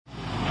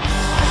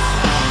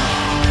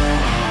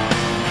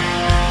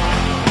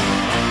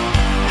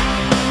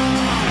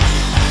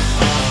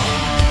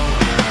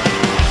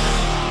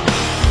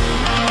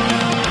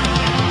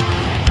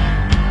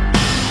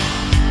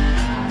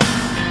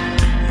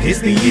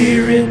the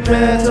year in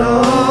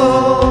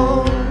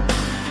metal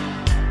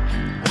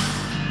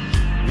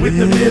with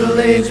the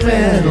middle-aged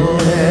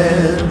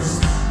metalheads.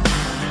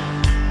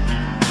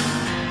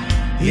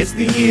 It's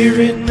the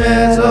year in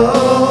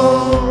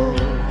metal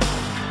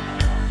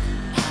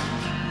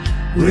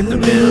with the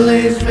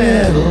middle-aged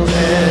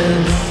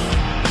metalheads.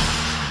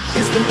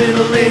 It's the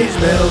middle-aged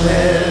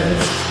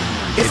metalheads.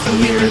 It's the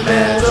year in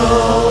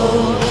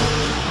metal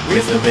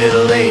with the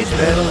middle-aged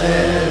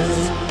metalheads.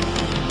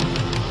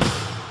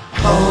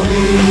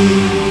 Only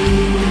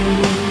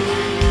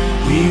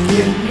week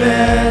in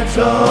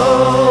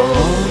metal.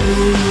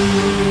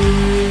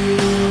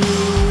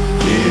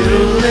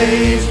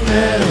 Middle-aged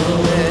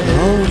metalheads.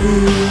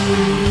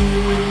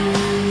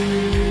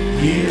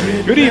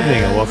 Good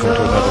evening and welcome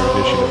to another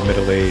edition of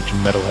Middle-Aged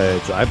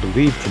Metalheads. I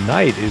believe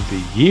tonight is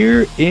the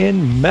year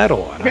in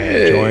metal, and I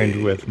am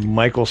joined with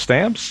Michael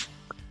Stamps,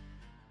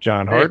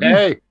 John Harden,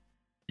 Hey.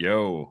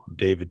 Yo.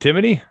 David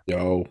Timoney,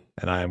 Yo.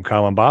 and I am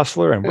Colin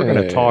Bossler, and we're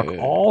going to talk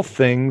all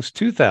things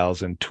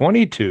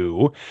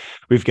 2022.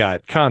 We've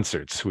got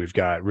concerts, we've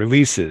got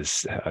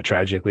releases,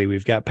 tragically,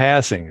 we've got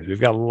passings, we've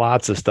got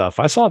lots of stuff.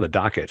 I saw the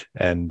docket,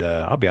 and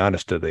I'll be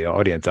honest to the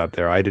audience out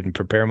there, I didn't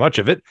prepare much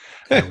of it.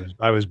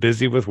 I was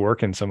busy with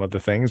work and some other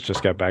things,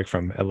 just got back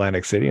from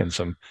Atlantic City and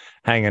some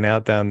hanging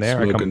out down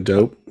there. Smoking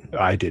dope?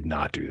 I did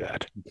not do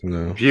that.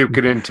 No.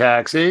 Puking in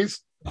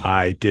taxis?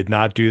 I did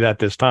not do that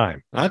this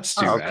time. That's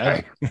too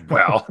bad.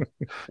 Well,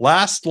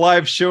 Last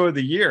live show of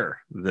the year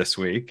this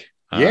week.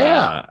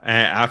 Yeah.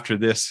 After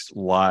this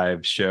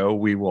live show,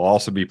 we will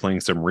also be playing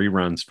some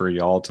reruns for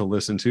y'all to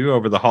listen to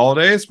over the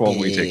holidays while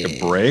we take a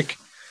break.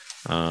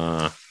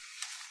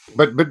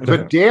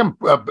 but damn,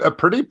 a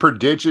pretty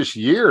prodigious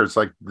year. It's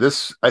like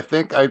this. I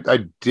think I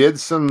did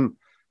some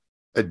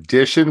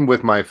addition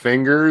with my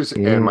fingers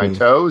and my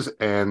toes,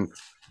 and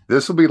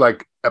this will be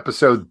like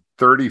episode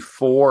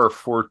 34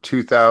 for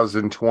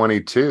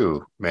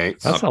 2022,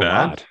 mates. That's Not a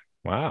bad. lot.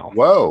 Wow.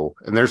 Whoa.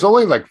 And there's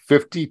only like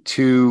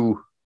 52,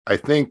 I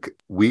think,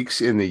 weeks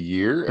in the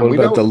year. And What we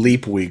about the don't,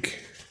 leap week?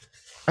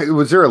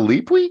 was there a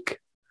leap week?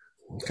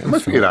 It Kinda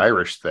must be an felt-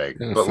 Irish thing.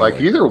 kinda But felt like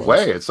like either it was.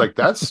 way, it's like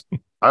that's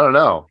I don't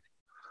know.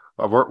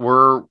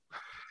 We're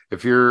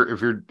if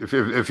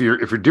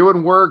you're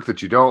doing work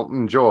that you don't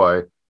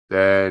enjoy,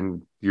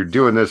 then you're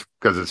doing this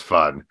because it's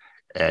fun.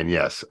 And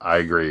yes, I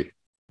agree.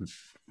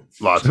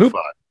 Lots So of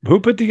fun. Who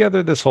put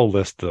together this whole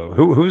list, though?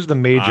 Who's the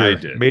I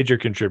did. major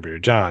contributor?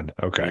 John.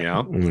 Okay.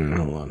 Yeah. Hold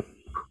on.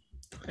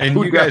 And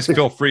Who you got guys it?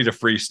 feel free to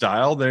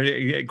freestyle.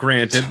 There,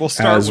 granted, we'll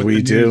start As with we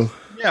the do. news.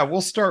 Yeah,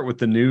 we'll start with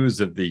the news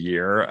of the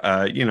year.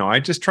 I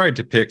just tried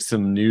to pick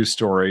some news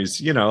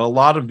stories. A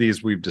lot of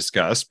these we've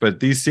discussed, but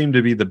these seem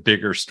to be the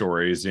bigger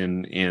stories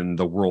in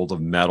the world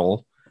of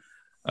metal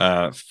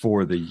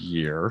for the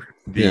year.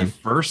 The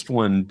first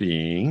one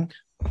being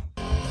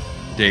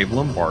Dave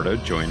Lombardo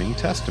joining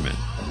Testament.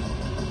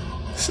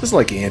 This is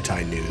like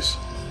anti-news.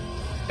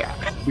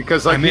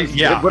 Because like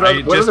what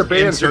I just other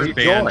bands did he insert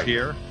band join?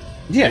 here.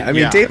 Yeah, I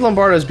mean, Yeah. Dave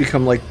Lombardo has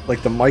become like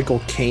the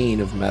Michael Caine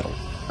of metal.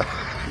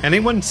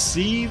 Anyone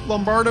see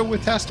Lombardo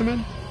with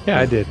Testament? Yeah,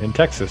 I did in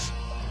Texas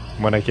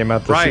when I came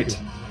out to Right. see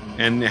it.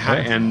 And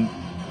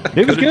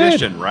It was good.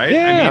 addition, right?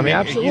 Yeah, I mean,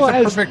 absolutely. he's a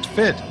Well, as- perfect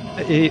fit.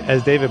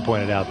 As David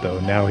pointed out, though,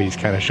 now he's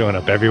kind of showing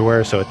up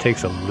everywhere, so it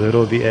takes a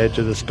little of the edge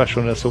of the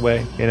specialness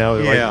away.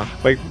 Yeah.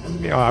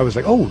 I was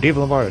like, oh, Dave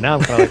Lombardo. Now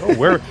I'm kind of like,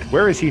 oh,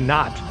 where is he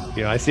not?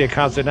 I see a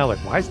concert now, like,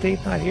 why is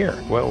Dave not here?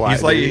 Why?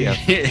 He's like, Is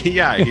he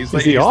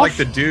he's off? like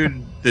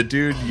the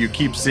dude you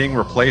keep seeing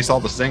replace all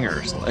the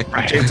singers, like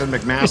Jason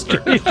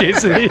McMaster.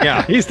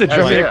 He's the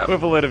drum Yeah.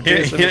 equivalent of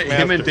Jason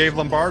Him and McMaster. Dave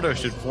Lombardo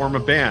should form a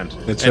band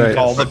That's and right.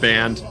 call the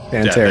band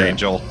Death Pantera.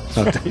 Angel.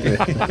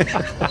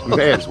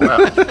 May as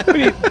well.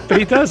 but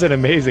he does an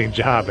amazing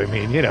job. I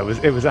mean, it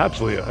was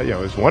absolutely, it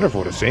was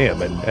wonderful to see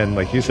him, and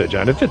like you said,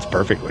 John, it fits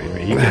perfectly. I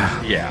mean, he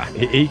can, Yeah.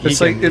 he It's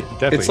can like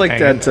definitely it's like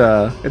hang in that.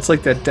 there. It's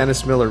like that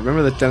Dennis Miller.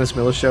 Remember that Dennis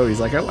Miller show? He's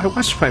like, I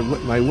watched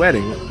my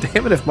wedding.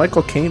 Damn it, if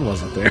Michael Caine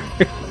wasn't there.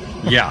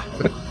 Yeah.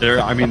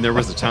 There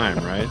was a time,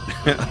 right?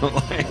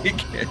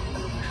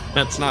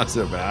 That's not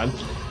so bad.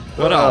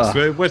 What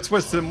else?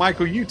 What's the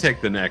Michael? You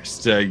take the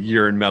next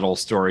year in metal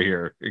story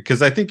here,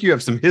 because I think you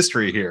have some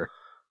history here.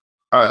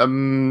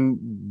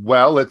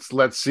 Well,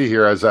 let's see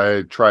here as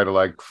I try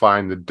to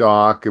find the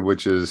doc,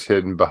 which is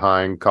hidden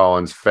behind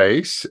Colin's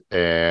face,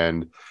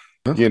 and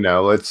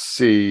let's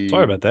see.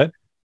 Sorry about that.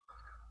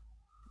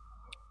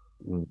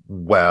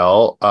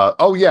 Well,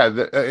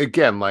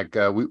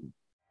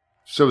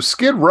 so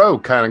Skid Row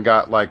kind of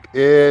got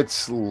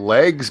its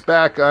legs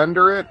back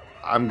under it.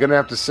 I'm gonna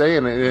have to say,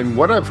 and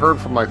what I've heard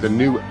from the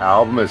new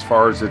album, as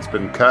far as it's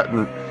been cut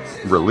and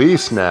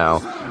released now,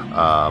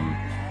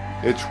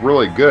 it's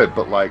really good.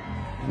 But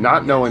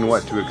not knowing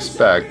what to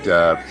expect,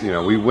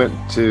 we went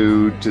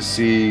to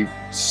see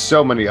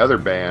so many other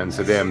bands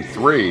at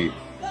M3,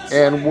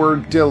 and were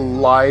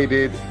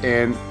delighted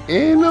and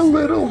in a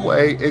little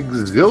way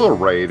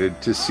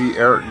exhilarated to see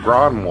Eric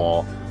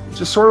Gronwall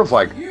just sort of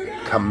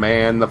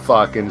command the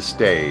fucking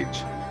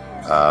stage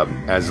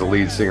as the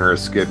lead singer of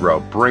Skid Row,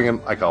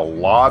 bringing a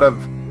lot of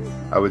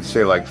I would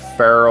say like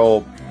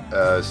Pharrell,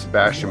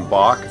 Sebastian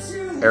Bach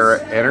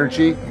era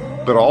energy,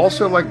 but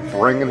also like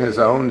bringing his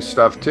own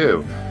stuff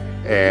too.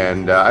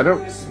 And I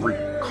don't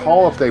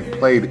recall if they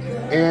played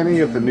any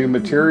of the new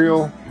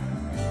material.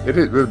 I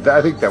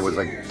think that was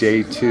like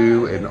day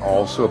 2 and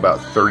also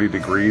about 30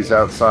 degrees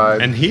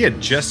outside. And he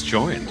had just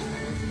joined.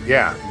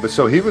 Yeah, but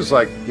so he was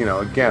like,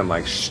 again,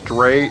 like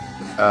straight,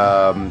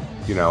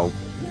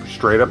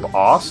 straight up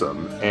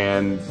awesome.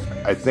 And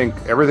I think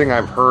everything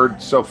I've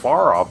heard so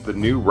far off the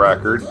new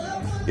record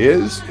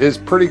is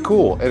pretty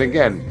cool. And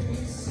again,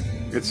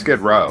 it's Skid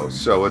Row,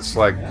 so it's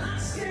like,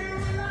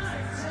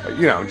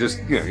 we're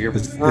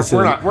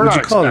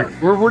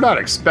not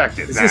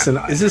expecting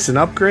that. Is this an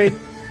upgrade?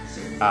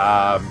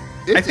 I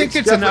think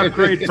it's an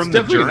upgrade from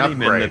the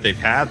Journeyman that they've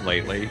had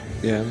lately.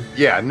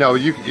 Yeah. No,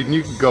 you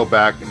can go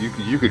back.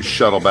 You could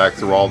shuttle back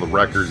through all the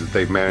records that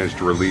they've managed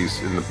to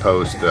release in the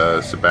post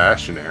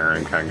Sebastian era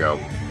and kind of go,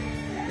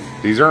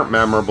 these aren't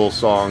memorable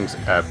songs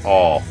at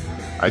all.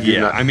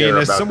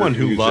 As someone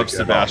who loves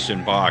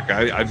Sebastian Bach,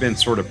 I've been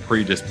sort of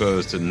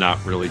predisposed to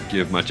not really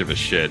give much of a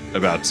shit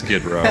about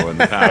Skid Row in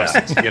the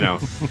past,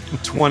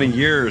 20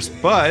 years.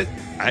 But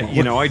I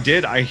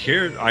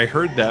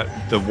heard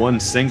that the one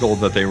single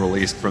that they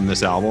released from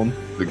this album,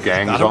 The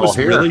Gang's it All was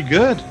Here, really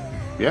good.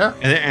 Yeah,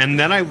 and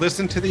then I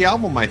listened to the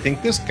album. I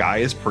think this guy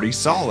is pretty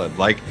solid.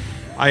 Like,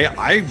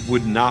 I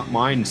would not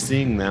mind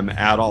seeing them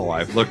at all.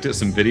 I've looked at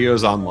some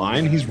videos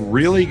online. He's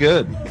really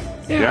good.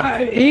 Yeah.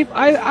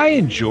 I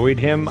enjoyed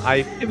him.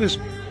 I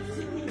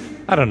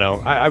don't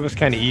know. I was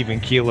kind of even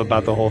keel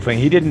about the whole thing.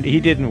 He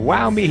didn't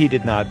wow me. He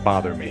did not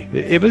bother me.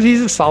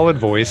 He's a solid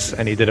voice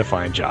and he did a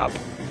fine job.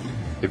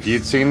 If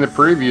you'd seen the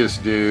previous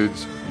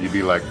dudes, you'd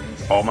be like,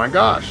 oh my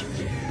gosh,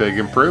 big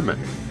improvement.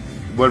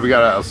 What do we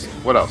got else?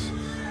 What else?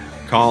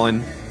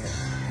 Colin,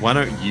 why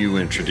don't you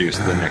introduce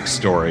the next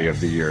story of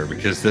the year?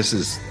 Because this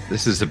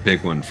is a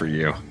big one for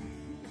you.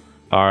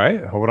 All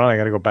right, hold on. I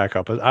got to go back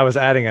up. I was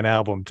adding an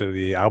album to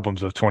the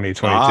albums of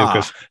 2022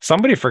 because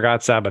somebody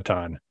forgot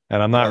Sabaton,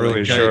 and I'm not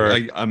really sure.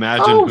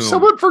 Imagine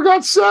someone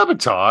forgot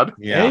Sabaton.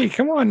 Yeah. Hey,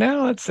 come on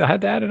now. I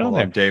had to add it on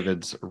there.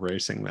 David's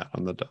erasing that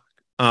on the dock.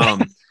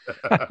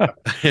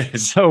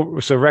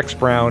 So Rex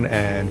Brown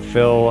and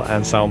Phil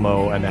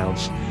Anselmo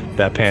announced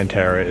that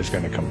Pantera is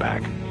going to come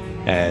back.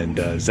 And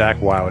Zakk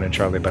Wylde and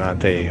Charlie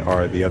Benante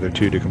are the other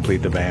two to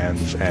complete the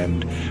bands,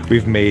 and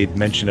we've made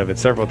mention of it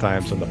several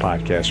times on the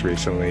podcast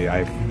recently.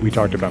 We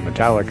talked about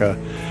Metallica,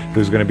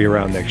 who's going to be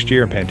around next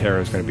year.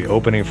 Pantera is going to be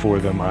opening for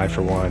them. I,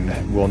 for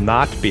one, will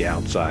not be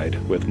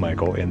outside with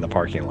Michael in the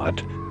parking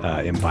lot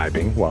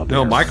imbibing while they're...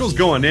 No, Michael's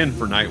going in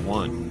for night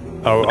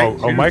 1.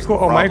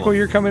 Michael,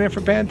 you're coming in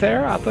for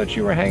Pantera? I thought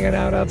you were hanging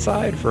out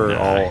outside for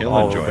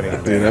all enjoy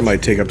it. Dude, that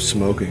might take up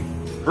smoking.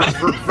 For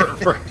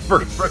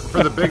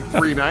the big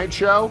free night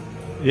show.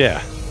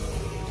 Yeah.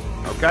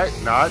 Okay.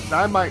 No,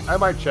 I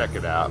might check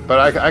it out, but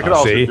I could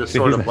also just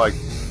sort of like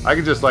I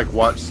could just like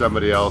watch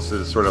somebody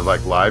else's sort of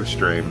like live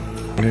stream.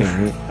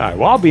 Mm-hmm. All right.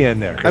 Well, I'll be in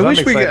there. I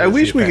wish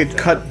we could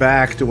cut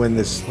back to when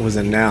this was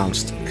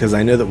announced, because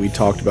I know that we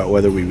talked about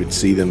whether we would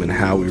see them and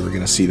how we were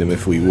going to see them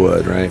if we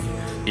would. Right.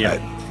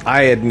 Yeah.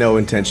 I had no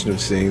intention of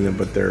seeing them,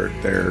 but they're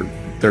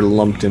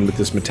lumped in with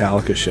this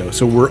Metallica show,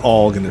 so we're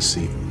all going to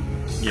see them.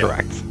 Yeah.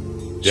 Correct.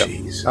 Yep.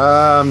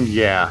 Jeez.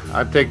 Yeah,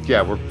 I think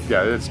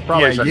it's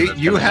probably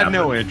you had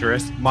no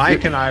interest.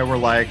 Mike and I were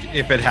like,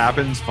 if it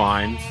happens,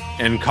 fine.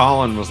 And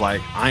Colin was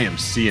like, I am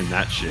seeing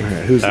that shit.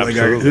 Right,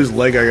 whose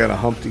leg I got to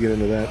hump to get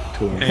into that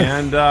tour?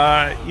 And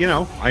I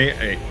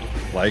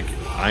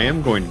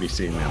am going to be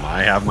seeing them.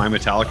 I have my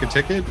Metallica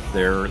ticket.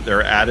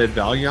 They're added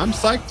value. I'm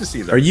psyched to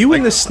see them. Are you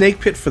in the Snake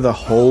Pit for the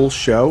whole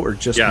show or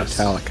just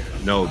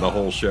Metallica? No, the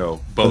whole show.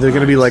 Both. Are there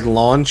going to be like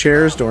lawn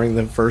chairs during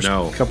the first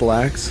couple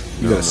acts?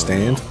 You got to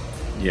stand? No.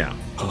 Yeah.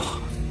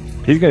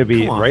 He's going to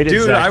be right at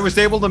Dude, I was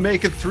able to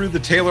make it through the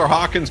Taylor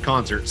Hawkins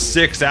concert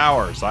 6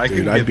 hours. I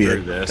can get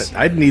through this.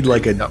 I'd need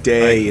like a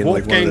day.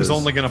 Wolfgang's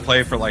only going to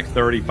play for like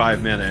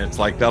 35 minutes.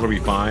 Like, that'll be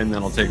fine.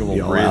 Then I'll take a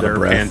little breather.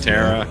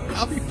 Pantera. Yeah.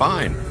 I'll be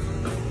fine.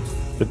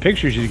 The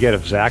pictures you get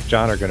of Zach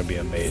John are going to be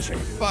amazing.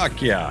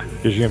 Fuck yeah.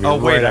 I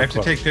have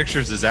to take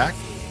pictures of Zach?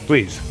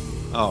 Please.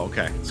 Oh,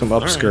 okay. Some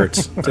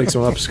upskirts. Right. Take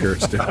some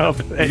upskirts, dude.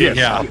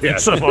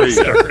 Some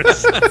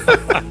upskirts.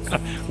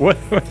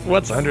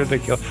 What's under the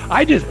kill?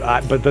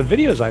 But the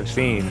videos I've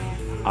seen,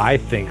 I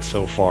think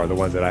so far, the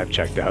ones that I've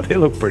checked out, they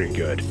look pretty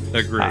good.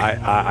 Agreed.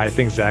 I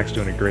think Zach's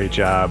doing a great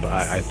job.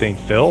 I think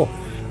Phil,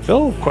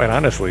 quite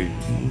honestly,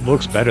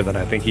 looks better than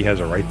I think he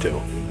has a right to.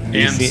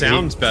 And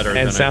sounds better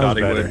than I thought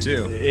he would,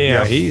 too.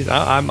 Yeah,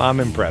 I'm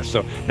impressed.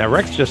 So now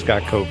Rex just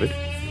got COVID.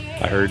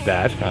 I heard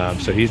that.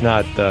 So he's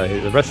not,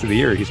 the rest of the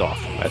year, he's off,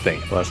 I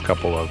think. The last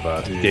couple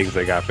of gigs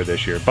they got for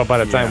this year. But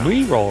by the time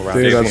we roll around...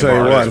 Dude, I'll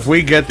tell you what, if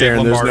we get there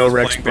and there's no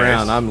Rex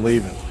Brown, I'm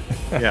leaving.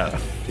 Yeah.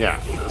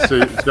 Yeah. So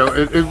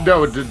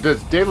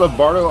does Dave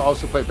Lombardo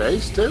also play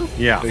bass, too?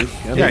 Yeah.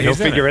 He'll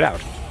figure it out.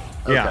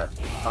 Okay. Yeah.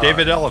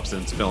 David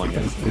Ellefson's filling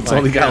it. It's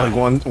only got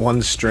like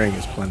one string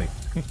is plenty.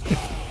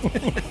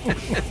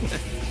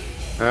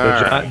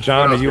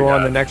 John, are you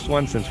on the next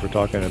one since we're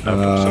talking about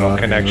personal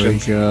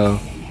connections? Here we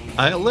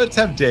go. Let's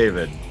have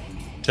David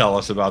tell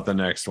us about the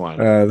next one.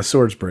 The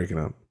sword's breaking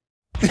up.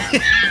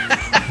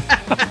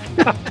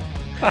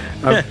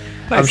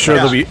 I'm sure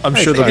they'll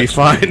be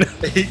fine.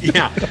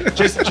 Yeah,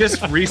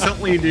 just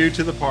recently new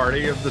to the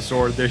party of the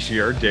sword this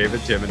year, David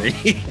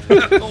Timoney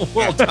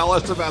will tell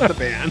us about the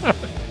band.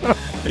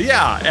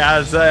 Yeah,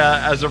 as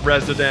a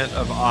resident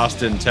of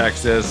Austin,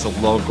 Texas, a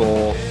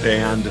local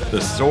band,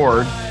 The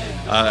Sword,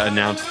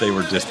 announced they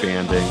were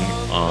disbanding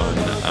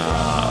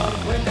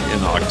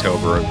in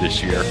October of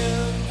this year.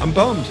 I'm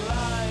bummed.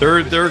 They're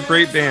a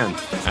great band,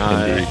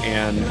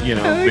 and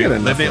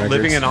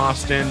living in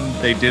Austin,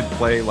 they did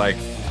play like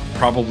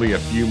probably a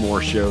few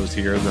more shows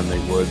here than they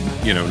would,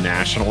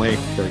 nationally.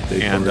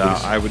 And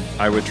I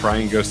would try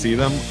and go see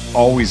them.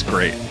 Always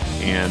great.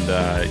 And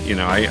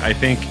I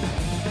think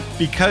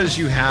because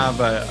you have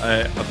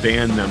a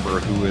band member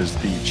who is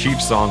the chief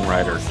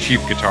songwriter,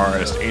 chief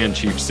guitarist, and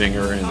chief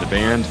singer in the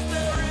band,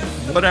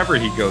 whatever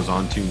he goes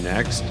on to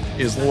next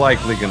is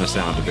likely going to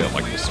sound a bit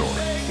like The Sword.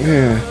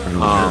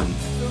 Yeah.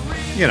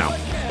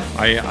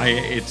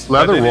 It's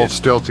Leatherwolf's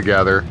still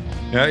together.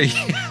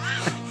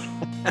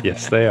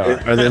 Yes, they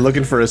are. Are they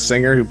looking for a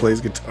singer who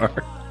plays guitar?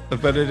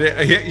 But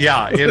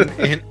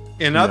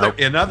in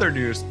other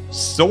news,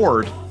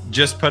 Sword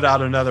just put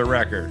out another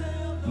record.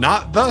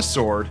 Not The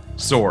Sword,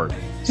 Sword.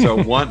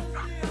 So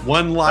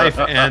one life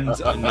ends,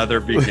 another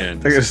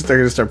begins. They're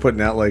gonna start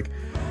putting out like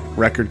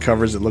record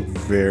covers that look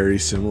very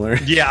similar.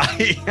 Yeah.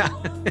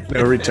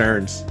 No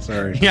returns.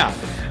 Sorry. Yeah.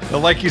 But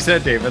like you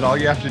said, David, all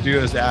you have to do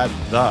is add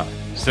the.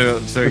 So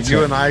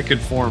you and I could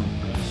form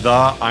the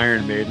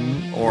Iron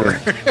Maiden or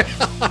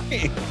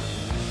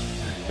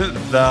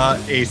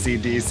the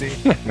AC/DC.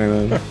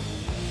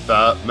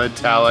 The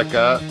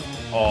Metallica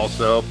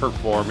also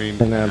performing.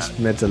 Pronounced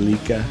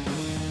Metallica.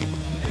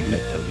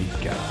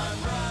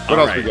 What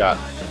else we got?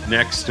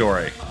 Next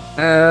story.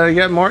 You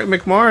got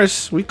Mick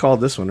Mars. We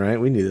called this one, right?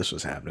 We knew this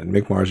was happening.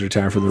 Mick Mars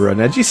retired from the road.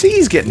 Now, did you see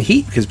he's getting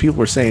heat because people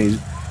were saying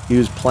he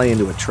was playing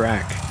to a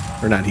track.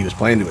 Or not, he was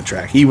playing to a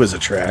track. He was a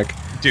track.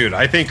 Dude,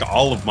 I think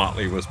all of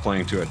Motley was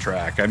playing to a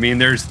track. I mean,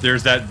 there's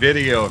that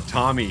video of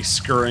Tommy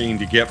scurrying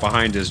to get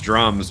behind his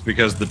drums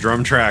because the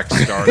drum track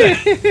started.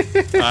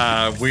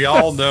 We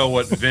all know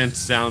what Vince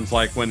sounds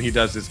like when he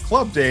does his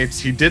club dates.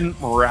 He didn't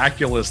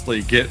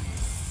miraculously get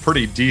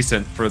pretty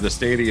decent for the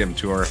stadium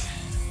tour.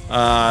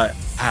 I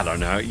don't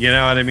know. You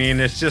know what I mean?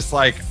 It's just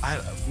like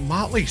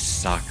Motley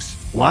sucks.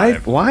 Why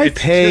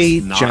It's pay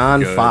just not John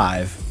good.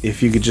 5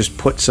 if you could just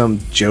put some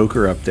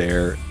joker up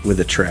there with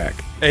a track?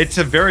 It's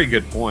a very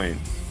good point.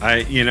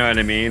 You know what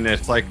I mean?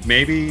 It's like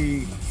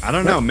maybe I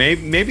don't know.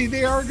 Maybe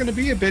they are going to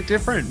be a bit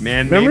different,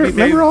 man. Remember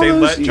Maybe all they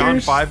those let John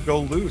years? 5 go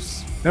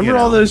loose. Remember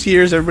all those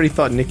years everybody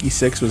thought Nikki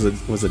Sixx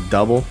was a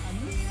double?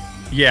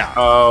 Yeah.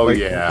 Oh Like-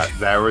 yeah,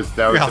 that was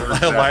Yeah,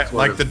 that sort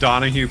like of- the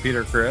Donahue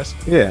Peter Chris.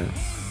 Yeah.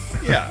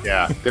 Yeah.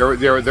 yeah. There was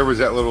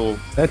that little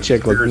That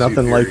chick looked conspiracy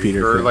nothing like theory,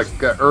 Peter or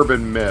Chris. like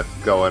urban myth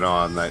going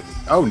on that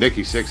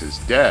Nikki Sixx is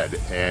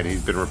dead and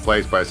he's been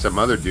replaced by some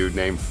other dude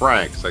named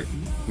Frank. It's like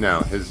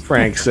no, his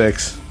Frank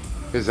Six.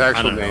 his I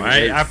actual don't know.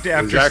 name. After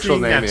his actual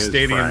seeing name that is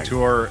stadium Frank.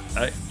 tour,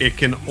 it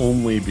can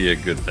only be a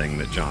good thing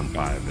that John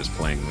 5 is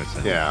playing with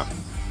him. Yeah.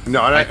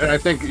 No, and I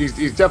think he's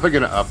definitely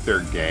going to up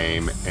their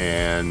game,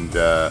 and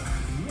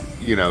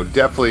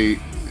definitely.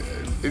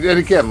 And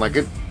again, like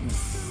it,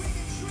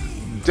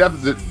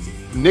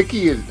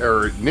 Nikki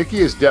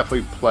is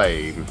definitely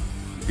playing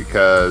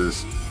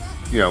because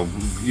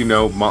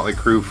Motley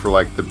Crue for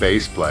like the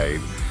bass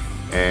played,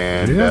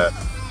 and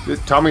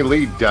Tommy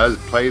Lee does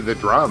play the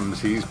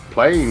drums. He's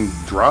playing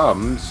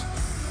drums,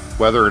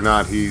 whether or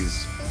not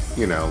he's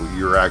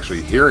you're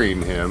actually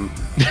hearing him.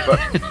 But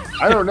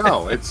I don't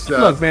know. It's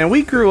Look, man,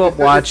 we grew up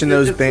watching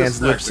those it's a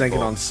bands lip syncing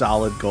spectacle. on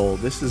Solid Gold.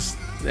 This is,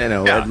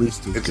 at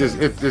least as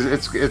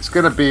it's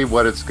going to be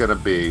what it's going to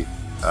be.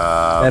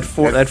 that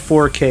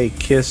 4K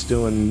Kiss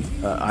doing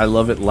 "I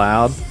Love It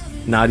Loud,"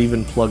 not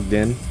even plugged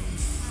in.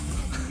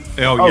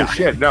 Oh yeah.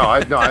 Shit! No,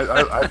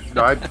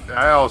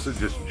 I also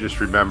just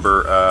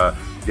remember,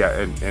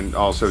 and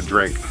also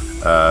drink,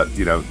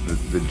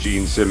 the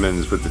Gene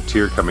Simmons with the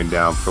tear coming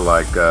down for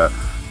like,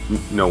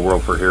 No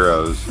World for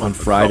Heroes On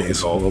Fridays,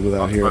 Solid World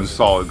Without on Heroes.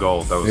 Solid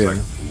Gold. That was Yeah. like,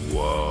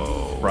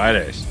 whoa,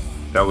 Fridays.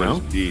 that was No?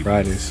 deep.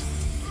 Fridays.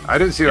 I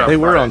didn't see it. They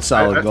on were Fridays. on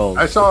Solid Gold.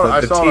 I saw.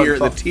 But I saw.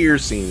 the tear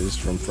scene is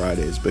from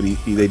Fridays, but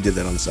they did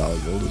that on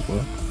Solid Gold as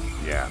well.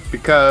 Yeah,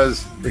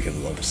 because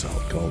Freaking love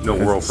Solid Gold. No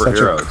man. World for Such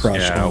Heroes. A crush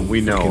Yeah, on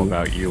we know freaking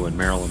about you and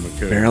Marilyn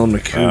McCoo. Marilyn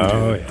McCoo.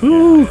 Oh, dude. yeah.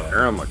 Woo.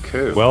 Aaron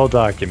McCoo. Well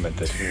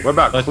documented. What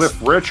about Let's- Cliff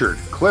Richard?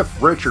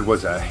 Cliff Richard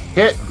was a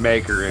hit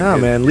maker. In Oh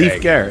his man, day.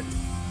 Leif Garrett.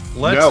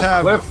 Let's No,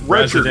 have Cliff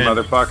Richard, resident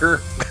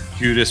motherfucker.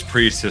 Judas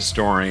Priest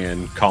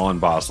historian Colin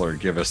Bosler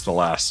give us the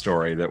last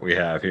story that we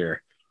have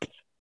here.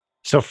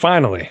 So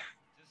finally,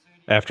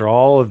 after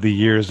all of the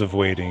years of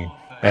waiting,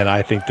 and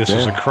I think this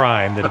was a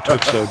crime that it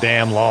took so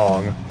damn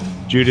long,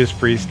 Judas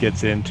Priest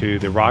gets into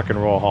the Rock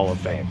and Roll Hall of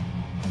Fame.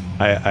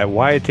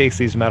 Why it takes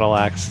these metal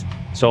acts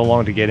so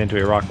long to get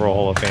into a Rock and Roll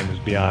Hall of Fame is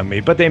beyond me,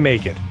 but they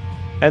make it.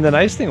 And the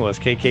nice thing was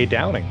KK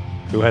Downing,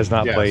 who has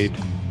not Yes. played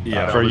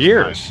Yeah, for was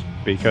years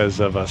because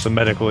of some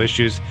medical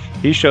issues.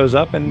 He shows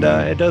up and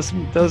it does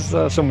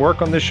some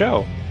work on the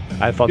show.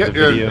 I thought Yeah, the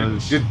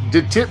videos.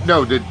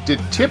 did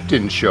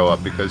Tipton show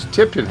up because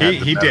Tipton had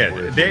He the medical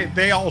did. issue.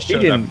 They all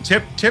showed didn't.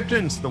 up.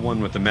 Tipton's the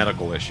one with the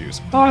medical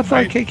issues. Oh, I thought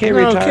Right. KK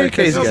No, retired.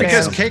 KK's No, got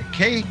because some.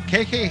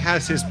 KK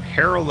has his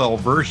parallel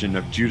version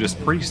of Judas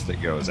Priest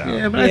that goes out.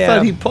 Yeah, but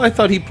Yeah. I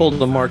thought he pulled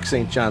the Mark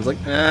St. John's. Like,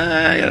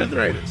 I got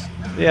arthritis.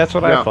 Yeah, that's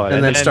what No. I thought.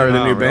 And then started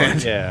a new really?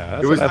 band. Yeah,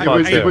 that's It was, what I it thought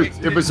was,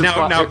 too. it was a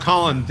Now,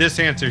 Colin, this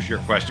answers your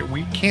question.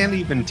 We can't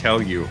even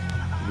tell you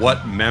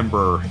what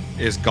member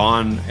is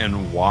gone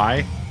and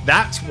why.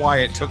 That's why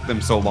it took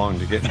them so long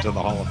to get into the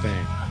Hall of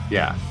Fame.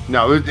 yeah.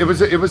 No, it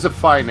was a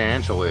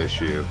financial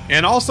issue.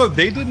 And also,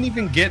 they didn't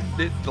even get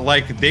the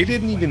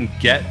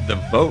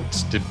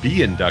votes to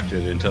be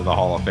inducted into the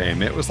Hall of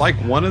Fame. It was like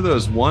one of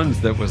those ones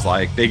that was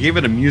like they gave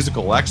it a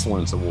musical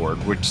excellence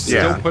award, which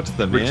still Yeah, puts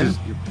them which in. is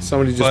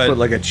Somebody just But put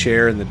like a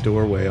chair in the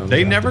doorway on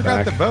They the never got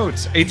back. the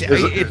votes. It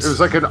it was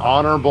like an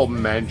honorable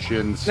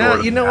mention sort Now,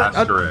 of you know what?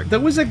 asterisk. There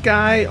was a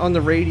guy on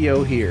the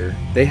radio here.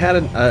 They had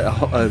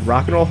a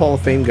Rock and Roll Hall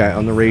of Fame guy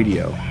on the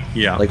radio,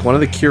 yeah. like one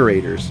of the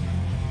curators,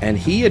 and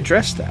he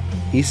addressed that.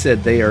 He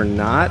said they are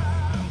not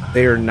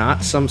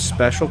some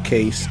special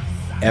case.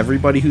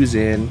 Everybody who's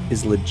in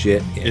is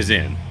legit. is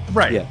in.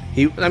 Right. Yeah.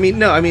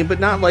 But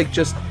not like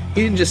just.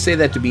 He didn't just say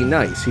that to be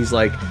nice. He's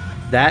like,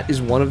 that is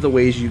one of the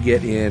ways you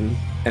get in,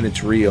 and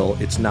it's real.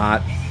 It's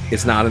not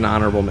an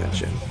honorable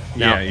mention.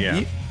 Now,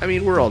 Yeah.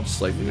 we're all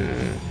just like,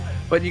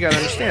 but you gotta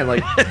understand,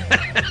 like,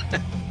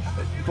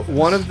 but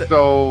one of the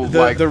So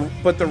like, the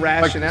like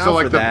rationale so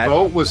like for the that.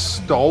 vote was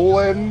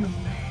stolen.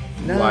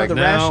 No, like, the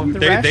No, the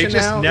they just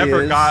rationale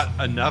never is got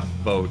enough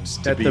votes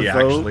to that be the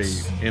actually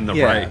votes- in the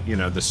yeah.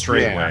 right, the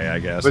straight Yeah. way, I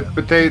guess.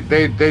 But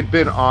they'd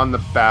been on the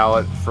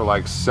ballot for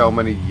like so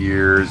many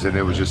years, and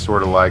it was just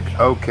sort of like,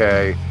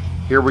 okay,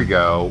 here we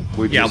go.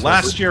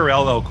 Last year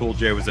LL Cool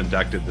J was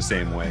inducted the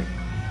same way.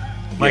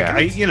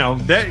 Like Yeah.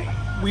 that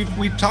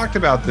we've talked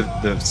about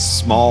the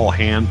small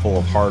handful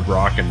of hard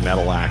rock and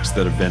metal acts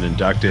that have been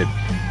inducted.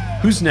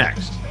 Who's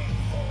next?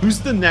 Who's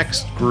the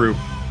next group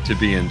to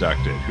be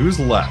inducted? Who's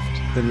left?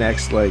 the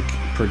next like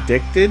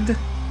predicted.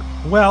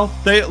 Well,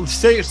 they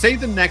say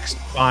the next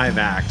 5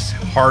 acts,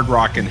 hard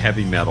rock and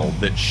heavy metal,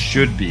 that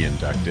should be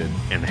inducted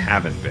and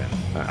haven't been.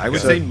 I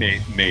would So- say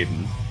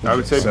Maiden. I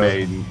would say So-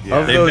 Maiden. Of Yeah.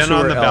 the- They've those been who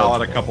on are the ballot a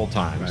eligible. couple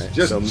times. Right.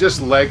 Just So-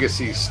 just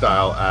legacy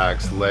style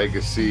acts,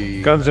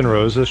 legacy. Guns N'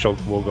 Roses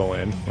will go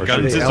in. Or Guns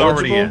should is they?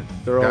 already in.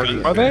 They're already.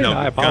 Guns- Are they? No,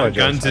 I apologize.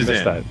 Guns I is missed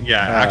in. that. Yeah,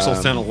 Axel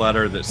Um, sent a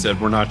letter that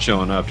said we're not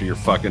showing up to your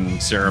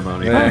fucking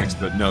ceremony. Yeah. Thanks,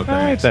 but no All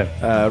right thanks.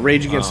 then.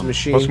 Rage Against the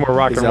Machine. what's more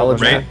rock is and roll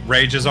than eligible.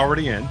 Rage is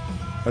already in.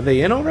 Are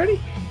they in already?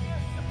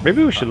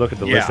 Maybe we should look at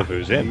the list yeah. of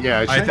who's in. Yeah,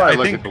 I I should th- probably I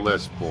look think- at the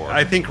list for.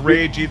 I think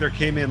Rage either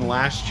came in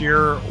last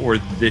year or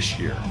this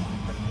year.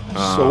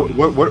 So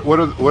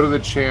what are the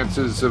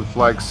chances of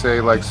like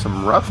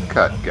some rough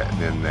cut getting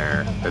in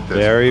there at this?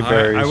 Very,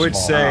 very I would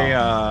small. say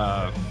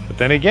But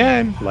then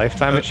again,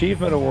 Lifetime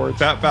Achievement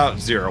Awards. about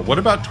 0. What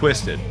about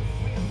Twisted?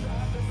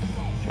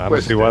 I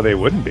don't see why they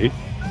wouldn't be.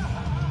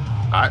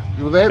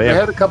 They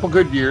had a couple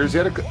good years.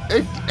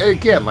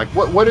 Again, like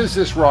what is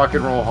this Rock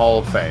and Roll Hall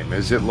of Fame?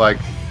 Is it like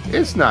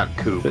it's not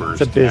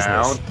Cooper's It's a business.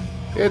 Town?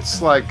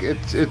 It's like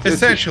it's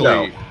Essentially,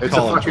 a show. It's a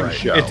Colin's fucking right.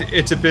 show.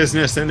 It's a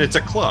business and it's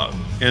a club,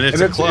 and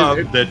it's And a club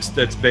it-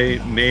 that's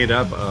made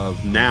up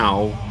of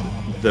now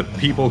the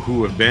people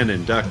who have been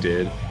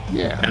inducted,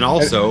 yeah, and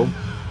also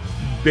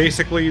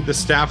basically the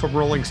staff of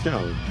Rolling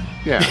Stone.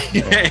 yeah.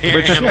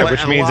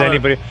 Which means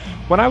anybody.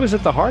 When I was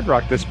at the Hard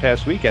Rock this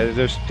past weekend,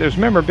 there's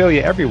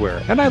memorabilia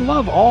everywhere, and I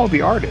love all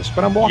the artists.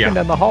 But I'm walking Yeah.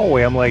 down the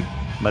hallway, I'm like,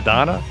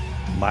 Madonna,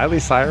 Miley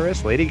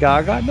Cyrus, Lady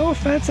Gaga. No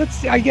offense,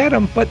 I get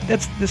them, but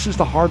this is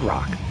the Hard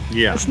Rock.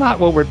 Yeah. It's not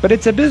what but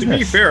it's a To business.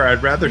 be fair,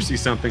 I'd rather see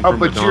something Oh, from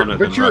but Madonna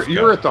than Rough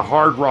you're Cut. at the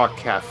Hard Rock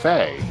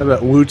Cafe. How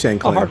about Wu-Tang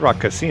The Clan? Hard Rock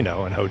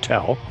Casino and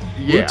Hotel.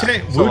 Yeah, so,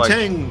 like,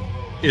 Wu-Tang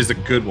is a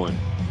good one,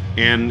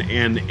 and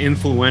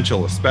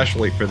influential,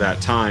 especially for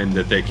that time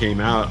that they came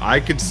out.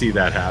 I could see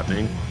that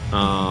happening.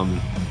 I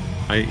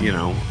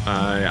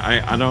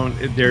don't.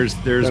 There's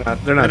They're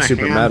not been a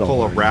super handful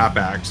metal, of right? rap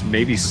acts.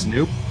 Maybe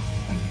Snoop.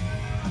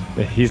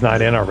 He's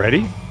not in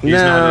already. He's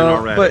not in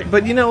already.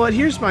 but you know what?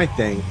 Here's my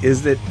thing: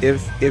 is that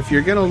if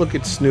you're gonna look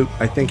at Snoop,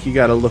 I think you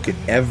got to look at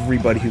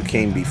everybody who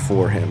came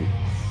before him.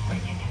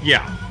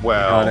 Yeah.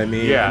 well, You know what I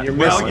mean? yeah, You're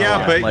Well, missing yeah, a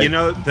lot. but Like, you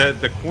know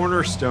the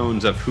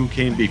cornerstones of who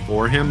came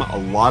before him. A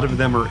lot of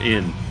them are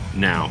in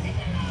now.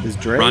 is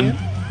Dre? Run, in?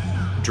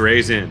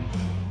 Dre's in.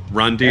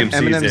 Run DMC's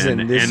Eminem's in.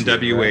 in this year,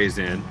 NWA's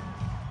in.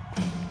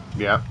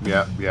 yeah.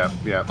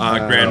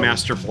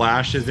 Grandmaster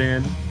Flash is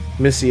in.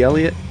 Missy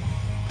Elliott.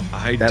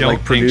 I That, don't like,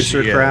 think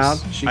producer she crowd?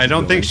 is. She I could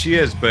don't go think in. she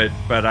is, but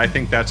I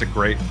think that's a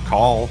great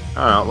call.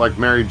 I don't know, like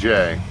Mary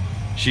J.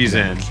 She's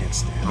in. I can't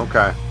stand.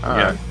 Okay, all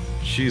Yeah, right.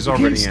 she's You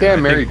already can't stand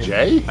in. Mary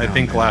J. I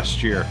think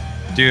last year.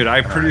 Dude,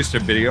 I produced a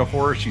video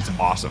for her. She's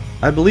awesome.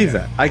 I believe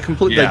that. I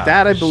completely Yeah, like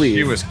that. I believe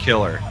she was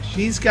killer.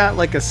 She's got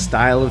like a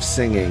style of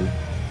singing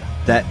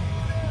that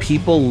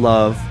people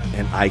love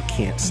and I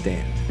can't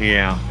stand.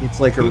 Yeah. It's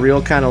like a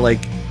real kind of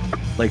like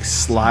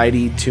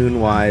slidey,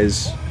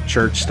 tune-wise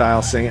church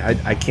style singing.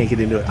 I can't get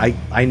into it.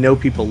 I know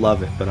people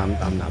love it, but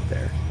I'm not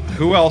there.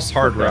 Who else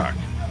hard rock?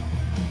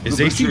 Is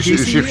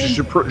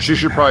AC/DC? She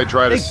should probably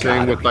try to They sing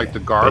gotta with be like in. the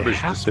They garbage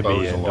have to be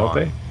disposal in, don't on.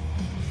 they?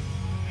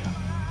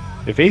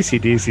 If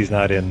AC/DC's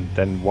not in,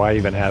 then why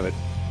even have it?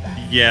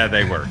 Yeah,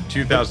 they were.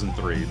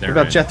 2003. What They're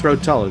about in. Jethro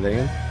Tull? Are they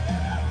in?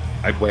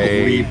 I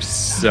believe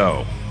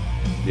so.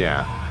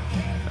 Yeah.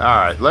 All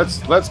right,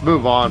 let's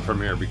move on from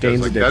here because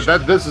Jane's like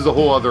Addiction. this is a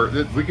whole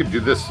other. We could do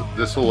this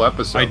whole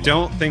episode. I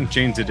don't think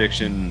Jane's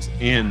Addiction's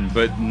in,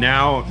 but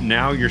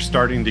now you're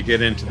starting to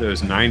get into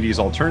those 90s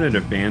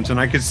alternative bands, and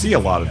I could see a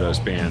lot of those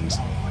bands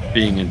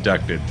being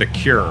inducted. The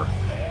Cure.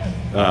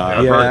 Yeah.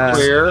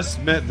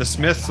 Everclear, The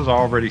Smiths has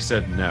already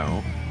said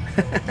no.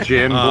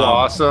 Gin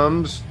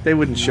Blossoms, They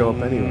wouldn't show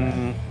up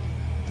anyway.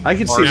 I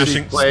could see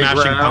Smashing the, Smashing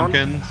Playground.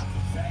 Pumpkins.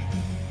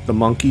 the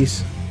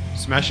Monkeys.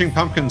 Smashing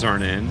Pumpkins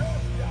aren't in.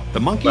 The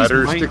Monkeys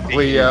Letters might to be.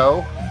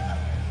 Cleo.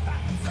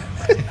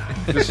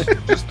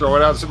 just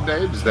throwing out some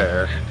names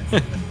there.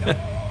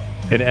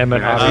 And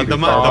Emmett Yeah, Oddly The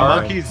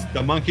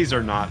Far. Monkeys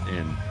are not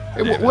in.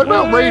 Hey, what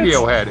about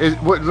Radiohead? Is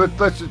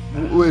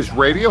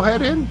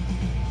Radiohead in?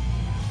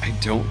 I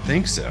don't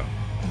think so.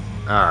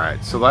 All right,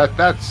 so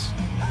that's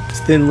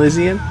Is Thin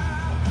Lizzy in?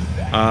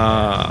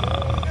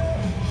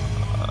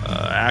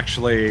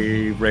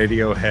 Actually,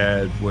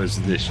 Radiohead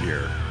was this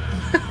year,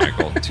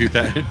 Michael.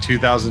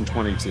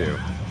 2022.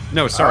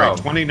 No, sorry, Oh.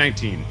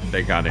 2019.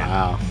 They got in.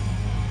 Wow.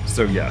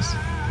 So yes,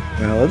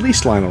 Well, at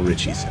least Lionel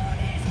Richie's in.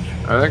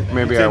 I think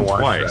maybe It's I in watched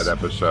twice. that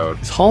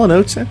episode. Is Hall &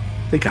 Oates in?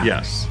 They got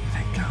yes, it.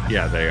 Thank God.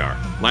 yeah, they are.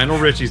 Lionel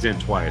Richie's in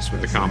twice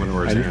with the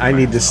Commodores. and I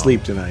need to myself.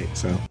 sleep tonight,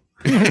 so.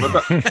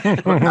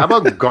 How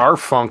about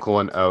Garfunkel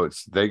and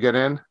Oates? They get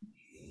in?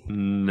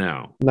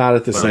 No, Not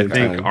at the but I same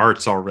think time.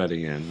 Art's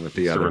already in with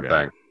the other Sort of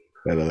guy. thing.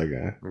 That other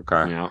guy.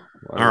 Okay. Yeah.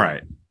 All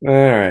right. All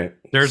right.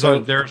 There's So-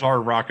 there's our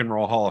Rock and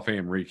Roll Hall of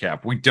Fame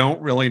recap. We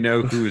don't really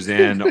know who's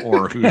in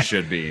or who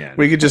should be in.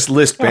 We could just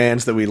list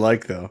bands that we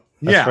like, though.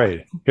 That's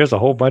right. Here's a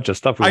whole bunch of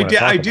stuff we want to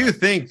talk I about. do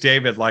think,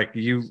 David, like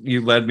you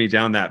led me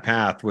down that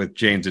path with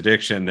Jane's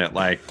Addiction that,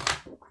 like,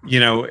 you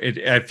know,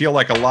 I feel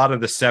like a lot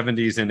of the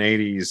 70s and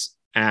 80s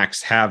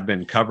acts have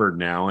been covered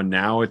now, and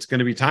now it's going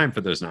to be time for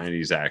those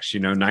 90s acts. You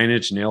know, Nine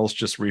Inch Nails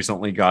just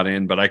recently got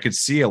in, but I could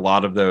see a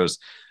lot of those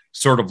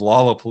sort of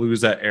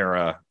Lollapalooza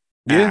era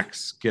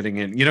acts getting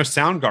in. You know,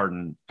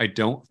 Soundgarden, I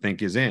don't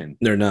think is in.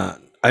 They're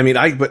not. I mean,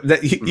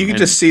 you can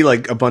just see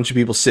like a bunch of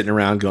people sitting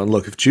around going,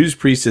 look, if Judas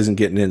Priest isn't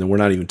getting in, then we're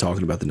not even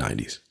talking about the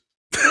 90s.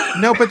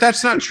 No, but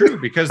that's not true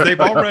because they've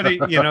already,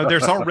 you know,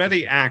 there's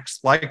already acts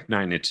like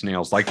Nine Inch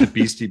Nails, like the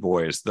Beastie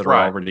Boys that are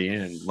Right. already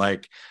in.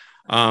 Like,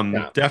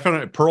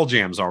 definitely Pearl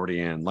Jam's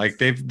already in. Like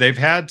they've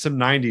had some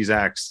 90s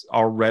acts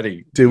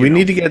already. Dude, we you know.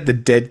 need to get the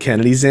Dead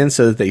Kennedys in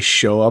so that they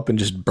show up and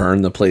just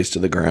burn the place to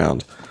the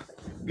ground.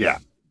 Yeah.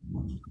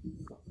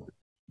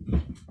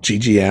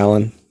 G.G.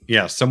 Allen.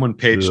 Yeah, someone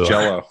paged Ugh.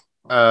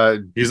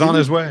 Jello. He's on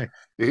his way.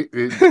 I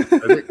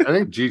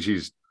think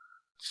Gigi's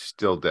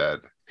still dead.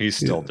 He's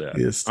still dead.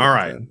 He is still All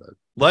right. dead.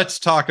 Let's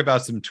talk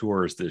about some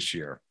tours this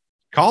year.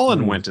 Colin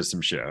Hmm. went to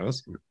some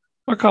shows.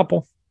 A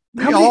couple.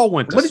 We How many- all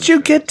went to What did some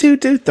you get to,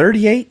 dude?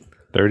 38?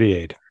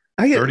 38.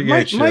 I get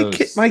 38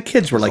 shows. my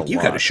kids were That's like, a you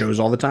go to lot. shows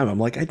all the time. I'm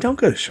like, I don't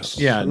go to shows.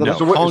 Yeah, no.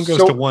 So what- Colin goes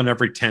so- to one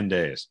every 10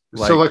 days.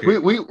 So like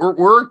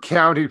we're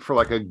accounting for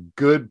like a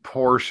good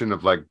portion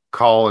of like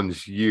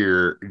Colin's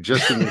year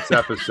just in this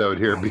episode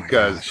here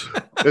because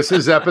this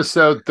is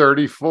episode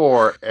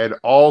 34 and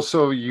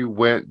also you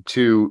went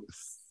to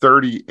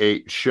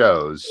 38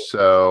 shows.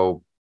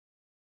 So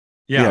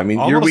Yeah, I mean,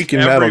 your almost Week in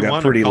Metal every got one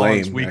of pretty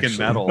Colin's lame, Week in actually.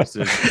 Metals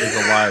is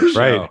a live show.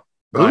 Right.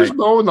 who's Like,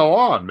 mowing the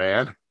lawn,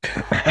 man?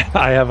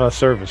 I have a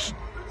service.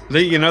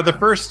 the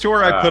first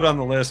tour I put on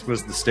the list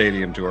was the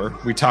stadium tour.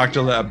 We talked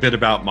a bit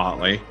about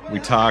Motley. We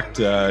talked,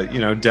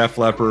 Def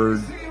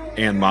Leppard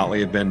and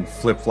Motley have been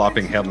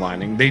flip-flopping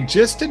headlining. They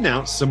just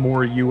announced some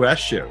more U.S.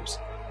 shows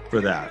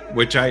for that,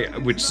 which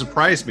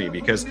surprised me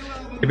because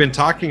they've been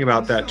talking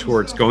about that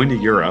tour. It's going to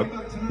Europe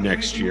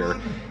next year.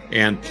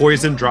 And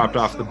Poison dropped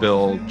off the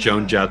bill,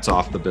 Joan Jett's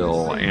off the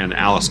bill, and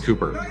Alice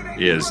Cooper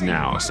is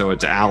now. So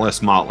it's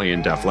Alice, Motley,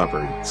 and Def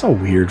Leppard. It's a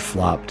weird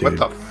flop, dude.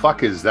 What the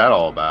fuck is that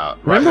all about?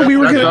 Remember we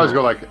were That's what gonna- I was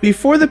going like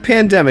Before the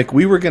pandemic,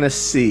 we were going to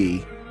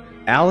see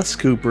Alice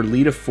Cooper,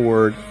 Lita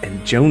Ford,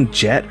 and Joan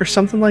Jett or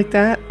something like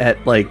that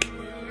at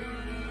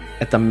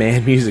the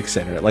Mann Music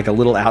Center, at like a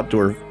little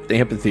outdoor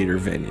amphitheater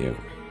venue.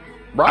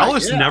 right,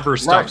 Alice yeah, never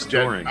stops right.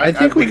 touring. I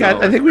think we got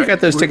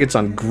those we- tickets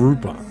on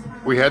Groupon.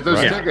 We had those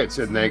Right. tickets,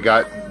 and they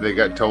got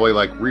totally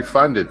like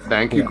refunded.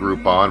 Thank you,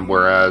 Groupon.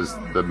 Whereas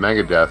the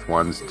Megadeth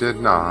ones did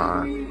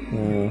not. I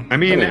mean,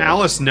 Anyway.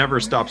 Alice never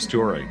stops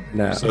touring.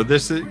 No. So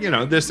this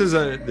is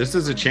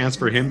a chance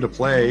for him to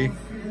play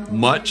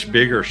much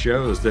bigger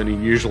shows than he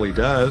usually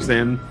does,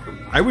 and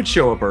I would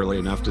show up early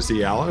enough to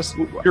see Alice.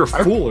 You're a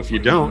fool if you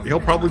don't. He'll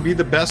probably be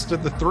the best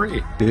of the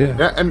three. Yeah.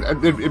 Yeah, and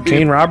it'd be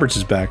Kane Roberts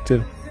is back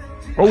too.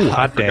 Oh, I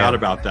hot forgot damn.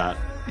 about that.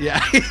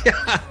 Yeah.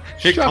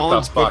 Nick Shut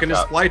Collins the fuck booking his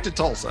up. flight to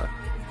Tulsa.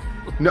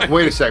 No,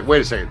 wait a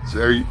second.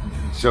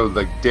 So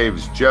like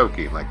Dave's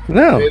joking. Like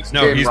No. is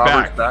No, Kane he's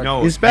Roberts back.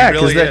 No, He's back He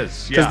really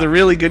because is. because Yeah. the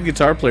really good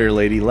guitar player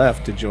lady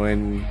left to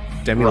join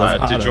Demi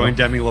Lovato. To join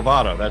Demi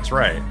Lovato. That's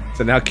right.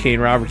 So now Kane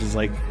Roberts is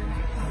like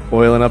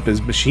oiling up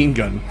his machine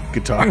gun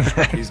guitar.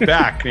 He's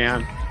back,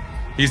 man.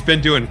 He's been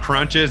doing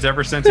crunches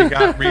ever since he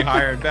got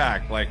rehired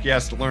back. Like he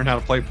has to learn how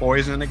to play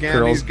Poison again.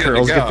 girls, He's good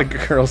girls to get go.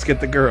 the girls get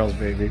the girls,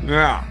 baby.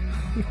 Yeah.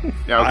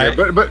 Yeah,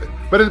 okay, I-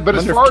 but as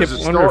Wonder far if as the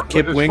Kip- wonder if story,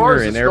 Kip as Winger far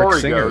as and the Eric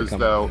story Singer goes, come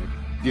though,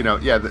 you know,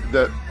 yeah,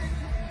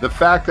 the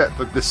fact that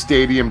the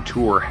stadium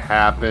tour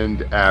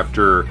happened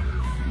after,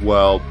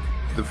 well,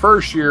 the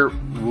first year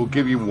we'll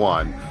give you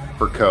one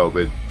for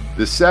COVID.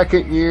 The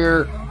second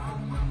year,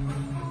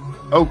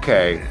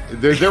 okay,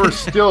 there were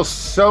still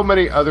so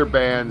many other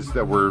bands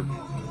that were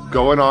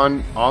going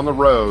on the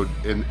road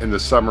in the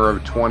summer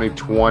of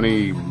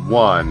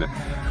 2021.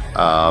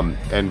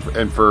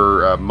 And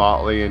for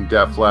Motley and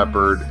Def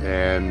Leppard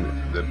and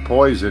the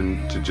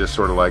Poison to just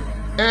sort of like,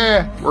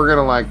 we're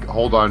gonna like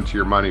hold on to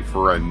your money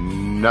for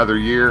another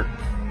year,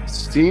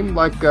 seemed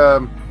like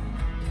a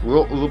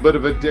little bit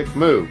of a dick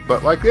move,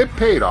 but like it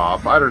paid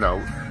off. I don't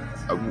know.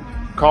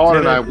 Colin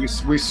and I,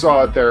 we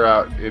saw it there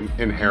out in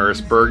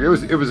Harrisburg.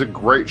 It was a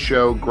great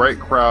show, great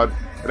crowd,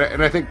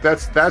 and I think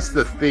that's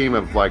the theme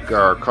of like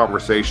our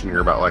conversation here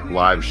about like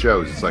live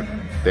shows. It's like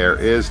there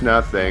is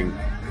nothing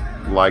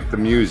like the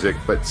music,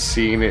 but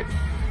seeing it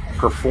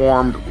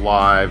performed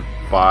live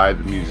by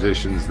the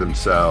musicians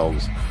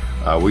themselves.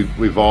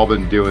 We've all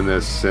been doing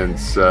this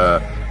since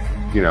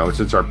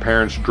since our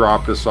parents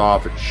dropped us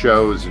off at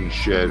shows and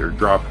shit,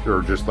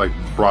 or just like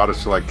brought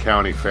us to like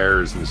county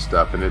fairs and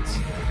stuff, and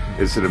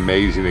it's an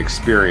amazing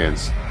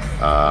experience.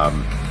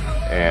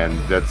 And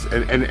that's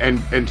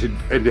and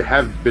to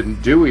have been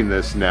doing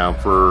this now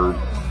for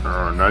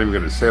not even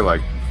going to say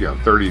like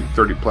 30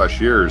 plus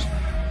years,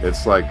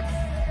 it's like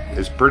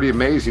it's pretty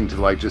amazing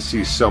to like just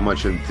see so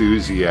much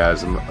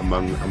enthusiasm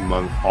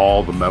among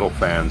all the metal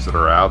fans that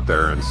are out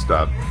there and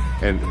stuff.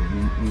 And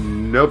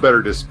no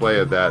better display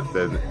of that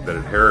than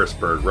at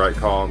Harrisburg, right,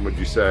 Colin? Would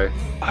you say?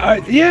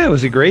 Yeah, it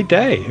was a great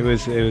day. It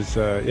was you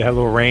had a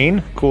little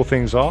rain, cool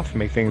things off,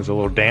 make things a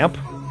little damp,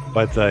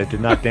 but it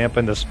did not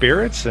dampen the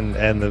spirits, and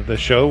the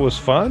show was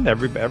fun.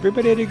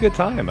 Everybody had a good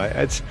time.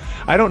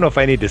 I don't know if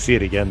I need to see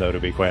it again though, to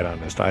be quite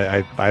honest.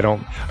 I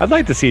don't. I'd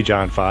like to see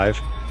John 5.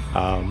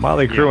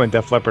 Motley Crue and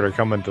Def Leppard are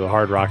coming to the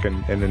Hard Rock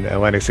in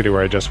Atlantic City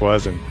where I just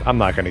was, and I'm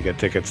not going to get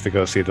tickets to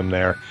go see them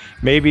there.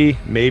 Maybe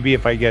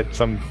if I get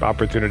some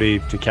opportunity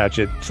to catch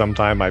it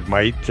sometime, I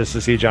might, just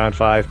to see John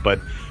 5, but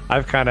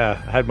I've kind of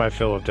had my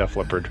fill of Def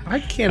Leppard. I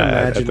can't at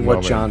imagine the what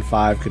moment. John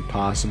 5 could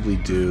possibly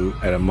do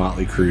at a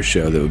Motley Crue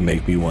show that would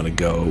make me want to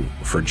go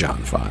for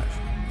John 5.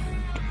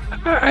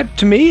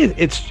 To me,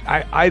 it's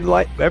I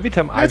like every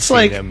time I've That's seen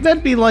like him.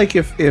 that'd be like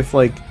if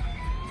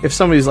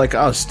somebody's like,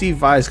 oh, Steve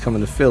Vai's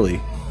coming to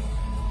Philly,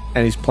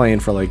 and he's playing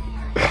for like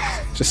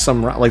just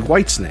some like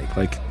Whitesnake,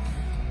 like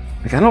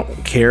I don't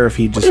care if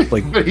he just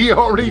like But he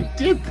already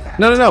did that.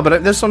 no,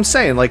 but that's what I'm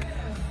saying. Like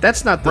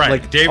that's not the, Right.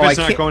 like David's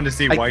I not can't- going to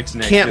see I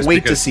Whitesnake. can't just wait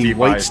to because see Steve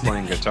Vai is Whitesnake.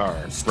 playing guitar.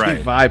 Steve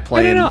Right. Vai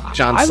playing No,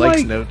 John I Sykes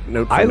like- note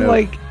for I note.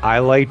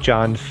 like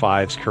John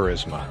 5's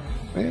charisma.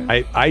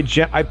 Yeah.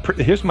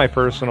 Here's my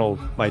personal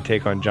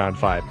take on John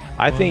 5.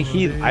 I think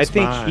he's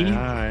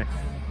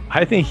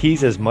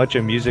as much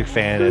a music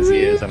fan as he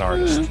is an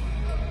artist.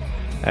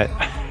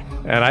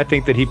 And I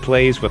think that he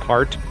plays with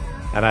heart,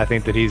 and I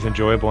think that he's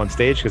enjoyable on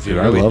stage because he's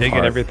Dude, I really love digging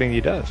Heart. everything he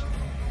does.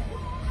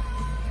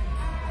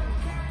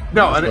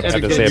 No, That's and what I have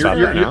to again, say about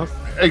that now.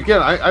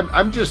 Again,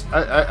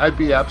 I'd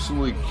be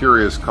absolutely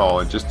curious,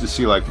 Colin, just to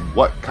see like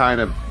what kind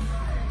of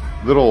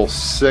little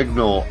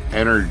signal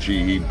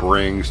energy he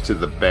brings to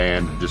the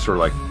band, and just sort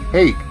of like,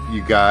 hey,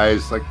 you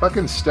guys, like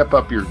fucking step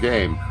up your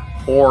game,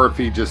 or if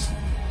he just,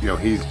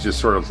 he's just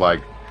sort of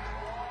like,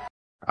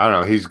 I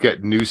don't know,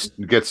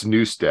 gets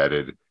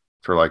Newsteaded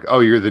for like, oh,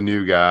 you're the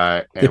new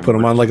guy. They put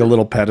him on like a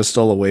little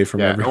pedestal away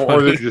from or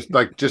everybody.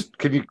 they're just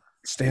can you?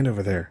 Stand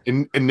over there.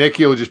 And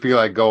Nicky will just be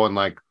like going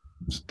like,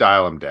 just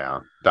dial him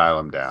down,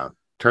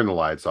 turn the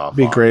lights off.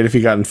 It'd be great if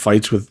he got in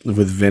fights with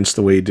Vince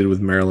the way he did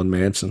with Marilyn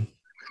Manson.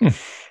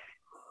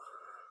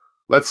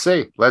 Let's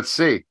see.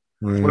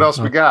 What else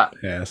we got?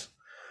 Yes.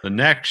 The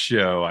next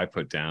show I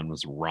put down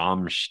was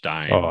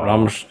Rammstein,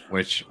 Oh.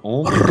 which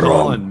only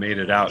Colin made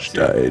it out to.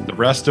 Rammstein. The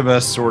rest of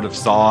us sort of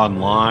saw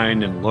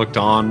online and looked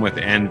on with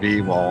envy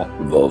while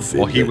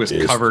he was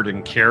covered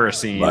in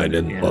kerosene Mine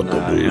in and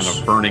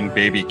Buckaboos. a burning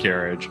baby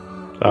carriage.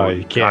 Oh,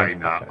 you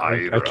can't.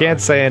 I can't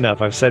say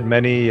enough. I've said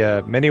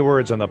many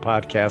words on the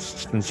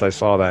podcast since I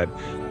saw that.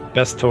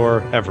 Best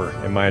tour ever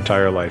in my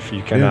entire life.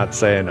 You cannot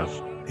say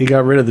enough. He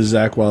got rid of the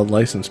Zach Wild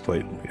license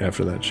plate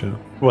after that show.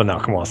 Well, no,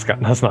 come on,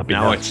 Scott. Let's not be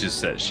Now nuts. it just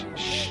says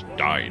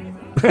Stein.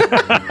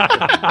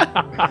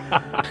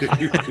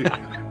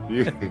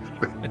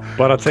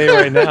 But I'll tell you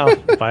right now,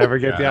 if I ever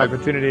get the Yeah,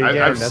 opportunity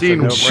again, I've that's seen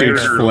a no-brainer. Shoots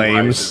weirder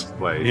flames. light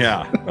displays.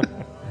 Yeah.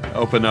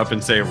 Open up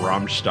and say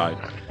Rammstein.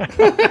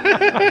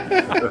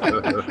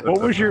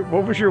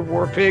 What was your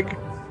war pig?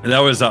 That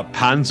was a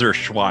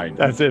Panzerschwein.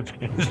 That's it.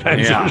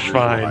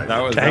 Panzerschwein. That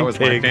was Tank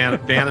my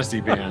pig.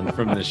 fantasy band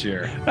from this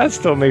year. That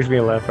still makes me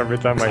laugh every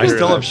time I I hear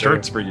still that have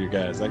shirts for you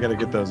guys. I got to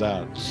get those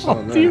out.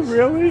 Oh, do you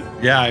really?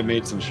 Yeah, I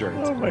made some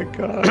shirts. Oh my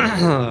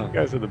god, you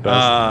guys are the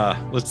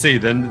best. Let's see.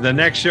 Then the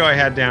next show I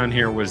had down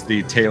here was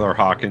the Taylor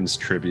Hawkins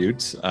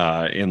tribute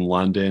in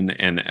London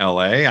and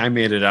LA. I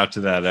made it out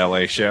to that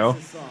LA show.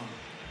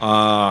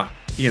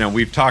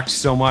 We've talked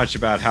so much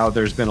about how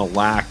there's been a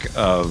lack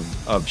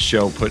of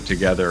show put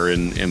together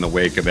in the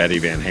wake of Eddie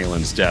Van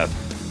Halen's death.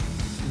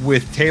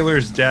 With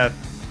Taylor's death,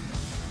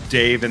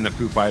 Dave and the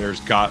Foo Fighters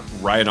got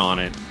right on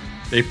it.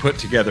 They put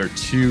together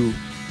 2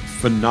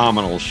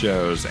 phenomenal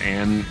shows,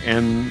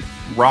 and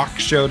rock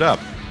showed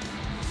up.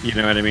 You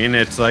know what I mean?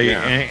 It's like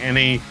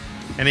any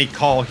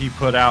call he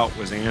put out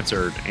was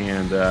answered,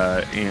 and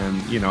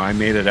I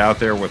made it out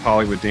there with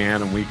Hollywood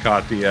Dan, and we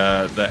caught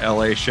the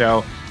LA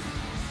show.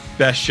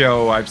 Best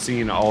show I've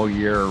seen all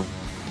year.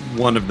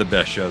 One of the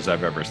best shows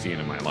I've ever seen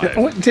in my life.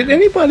 Did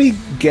anybody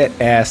get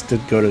asked to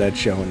go to that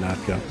show and not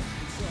go?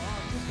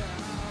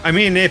 I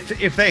mean,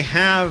 if they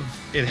have,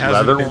 it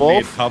hasn't been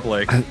made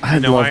public.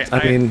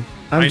 I'm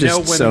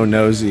just so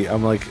nosy.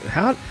 I'm like,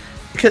 how?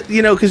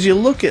 Because you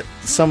look at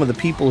some of the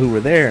people who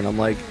were there, and I'm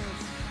like,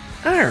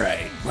 all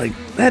right, like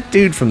that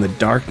dude from The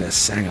Darkness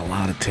sang a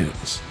lot of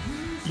tunes.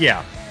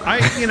 Yeah.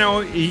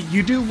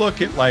 You do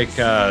look at like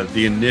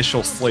the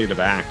initial slate of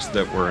acts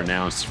that were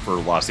announced for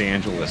Los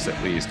Angeles,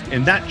 at least,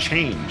 and that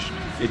changed.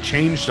 It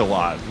changed a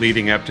lot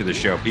leading up to the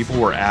show. People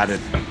were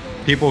added.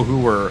 People who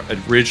were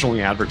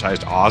originally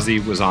advertised. Ozzy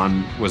was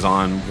on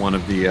one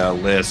of the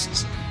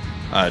lists.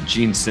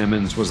 Gene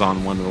Simmons was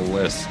on one of the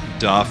lists.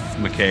 Duff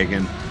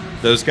McKagan.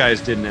 Those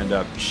guys didn't end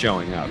up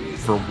showing up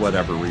for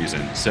whatever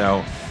reason.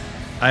 So.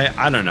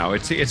 I don't know.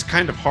 It's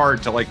kind of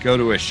hard to like go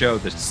to a show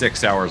that's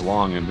 6 hours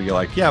long and be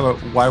like, yeah, but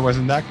why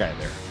wasn't that guy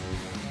there?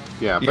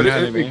 Yeah, You but know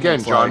what I mean? again,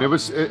 It's John, like- it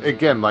was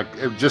again like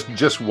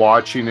just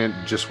watching it,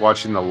 just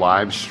watching the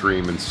live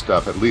stream and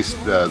stuff. At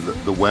least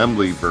the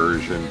Wembley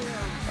version,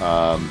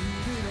 and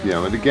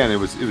again, it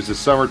was a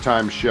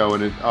summertime show,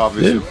 and it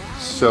obviously was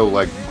so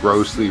like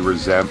grossly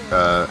reminiscent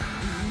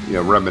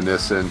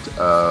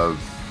of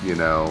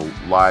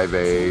Live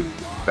Aid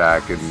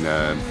back in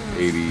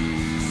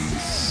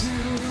 86,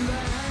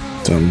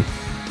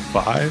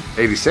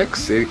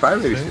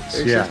 85,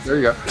 86. Yeah. There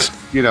you go.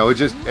 It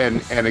just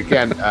and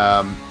again,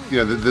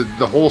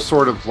 the whole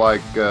sort of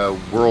like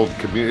world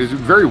community is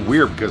very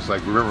weird because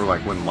like remember like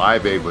when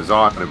Live Aid was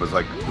on, it was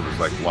like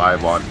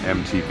live on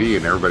MTV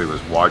and everybody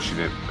was watching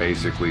it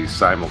basically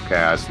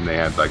simulcast, and they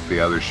had like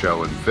the other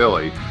show in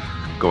Philly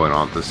going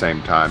on at the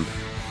same time,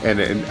 and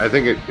I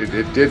think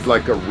it did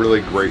like a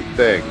really great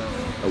thing,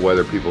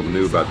 whether people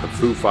knew about the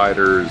Foo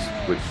Fighters,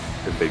 which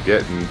if they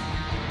didn't.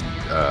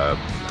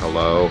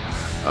 Hello,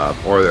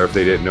 or if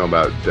they didn't know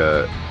about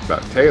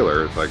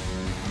Taylor, it's like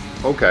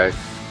okay,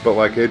 but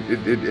like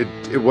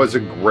it was a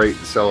great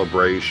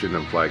celebration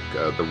of like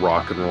the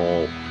rock and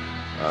roll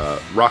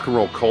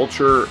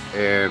culture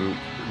and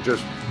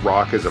just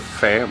rock as a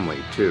family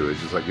too. It's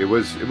just like it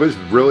was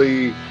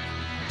really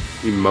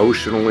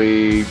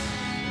emotionally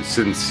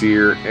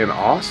sincere and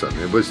awesome.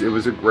 It was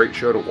a great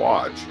show to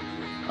watch.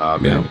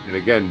 And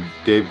again,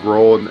 Dave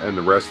Grohl and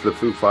the rest of the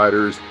Foo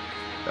Fighters.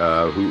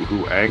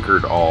 Who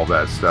anchored all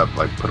that stuff,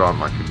 like put on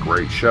like a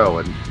great show,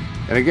 and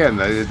again,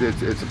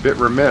 it's a bit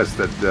remiss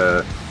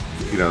that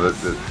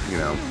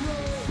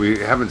we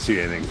haven't seen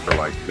anything for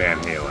like Van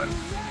Halen,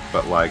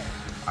 but like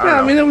I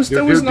don't know.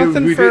 there was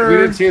nothing we for.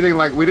 didn't see anything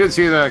like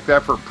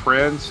that for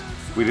Prince.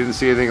 We didn't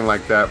see anything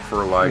like that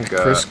for like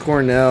Chris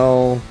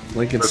Cornell,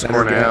 Lincoln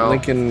Center guy,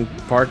 Lincoln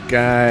Park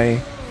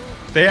guy.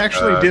 They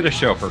actually did a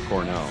show for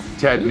Cornell.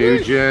 Ted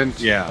Nugent.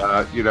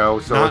 Yeah.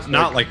 So Not it's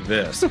not like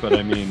this, but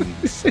I mean,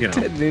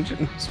 Ted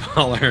Nugent.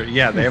 smaller.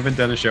 Yeah, they haven't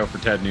done a show for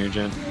Ted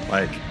Nugent.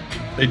 Like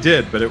they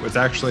did, but it was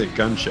actually a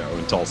gun show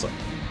in Tulsa.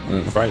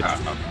 Right.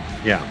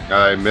 Yeah.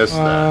 I missed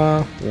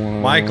that.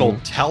 Michael,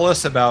 tell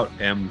us about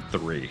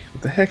M3.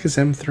 What the heck is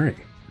M3?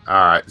 All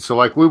right, so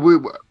like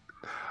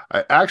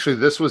actually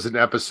this was an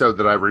episode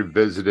that I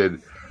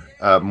revisited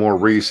more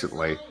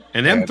recently.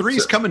 And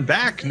M3's coming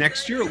back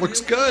next year. It looks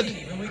good.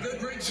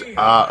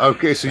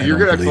 Okay, so you're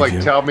gonna have to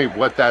like tell me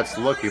what that's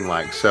looking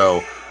like.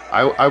 So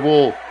I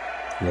will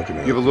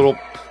give a little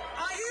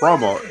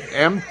promo.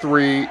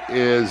 M3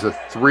 is a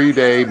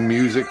 3-day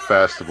music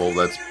festival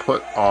that's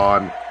put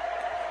on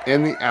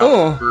in the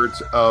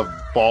outskirts of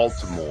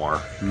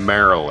Baltimore,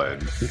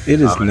 Maryland.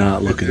 It is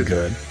not looking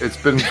good.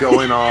 It's been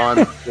going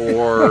on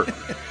for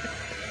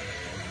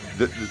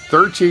the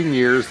 13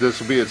 years.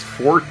 This will be its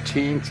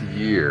 14th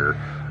year.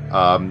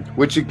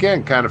 Which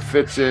again kind of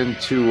fits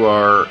into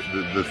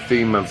the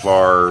theme of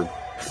our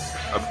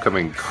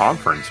upcoming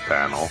conference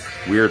panel.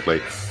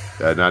 Weirdly,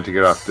 not to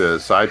get off the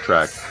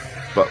sidetrack,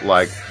 but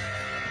like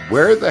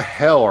where the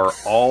hell are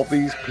all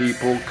these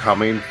people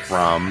coming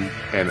from,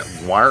 and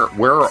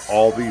where are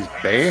all these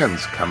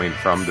bands coming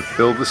from to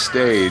fill the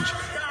stage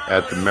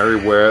at the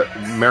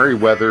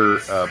Merriweather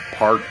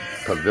Park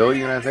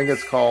Pavilion, I think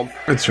it's called.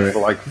 That's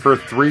right. For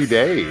 3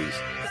 days,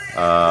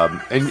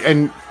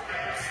 and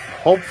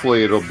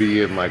hopefully it'll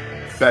be in like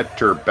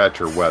better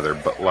weather,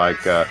 but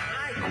like a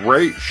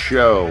great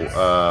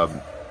show.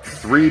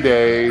 3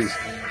 days.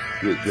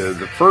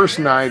 The first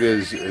night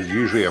is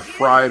usually a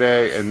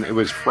Friday, and it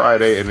was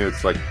Friday, and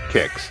it's like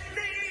Kix.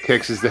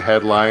 Kix is the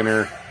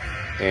headliner,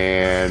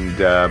 and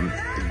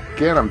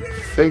again, I'm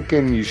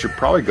thinking you should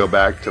probably go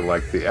back to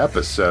like the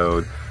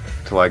episode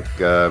to like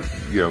I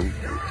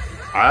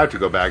have to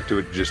go back to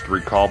it just to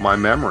recall my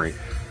memory,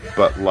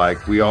 but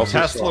like we also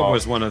Tesla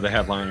was one of the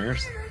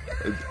headliners,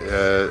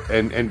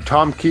 and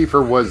Tom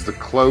Kiefer was the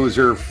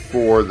closer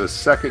for the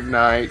second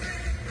night,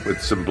 with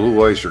some Blue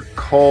Oyster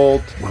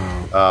Cult.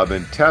 Wow.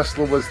 And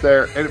Tesla was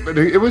there, but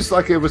it was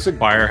a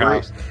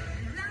Firehouse.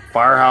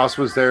 Firehouse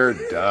was there.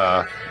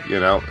 Duh,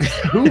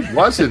 who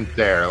wasn't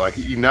there? Like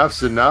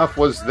Enough's Enough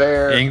was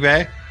there.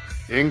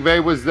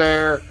 Yngwie was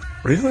there.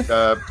 Really?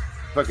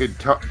 Fucking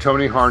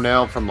Tony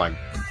Harnell from like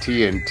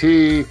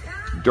TNT.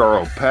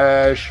 Doro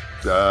Pesh.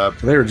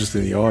 They were just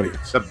in the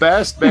audience. The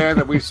best band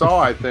that we saw,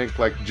 I think,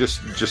 like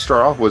just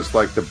start off was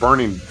like the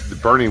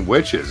Burning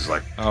Witches.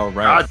 Like, oh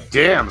right, god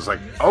damn! It's like,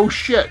 oh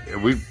shit,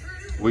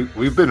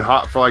 we've been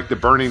hot for like the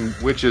Burning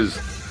Witches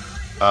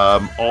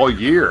all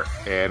year,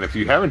 and if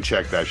you haven't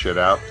checked that shit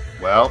out,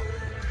 well,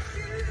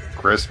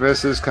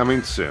 Christmas is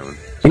coming soon.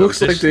 It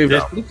looks like they've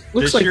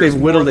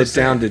whittled it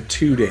down to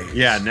 2 days.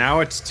 Yeah,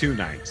 now it's 2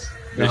 nights.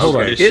 Now, hold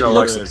on. It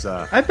looks.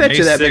 I bet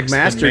you that May 6th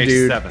McMaster and May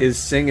dude 7th. is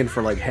singing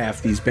for like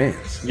half these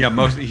bands.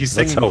 Yeah, he's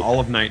singing all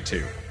of night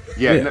 2.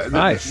 Yeah,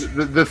 nice.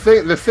 The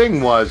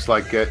thing was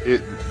like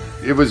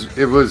it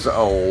was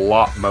a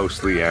lot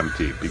mostly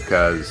empty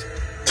because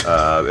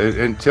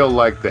until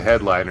like the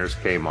headliners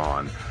came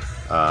on.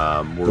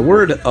 The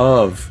word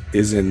 "of"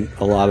 is in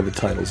a lot of the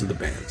titles of the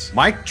bands.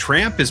 Mike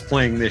Tramp is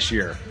playing this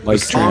year. Mike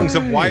The Songs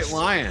Tramp. of White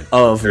Lion.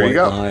 Of There you White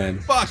go. Lion.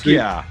 Fuck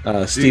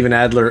yeah. Steven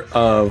Adler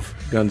of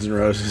Guns N'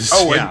 Roses.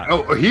 Oh, Yeah.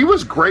 and he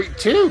was great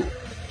too.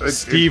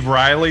 Steve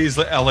Riley's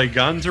LA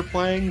Guns are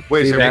playing.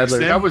 Wait, Steve so Adler.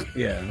 that was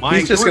Yeah, Mike-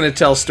 he's just going to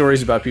tell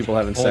stories about people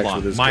having Hold sex on,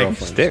 with his Mike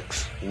girlfriends.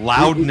 Sticks.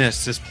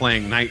 Loudness is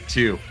playing night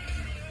 2.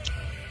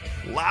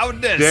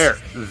 Loudness.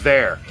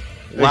 there.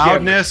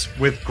 Loudness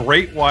with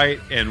Great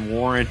White and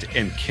Warrant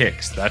and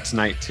Kix. That's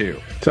night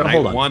 2. So, night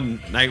hold on.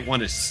 Night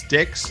one is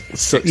Styx.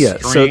 So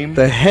Extreme,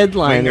 the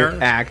headliner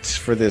Winger. acts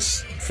for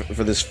this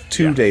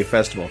 2-day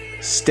festival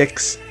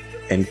sticks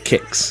and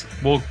kicks.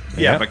 Well,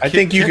 yeah, but I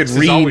think you Kix could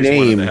is always one of the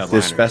rename headliners.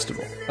 this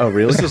festival. Oh,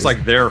 really? This is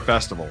like their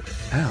festival.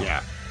 Oh.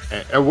 Yeah,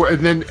 and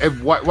then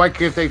why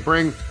can't they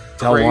bring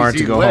Tell Warren to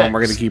Crazy go home.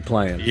 We're going Licks to keep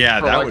playing. Yeah,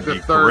 for, that like, would the be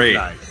third great.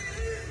 night?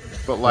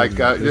 But like,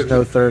 There's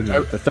no third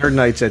night. The third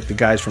night's at the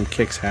guys from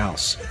Kick's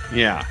house.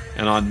 Yeah,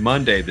 and on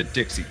Monday the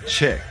Dixie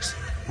Chicks.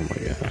 Oh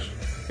my gosh.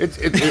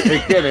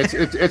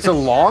 It's a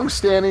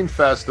long-standing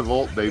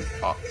festival. They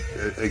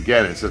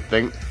again, it's a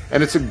thing,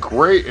 and it's a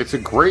great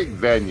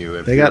venue.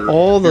 If They got you're-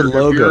 all the if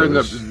you're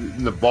logos.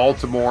 in the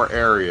Baltimore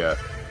area,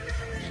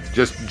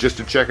 just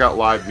to check out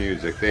live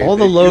music. All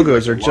the they do,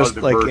 logos like, are a lot of just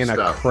like diverse in a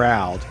stuff.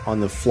 crowd on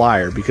the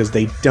flyer because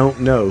they don't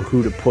know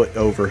who to put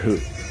over who.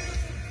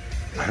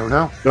 I don't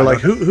know. They're like,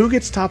 who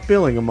gets top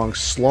billing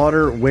amongst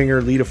Slaughter, Winger,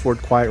 Lita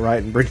Ford, Quiet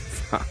Riot, and Britney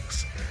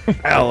Fox?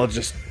 I'll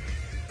just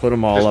put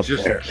them all up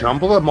just there.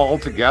 jumble them all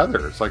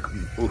together. It's like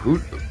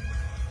who?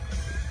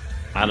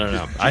 I don't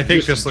know. I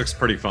think this looks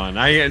pretty fun.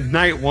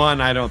 Night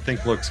 1 I don't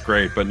think looks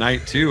great, but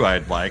night 2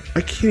 I'd like.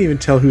 I can't even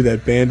tell who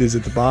that band is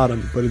at the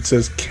bottom, but it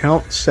says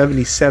Count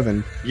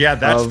 77. Yeah,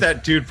 that's Of-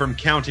 that dude from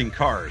Counting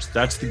Cars.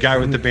 That's the guy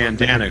with the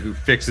bandana who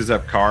fixes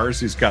up cars,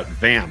 who's got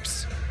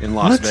vamps in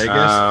Las What? Vegas.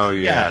 Oh,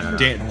 yeah.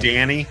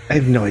 Danny. I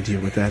have no idea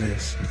what that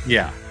is.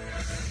 Yeah,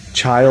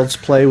 Child's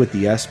Play with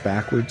the S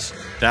backwards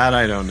that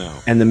I don't know.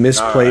 and the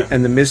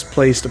Alright.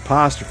 misplaced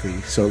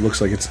apostrophe, so it looks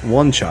like it's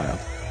one child.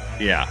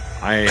 Yeah,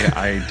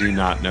 I do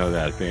not know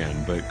that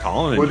band, but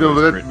Colin Well, no,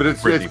 enjoys but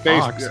it's Britney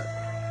based. Fox.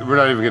 We're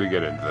not even going to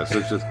get into this.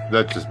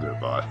 Let's just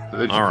move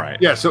on. All right.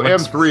 Yeah. So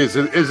What's-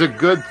 M3 is a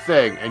good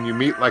thing, and you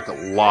meet like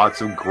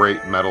lots of great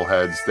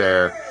metalheads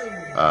there.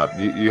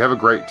 You have a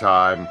great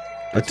time.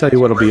 I tell you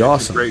what'll be It's a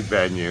awesome. great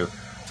venue.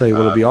 Tell you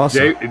what'll be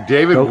awesome.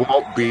 David Nope.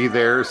 won't be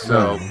there, so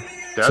No.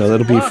 that's So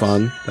that'll a be plus.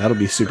 fun. That'll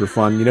be super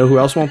fun. You know who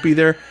else won't be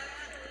there?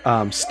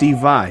 Steve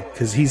Vai,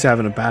 because he's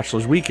having a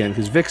bachelor's weekend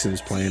because Vixen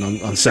is playing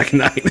on second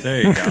night.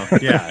 There you go.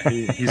 Yeah,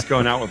 he's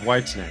going out with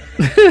Whitesnake.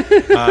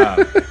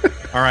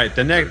 All right,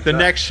 the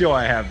next show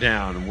I have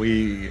down,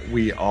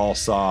 we all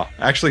saw.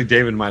 Actually,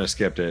 David might have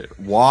skipped it.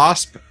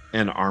 Wasp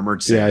and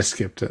Armored Saint. Yeah, I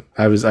skipped it.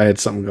 I had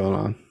something going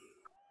on,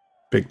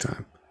 big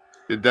time.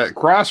 That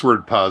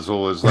crossword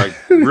puzzle is like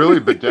really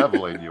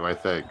bedeviling you, I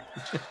think.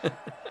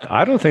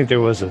 I don't think there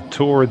was a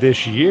tour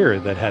this year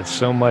that had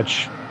so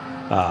much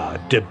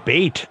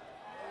debate.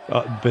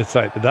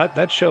 Besides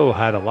that show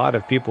had a lot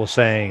of people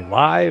saying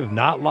live,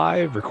 not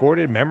live,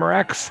 recorded,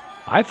 Memorex.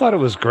 I thought it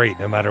was great,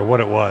 no matter what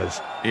it was.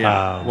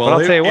 Yeah. But I'll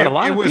tell you what, a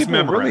lot it of was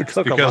people really Memorex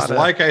took a because, lot of.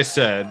 like I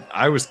said,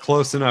 I was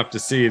close enough to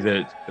see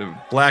that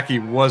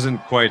Blackie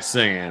wasn't quite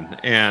singing,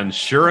 and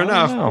sure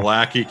enough, no.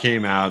 Blackie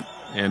came out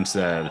and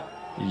said,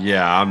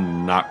 "Yeah,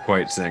 I'm not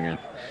quite singing."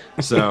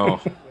 So,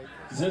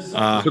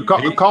 So,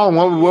 Colin,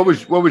 what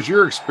was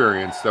your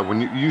experience though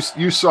when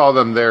you saw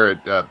them there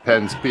at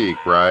Penn's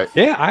Peak, right?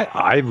 Yeah,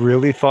 I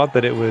really thought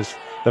that it was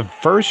the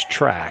first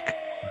track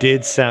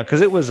did sound,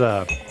 because it was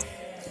a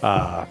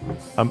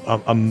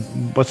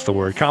what's the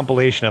word,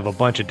 compilation of a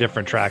bunch of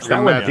different tracks.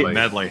 That one did,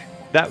 medley.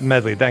 that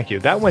medley, thank you.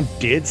 That one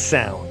did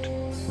sound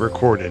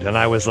recorded, and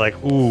I was like,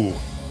 ooh,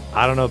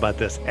 I don't know about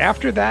this.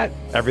 After that,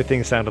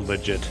 everything sounded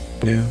legit.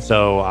 Yeah.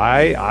 So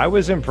I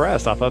was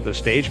impressed. I thought the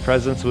stage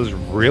presence was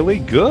really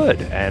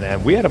good,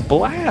 and we had a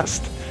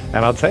blast.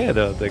 And I'll tell you,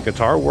 the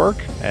guitar work,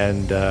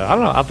 and I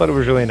don't know, I thought it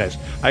was really nice.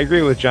 I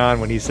agree with John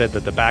when he said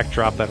that the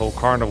backdrop, that whole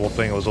carnival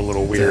thing, was a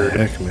little weird.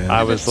 Heck, man.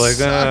 I was like,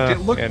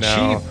 It looked you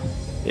know,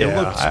 cheap. It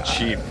looked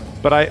cheap.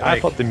 But I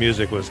Like- thought the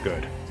music was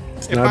good.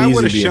 If not I easy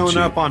would have being shown cheap.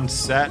 up on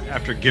set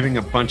after giving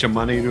a bunch of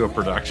money to a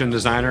production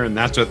designer and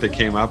that's what they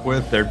came up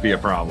with, there'd be a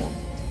problem.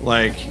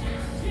 Like,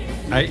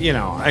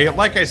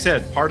 like I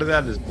said, part of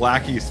that is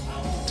Blackie's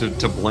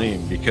to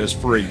blame, because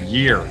for a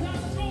year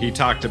he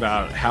talked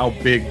about how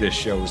big this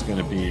show was going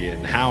to be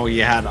and how he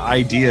had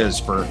ideas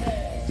for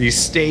these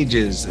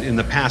stages in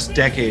the past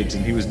decades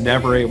and he was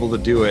never able to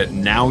do it.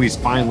 And now he's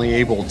finally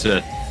able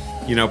to,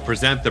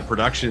 present the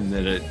production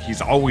that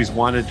he's always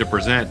wanted to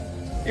present.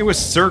 It was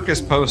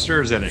circus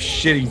posters and a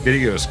shitty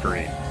video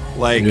screen.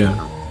 Like, Yeah.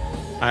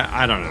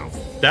 I don't know.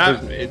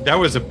 That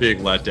was a big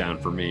letdown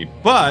for me.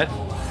 But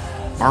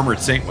Armored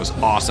Saint was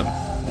awesome.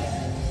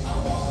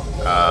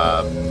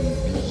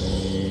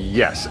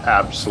 Yes,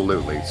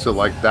 absolutely. So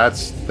like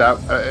that's that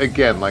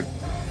again. Like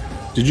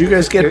Did you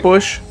guys get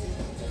Bush?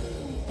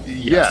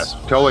 yes,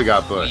 totally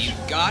got Bush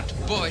We got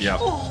Bush. Yep.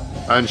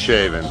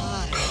 unshaven.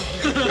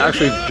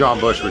 Actually, John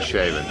Bush was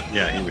shaven.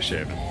 Yeah, he was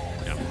shaving.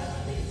 Yeah.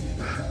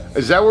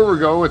 Is that where we're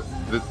going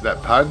with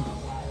that pun?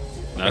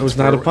 That was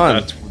not a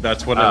pun.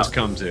 That's what it's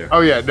come to.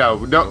 Oh yeah,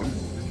 no.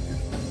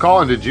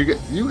 Colin,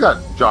 you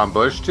got John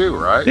Bush too,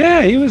 right?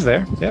 Yeah, he was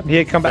there. Yep, he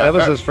had come back. Yeah, That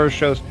was his first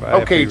show.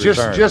 Okay,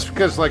 just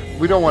because like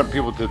we don't want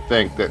people to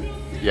think that.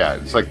 Yeah,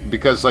 it's like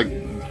because like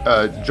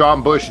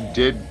John Bush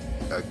did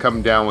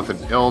come down with an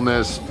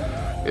illness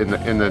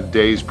in the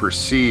days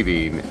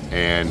preceding,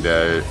 and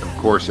of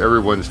course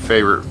everyone's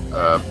favorite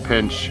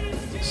pinch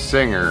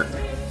singer,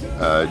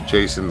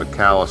 Jason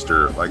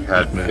McAllister, like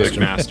had picked.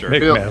 McMaster.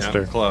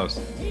 McMaster. Yeah, close.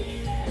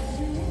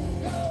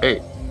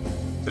 Hey,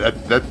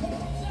 that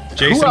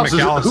Jason else is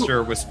it?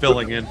 McAllister was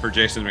filling in for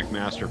Jason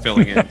McMaster,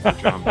 filling in for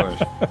John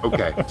Bush.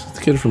 okay. The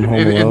kid from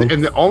Home Alone.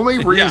 And the only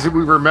reason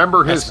we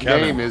remember his That's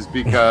Kevin. name is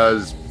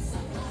because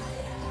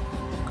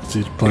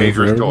He's playing for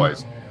Dangerous everyone.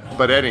 Toys.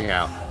 But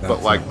anyhow,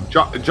 but That's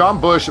like John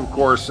Bush, of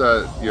course, in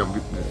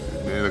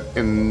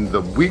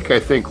the week I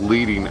think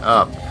leading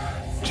up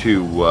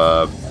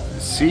to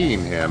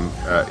seeing him,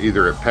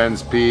 either at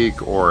Penn's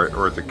Peak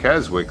or at the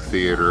Keswick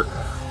Theater,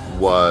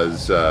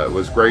 was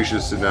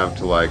gracious enough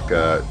to like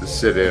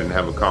sit in and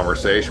have a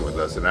conversation with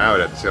us, and I would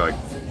have to say like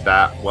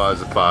that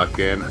was a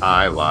fucking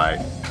highlight.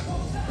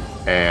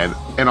 And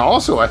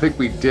also I think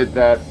we did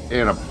that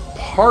in a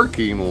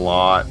parking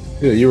lot.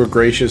 Yeah, you were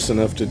gracious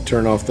enough to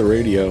turn off the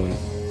radio and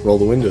roll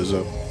the windows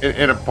up.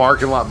 In a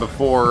parking lot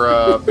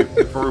before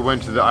before we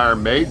went to the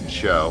Iron Maiden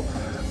show.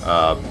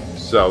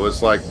 So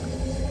it's like,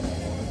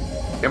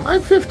 am I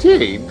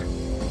 15?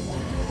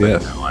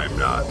 Yes. No, I'm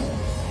not.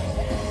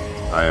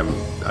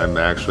 I'm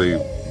actually,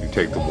 you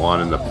take the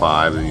 1 and the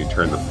 5 and you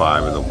turn the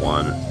 5 and the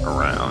 1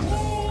 around.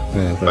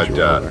 Yeah, I thought But you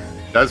were older.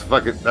 that's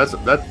fucking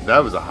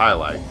that was a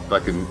highlight.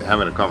 Fucking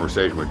having a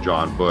conversation with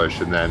John Bush,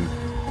 and then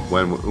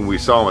when we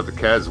saw him at the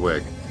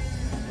Keswick,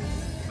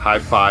 high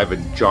five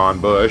and John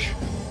Bush.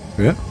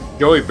 Yeah.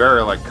 Joey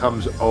Vera like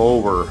comes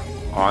over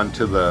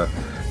onto the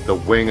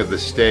wing of the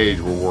stage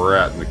where we're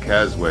at in the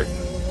Keswick,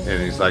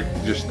 and he's like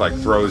just like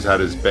throws out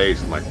his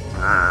bass and like,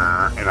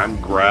 "Ah," and I'm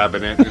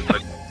grabbing it. It's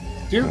like,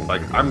 dude,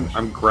 like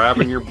I'm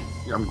grabbing your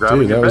Dude,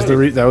 that was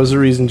that was the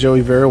reason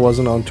Joey Vera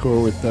wasn't on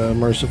tour with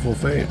Merciful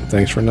Fate.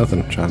 Thanks for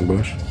nothing, John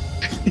Bush.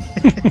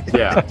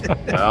 Yeah,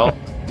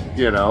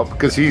 well,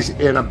 because he's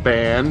in a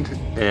band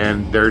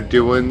and they're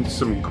doing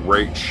some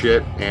great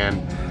shit, and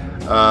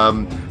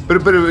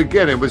but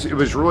again, it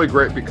was really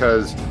great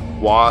because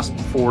Wasp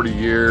 40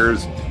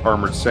 years,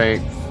 Armored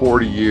Saint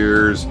 40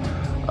 years, Me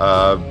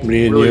and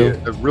really,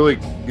 you, a really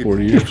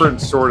 40 years.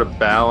 different sort of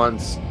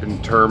balance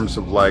in terms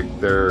of like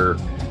their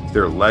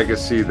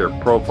legacy, their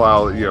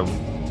profile.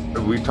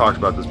 We talked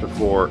about this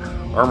before.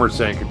 Armored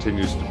Saint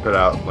continues to put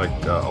out like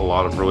a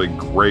lot of really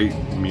great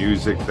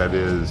music that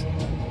is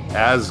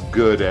as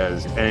good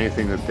as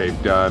anything that they've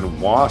done.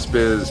 Wasp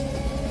is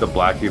the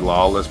Blackie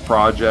Lawless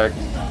project.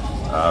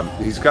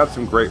 He's got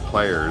some great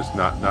players.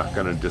 Not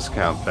going to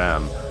discount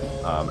them.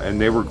 And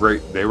they were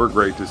great. They were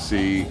great to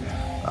see.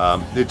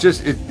 It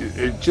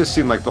just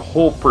seemed like the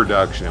whole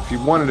production. If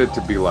you wanted it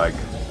to be like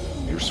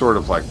you're sort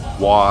of like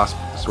Wasp,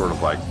 sort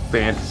of like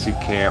fantasy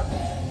camp.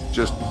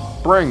 Just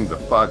bring the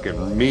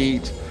fucking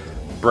meat,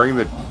 bring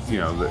the,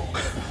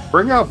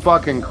 bring out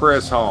fucking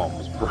Chris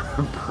Holmes,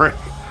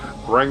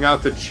 bring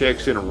out the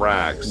chicks in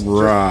racks,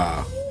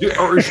 Rah.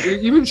 or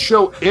even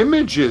show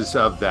images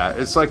of that.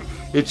 It's like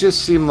it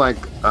just seemed like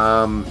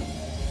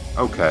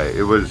okay,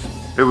 it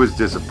was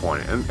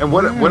disappointing, and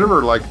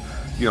whatever like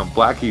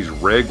Blackie's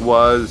rig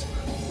was,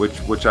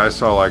 which I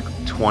saw like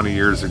 20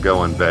 years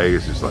ago in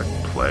Vegas, is like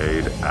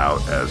played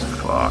out as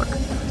fuck.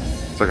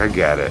 It's like I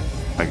get it.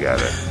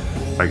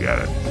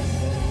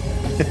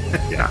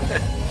 Yeah.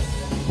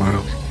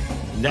 Wow.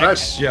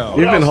 Next show.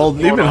 You've been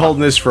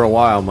holding this for a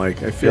while,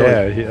 Mike. I feel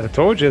I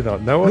told you though.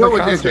 No other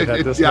concert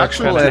had this much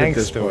actual kind of edit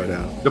this angst to part it.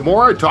 out. The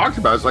more I talked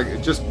about it, it's like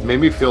it just made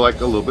me feel like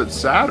a little bit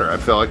sadder. I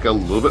felt like a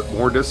little bit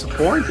more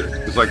disappointed.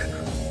 It's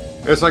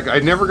like I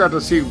never got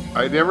to see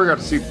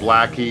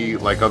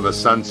Blackie like on the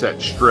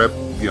Sunset Strip,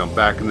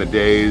 back in the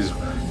days,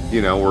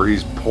 where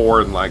he's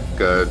pouring like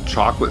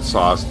chocolate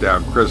sauce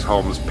down Chris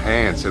Holmes'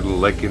 pants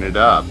and licking it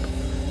up.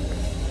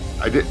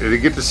 I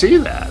didn't get to see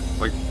that.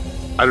 Like,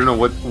 I don't know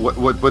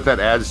what that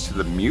adds to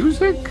the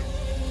music,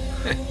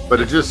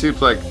 but it just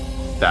seems like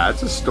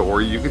that's a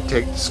story you could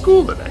take to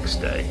school the next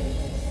day.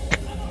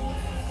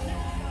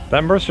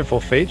 That Merciful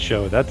Fate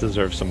show, that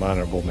deserves some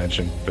honorable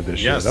mention for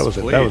this Yes, show.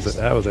 please.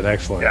 That was an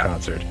excellent Yeah.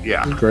 concert.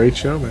 Yeah. Great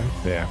show, man.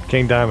 Yeah,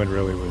 King Diamond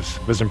really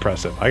was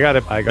impressive. I got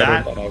it.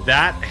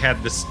 That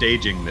had the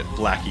staging that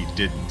Blackie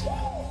didn't.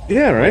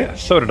 Yeah, right. Yeah,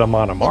 so did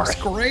Amon Amarth. Looks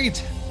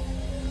great.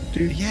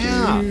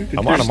 Yeah. Amon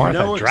There's Amarth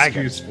no had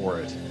dragon. excuse for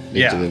it.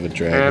 Yeah. Yeah. The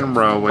dragon. And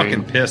rowing.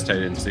 Fucking pissed I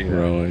didn't see that.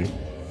 Rowing.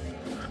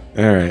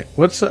 All right.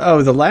 What's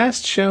the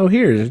last show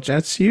here?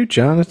 That's you,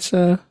 John. It's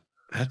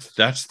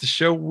That's the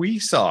show we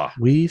saw.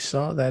 we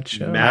saw that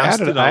show. Matt. I had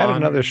Mastodon.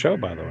 another show,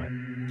 by the way.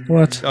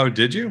 What? Oh,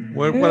 did you?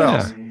 What Yeah.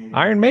 else?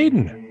 Iron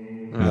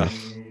Maiden. Ugh.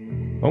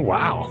 Oh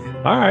wow!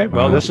 All right.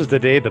 Well, Wow. this is the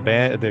day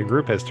the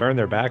group has turned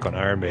their back on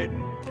Iron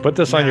Maiden. Put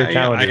this on your Yeah,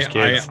 calendars,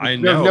 kids. I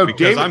know, No, because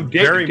David- I'm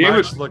David- very David-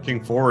 much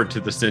looking forward to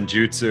the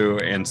Senjutsu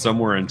and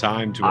Somewhere in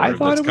Time tour I thought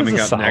that's it was coming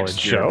a up solid next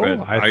show. year.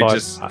 But I I thought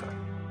just They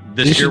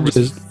this year should was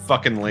just-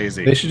 fucking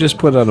lazy. They should just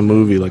put out a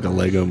movie like a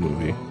Lego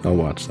movie. I'll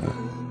watch that.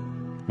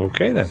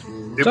 okay then.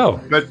 So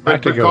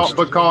back to Ghost.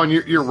 But Colin,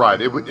 you're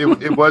right. It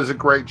was a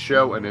great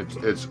show, and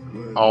it's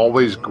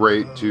always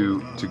great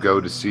to go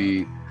to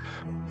see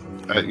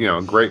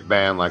a great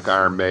band like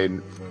Iron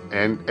Maiden,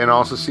 and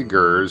also see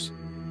Gers.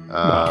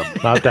 No,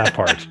 not that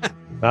part.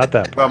 Not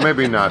that part. Well,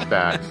 maybe not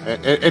that,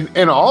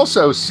 and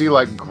also see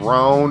like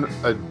grown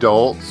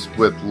adults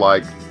with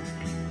like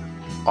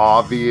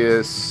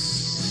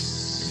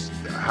obvious,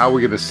 how are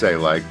we gonna say,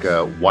 like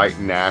white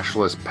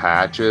nationalist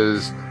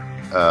patches,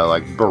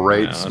 like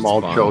berate Yeah, that's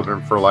small fun.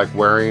 children for like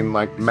wearing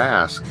like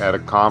masks at a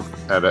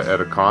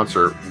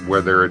concert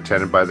where they're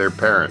attended by their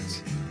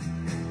parents.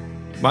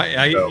 So,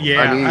 I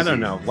uneasy. don't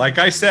know. Like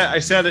I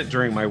said it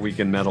during my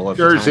weekend metal at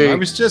Jersey. the time. I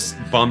was just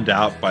bummed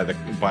out by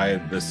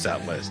the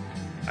set list.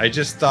 I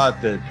just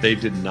thought that they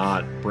did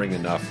not bring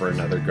enough for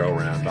another go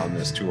round on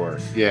this tour.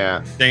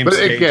 Yeah, Same But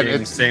staging, again,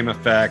 it's- same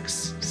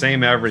effects,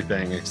 same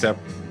everything, except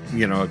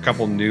a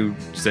couple new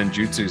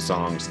Senjutsu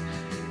songs.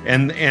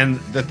 And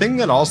the thing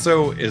that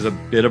also is a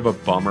bit of a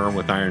bummer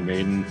with Iron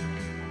Maiden,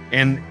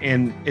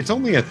 and it's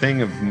only a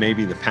thing of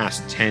maybe the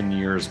past 10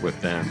 years with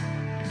them.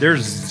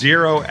 There's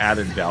zero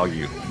added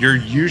value. You're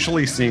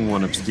usually seeing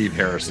one of Steve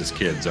Harris's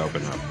kids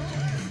open up.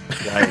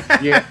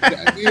 Like, yeah.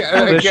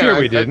 Well, this again, year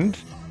we didn't.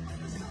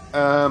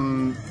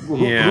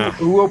 Yeah.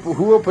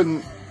 Who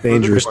opened?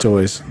 Dangerous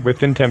Toys.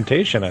 Within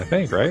Temptation, I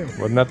think, right?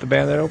 Wasn't that the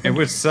band that it opened?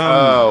 was some.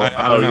 Oh,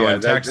 I don't know. yeah,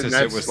 In Texas,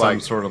 that's it was like-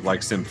 some sort of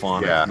like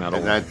symphonic Yeah, metal.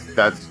 and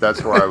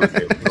that's where I was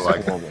able to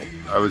like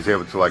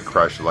Horrible.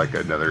 crush like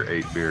another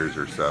 8 beers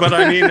or so. But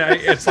I mean,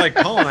 it's like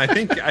Colin. I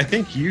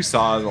think you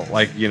saw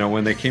like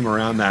when they came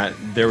around that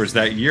there was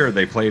that year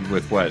they played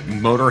with what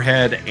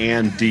Motorhead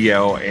and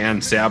Dio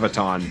and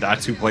Sabaton.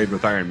 That's who played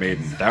with Iron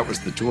Maiden. That was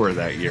the tour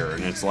that year,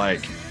 and it's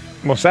like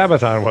Well,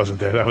 Sabaton wasn't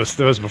there. That was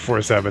before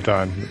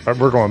Sabaton.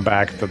 We're going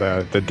back to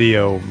the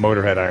Dio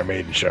Motorhead Iron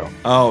Maiden show.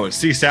 oh,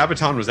 see,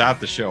 Sabaton was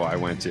at the show I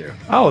went to.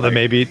 Oh, then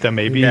maybe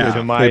Yeah,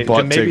 to my they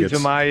bought maybe tickets. to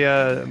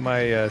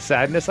my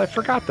sadness, I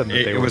forgot them that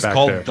they It were was back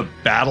called there. the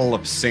Battle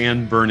of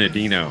San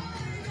Bernardino.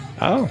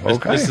 Oh,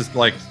 okay. This is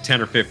like 10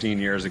 or 15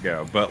 years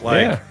ago, but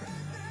like,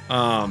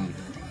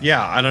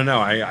 Yeah. I don't know.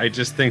 I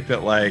just think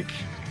that like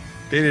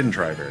they didn't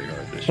try very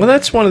hard this Well, year.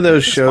 that's one of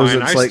those It's shows fine.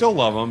 that's I like still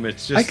love them.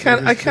 It's just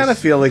I kind of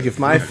feel like if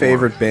my lukewarm.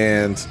 favorite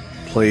band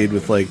played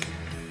with like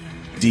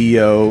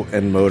Dio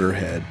and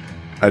Motorhead,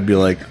 I'd be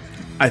like,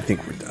 I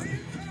think we're done.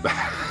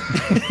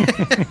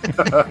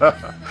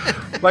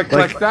 like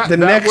that. the that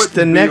next wouldn't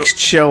the be- next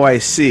show I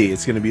see,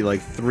 it's going to be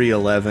like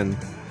 311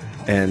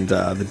 and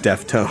the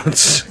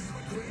Deftones.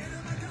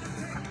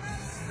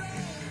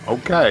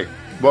 Okay.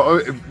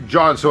 Well,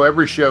 John. So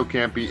every show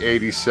can't be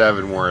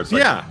 87, where it's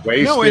like Yeah.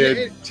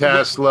 Wasted, No,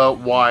 Tesla,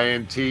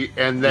 YNT,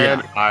 and then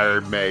Yeah.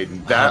 Iron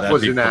Maiden. Oh, That that'd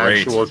was be an great.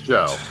 actual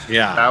show.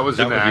 Yeah, That was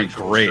an would be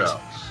actual great. show.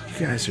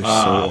 You guys are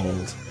so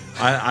old.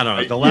 I don't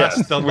know. The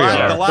last So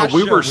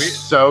we show, were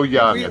so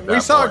young. we, at we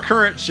that saw point. a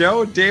current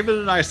show. David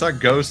and I saw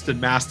Ghost and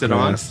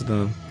Mastodon.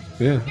 Mastodon.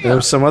 Yeah, there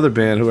was some other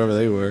band, whoever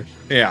they were.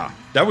 Yeah,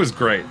 that was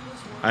great.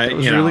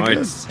 was really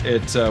good.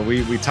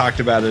 We talked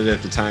about it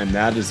at the time.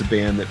 That is a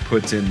band that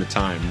puts in the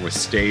time with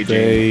staging.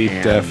 They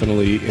and-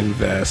 definitely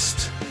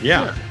invest.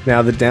 Yeah.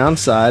 Now, the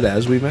downside,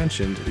 as we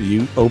mentioned,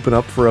 you open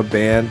up for a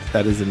band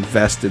that has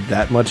invested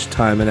that much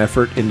time and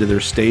effort into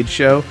their stage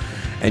show,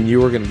 and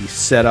you are going to be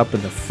set up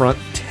in the front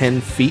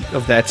 10 feet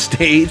of that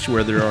stage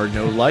where there are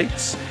no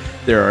lights,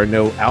 there are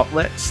no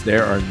outlets,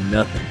 there are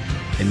nothing.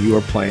 And you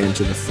are playing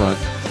to the front,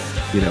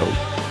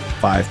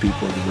 5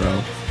 people in a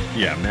row.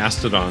 Yeah,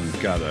 Mastodon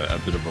got a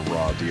bit of a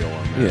raw deal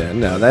on that. Yeah,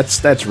 no,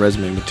 that's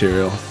resume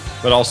material.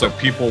 But also,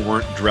 people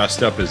weren't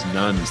dressed up as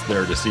nuns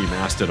there to see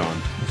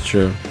Mastodon. It's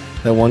true.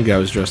 That one guy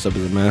was dressed up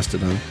as a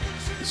mastodon.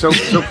 So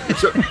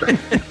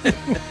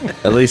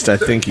At least I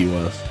think he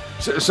was.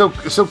 So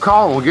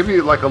Colin, we'll give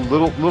you like a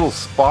little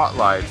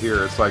spotlight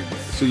here. It's like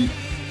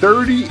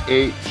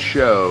 38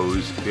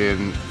 shows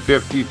in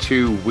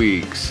 52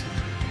 weeks,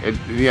 and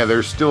yeah,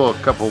 there's still a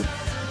couple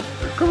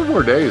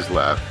more days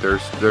left.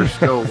 There's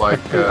still like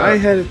I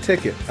had a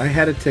ticket. So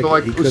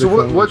like, He could've so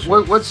come with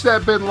me. what's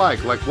that been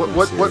like? Like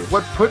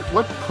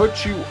what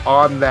put you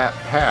on that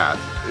path?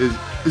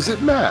 Is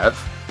it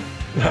meth?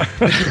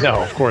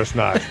 No, of course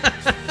not.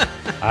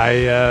 I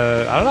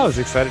don't know. I was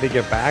excited to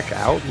get back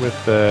out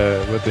with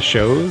the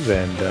shows,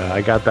 and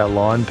I got that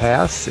lawn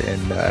pass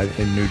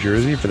in New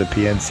Jersey for the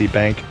PNC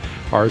Bank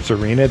Arts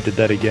Arena. Did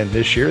that again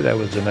this year. That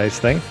was a nice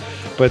thing.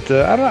 But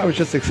I don't know. I was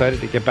just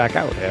excited to get back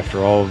out after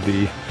all of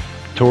the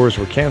tours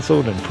were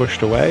canceled and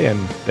pushed away, and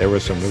there were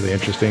some really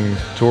interesting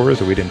tours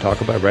that we didn't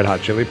talk about. Red Hot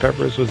Chili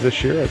Peppers was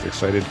this year. I was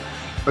excited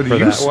for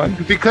that one.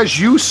 Because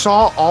you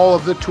saw all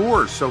of the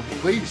tours, so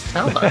please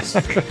tell us.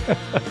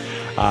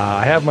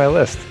 I have my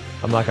list.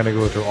 I'm not going to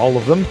go through all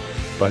of them,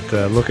 but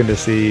looking to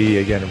see,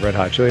 again, Red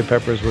Hot Chili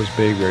Peppers was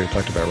big. We already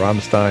talked about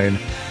Rammstein.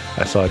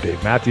 I saw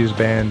Dave Matthews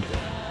Band,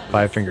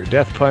 Five Finger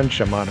Death Punch,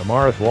 Amon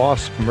Amarth,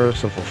 Wasp,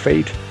 Merciful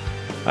Fate.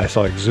 I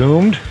saw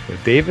Exhumed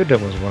with David.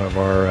 That was one of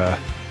our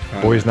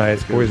boys'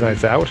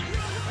 nights out.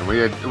 And we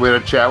had a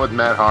chat with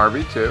Matt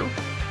Harvey too.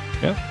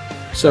 Yeah.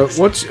 So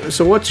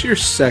what's your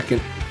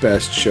second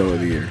best show of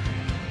the year?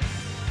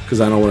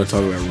 Because I don't want to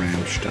talk about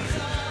Rammstein.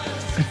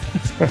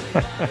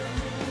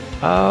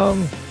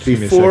 Give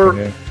me a second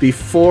here.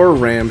 Before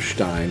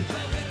Rammstein,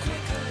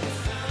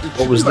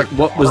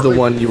 what was the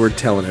one you were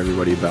telling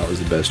everybody about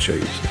was the best show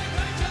you've seen?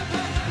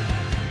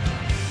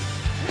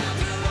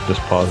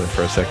 Just pausing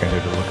for a second here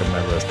to look at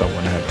my list. Don't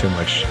want to have too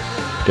much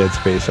dead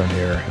space on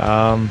here.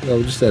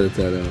 No, just edit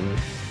that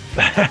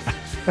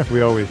out.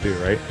 We always do,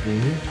 right?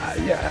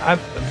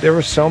 There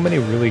were so many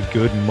really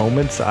good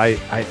moments. I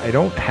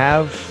don't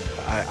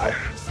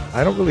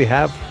really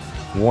have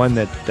one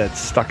that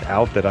stuck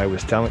out that I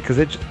was telling, because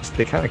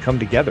they kind of come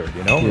together,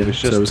 Yeah, It was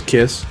just so it was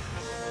Kiss.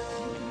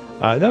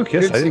 no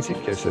Kiss. I didn't see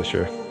Kiss this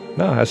year.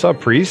 No, I saw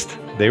Priest.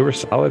 They were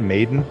solid.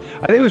 Maiden.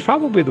 I think it was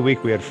probably the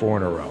week we had 4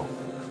 in a row.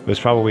 It was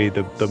probably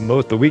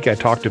the week I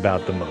talked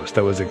about the most.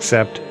 That was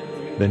Accept,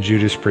 then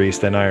Judas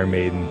Priest, then Iron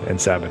Maiden, and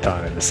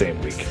Sabaton in the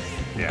same week.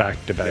 Yeah.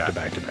 Back to back.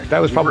 That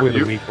was probably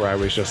the week where I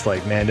was just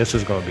like, man, this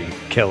is going to be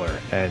killer.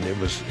 And it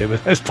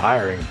was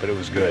tiring, but it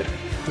was good.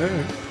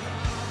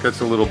 Gets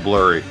a little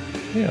blurry.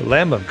 Yeah,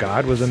 Lamb of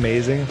God was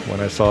amazing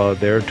when I saw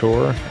their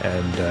tour,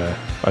 and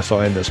I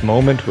saw In This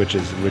Moment, which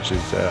is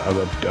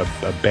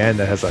a band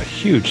that has a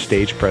huge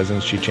stage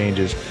presence. She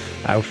changes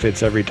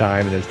outfits every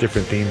time, and there's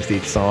different themes to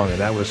each song, and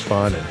that was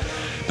fun.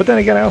 But then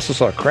again, I also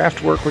saw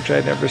Kraftwerk, which I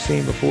had never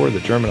seen before, the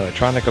German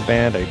electronica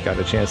band. I got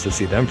a chance to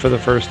see them for the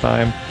first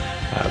time.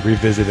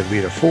 Revisited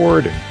Lita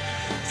Ford and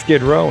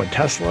Skid Row and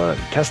Tesla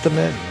and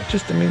Testament.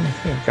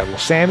 And got a little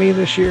Sammy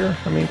this year.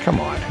 I mean, come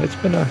on, it's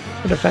been a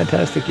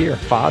fantastic year.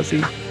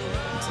 Fozzy,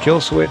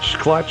 Killswitch,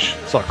 Clutch.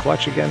 Saw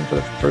Clutch again for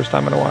the first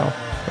time in a while,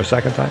 or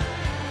second time.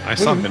 I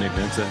saw Vinnie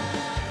Vincent.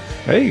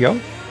 There you go.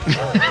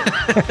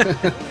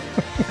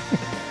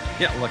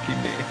 Yeah, lucky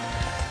me.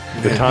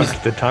 The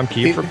Tom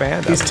Kiefer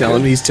band. He's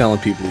telling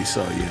people he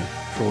saw you.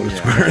 For what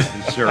it's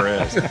worth. It sure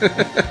is.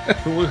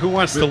 Who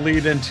wants to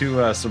lead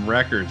into some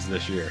records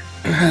this year?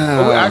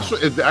 Oh,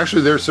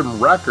 actually, there's some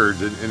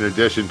records in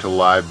addition to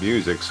live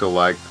music. So,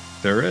 like,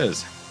 There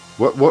is.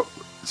 what?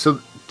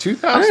 So,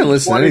 I didn't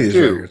listen to any of these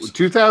 2022, records.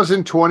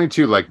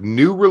 2022, like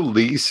new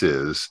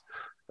releases.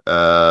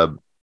 There's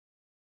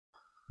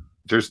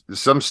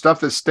some stuff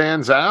that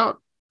stands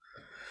out.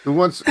 Who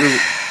wants?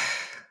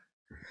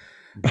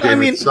 I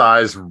mean,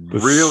 size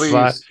really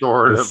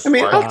sort of. I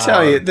mean, like, I'll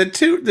tell you, the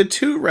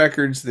two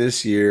records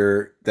this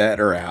year that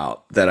are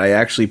out that I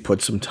actually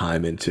put some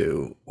time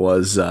into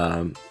was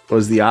the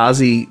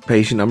Ozzy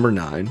Patient Number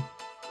 9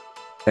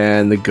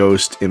 and the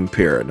Ghost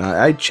Impera.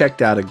 Now, I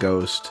checked out a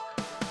Ghost,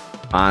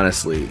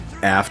 honestly,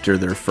 after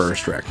their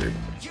first record.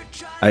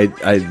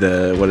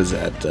 What is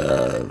that?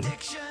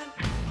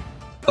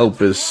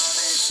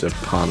 Opus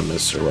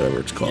Eponymous or whatever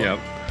it's called. Yep.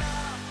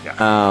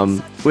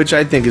 Which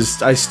I think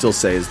I still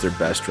say is their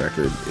best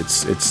record.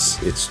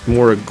 It's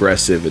more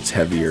aggressive. It's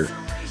heavier.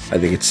 I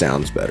think it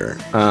sounds better.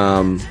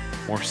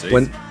 More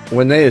Satan.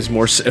 When they is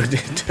more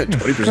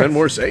 20%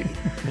 more Satan.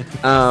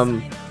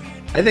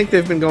 I think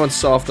they've been going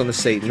soft on the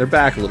Satan. They're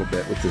back a little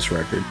bit with this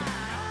record.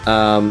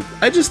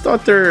 I just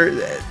thought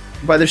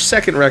by their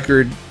second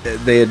record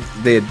they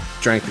had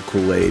drank the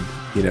Kool-Aid.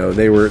 You know,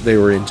 they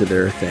were into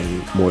their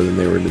thing more than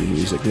they were into the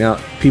music. Now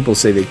people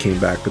say they came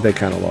back, but they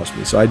kind of lost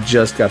me. So I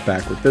just got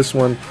back with this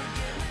one.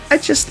 I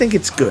just think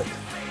it's good.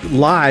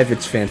 Live,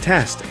 it's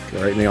fantastic.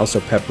 All right, and they also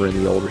pepper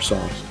in the older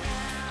songs.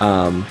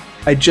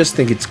 I just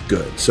think it's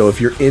good. So if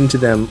you're into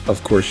them,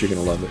 of course you're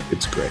gonna love it.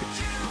 It's great.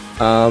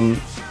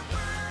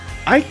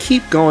 I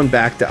keep going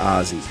back to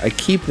Ozzy. I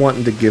keep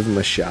wanting to give him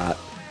a shot.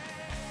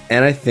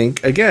 And I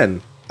think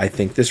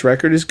this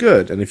record is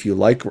good. And if you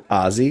like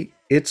Ozzy,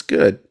 it's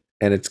good.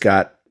 And it's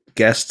got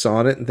guests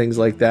on it and things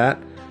like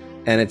that.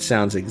 And it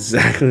sounds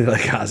exactly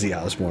like Ozzy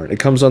Osbourne. It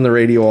comes on the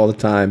radio all the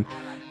time,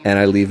 and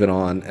I leave it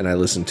on and I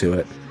listen to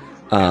it.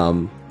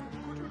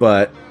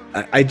 But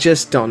I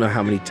just don't know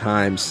how many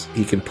times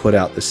he can put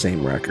out the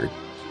same record.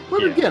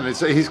 But again,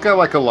 he's got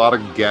like a lot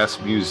of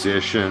guest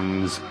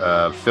musicians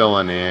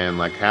filling in,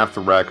 like half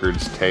the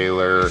records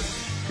Taylor.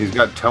 He's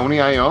got Tony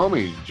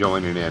Iommi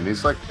joining in.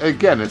 He's like,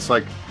 again, it's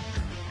like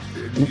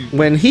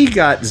when he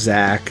got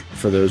Zach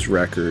for those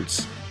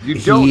records, you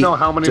don't know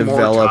how many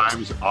more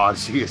times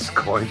Ozzy is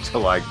going to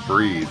like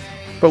breathe.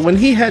 But when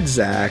he had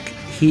Zach,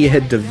 he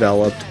had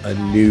developed a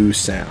new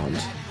sound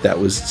that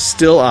was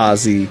still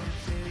Ozzy,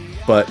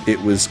 but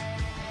it was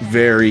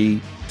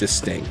very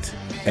distinct.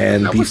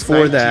 And that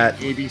before was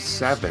that,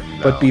 1987.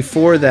 But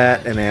before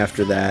that and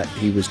after that,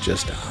 he was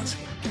just Ozzy.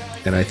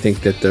 And I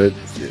think that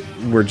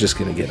we're just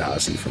going to get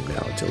Ozzy from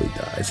now until he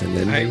dies, and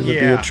then it'll be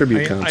a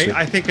tribute concert.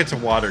 I think it's a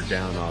watered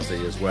down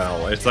Ozzy as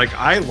well. It's like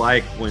I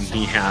like when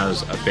he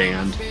has a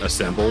band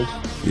assembled,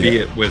 be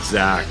it with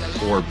Zach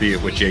or be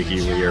it with Jake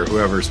Ely or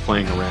whoever's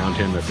playing around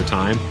him at the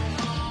time.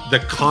 The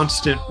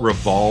constant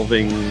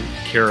revolving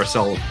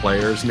carousel of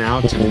players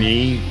now, to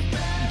me,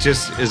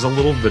 just is a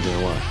little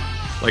vanilla.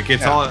 Like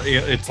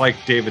it's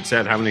like David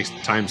said, how many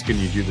times can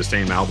you do the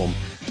same album?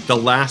 The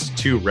last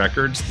two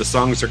records, the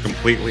songs are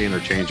completely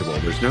interchangeable.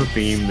 There's no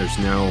theme. There's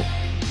no,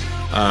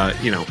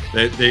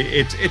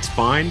 it's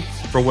fine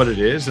for what it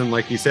is. And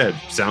like you said,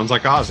 sounds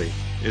like Ozzy.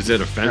 Is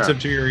it offensive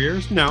to your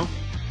ears? No,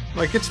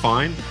 like it's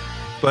fine.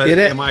 But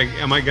am I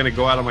going to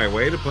go out of my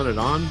way to put it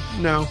on?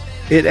 No.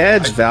 It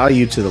adds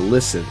value to the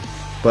listen.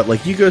 But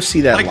like you go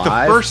see that like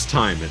live, the first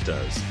time it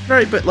does,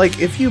 right? But like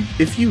if you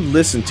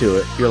listen to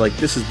it, you're like,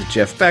 this is the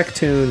Jeff Beck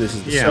tune, this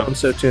is the so and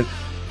so tune.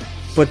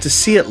 But to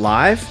see it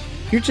live,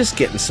 you're just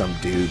getting some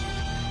dude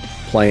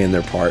playing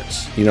their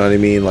parts. You know what I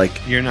mean? Like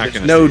you're not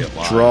going to see it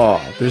live.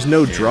 Draw. There's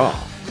no draw.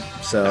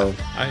 So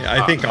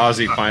I think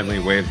Ozzy finally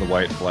waved the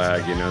white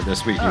flag. You know,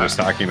 this week he was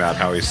talking about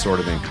how he's sort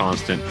of in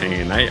constant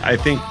pain. I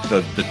think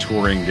the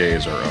touring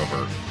days are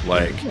over.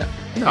 Like,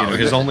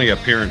 his only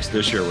appearance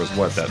this year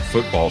was that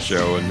football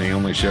show, and they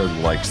only showed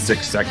like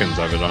 6 seconds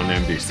of it on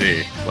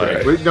NBC.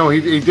 Like, no,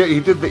 he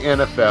did the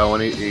NFL,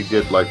 and he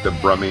did like the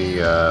Brummy,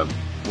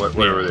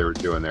 whatever they were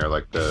doing there,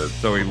 like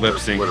so he lip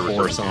synced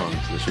 4 songs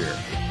this year.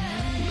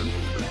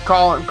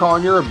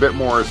 Colin, you're a bit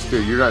more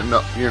astute.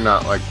 You're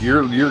not like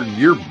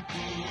you're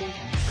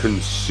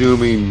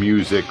consuming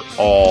music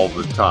all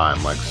the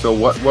time. Like, so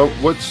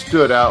what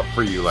stood out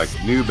for you, like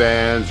new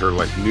bands or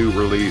like new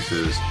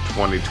releases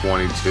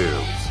 2022?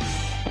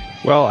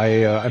 Well,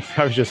 I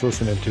was just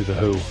listening to the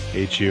Who,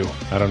 HU.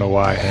 I don't know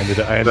why.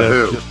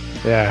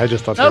 I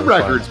just thought that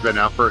record's been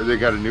out they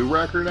got a new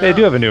record out? They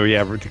do have a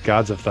new,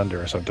 Gods of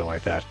Thunder or something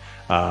like that.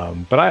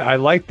 But I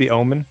like The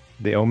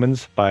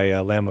Omens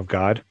by Lamb of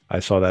God. I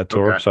saw that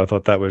tour, so I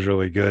thought that was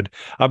really good.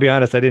 I'll be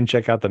honest, I didn't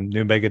check out the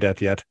new Megadeth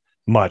yet.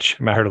 Much.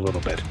 I heard a little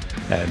bit,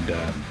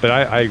 but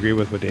I agree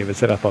with what David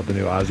said. I thought the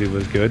new Ozzy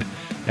was good,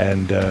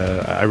 and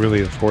I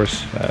really, of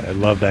course, I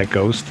love that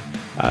Ghost.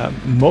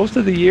 Most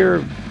of the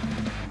year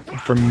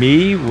for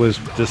me was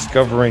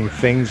discovering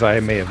things I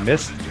may have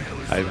missed.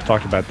 I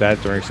talked about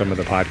that during some of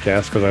the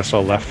podcasts because I saw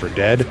Left 4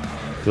 Dead,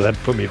 so that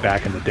put me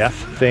back in the death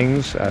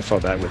things. I saw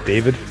that with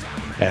David,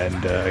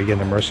 and again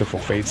the Merciful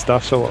Fate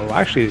stuff. So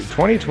actually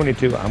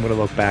 2022, I'm going to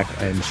look back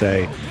and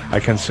say I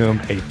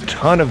consumed a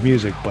ton of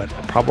music, but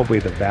probably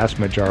the vast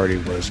majority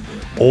was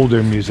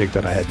older music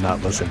that I had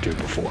not listened to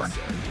before.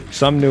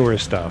 Some newer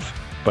stuff,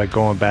 but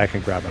going back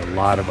and grabbing a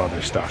lot of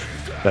other stuff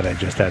that I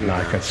just had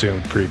not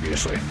consumed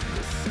previously.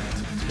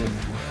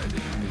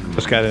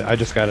 I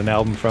just got an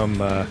album from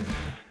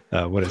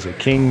what is it,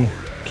 King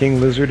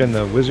Lizard and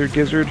the Wizard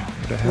Gizzard?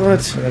 What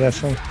that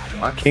song?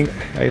 What? King,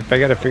 I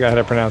gotta figure out how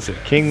to pronounce it.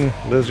 King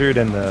Lizard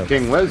and the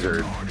King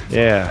Lizard.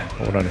 Yeah,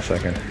 hold on a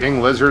second.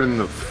 King Lizard and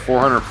the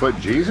 400-foot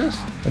Jesus?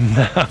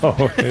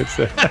 No, it's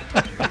a.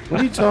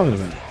 What are you talking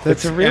about?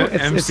 It's a real.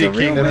 It's a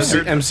King real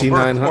Lizard. MC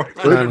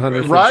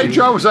 900. Right,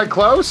 John? Was that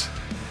close?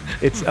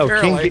 It's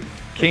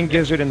King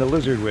Gizzard and the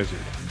Lizard Wizard.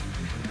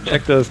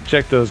 check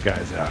those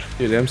guys out.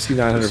 Dude,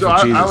 MC900 So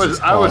for Jesus is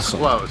I was awesome.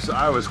 close.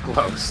 I was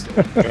close.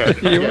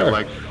 Yeah, were.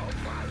 like,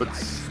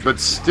 but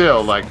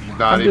still, like,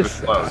 not I'm even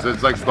just- close.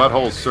 It's like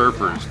Butthole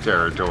Surfers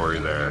territory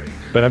there.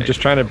 But I'm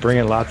just trying to bring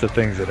in lots of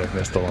things that I've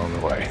missed along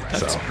the way.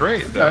 That's So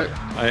great.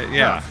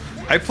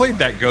 I played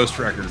that Ghost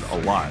record a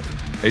lot.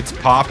 It's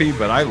poppy,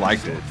 but I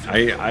liked it.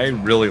 I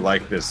really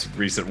like this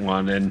recent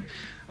one. And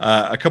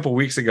a couple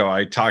weeks ago,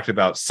 I talked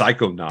about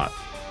Psychonaut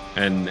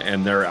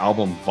and their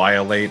album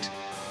Violate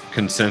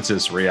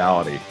Consensus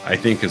Reality. I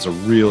think is a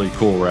really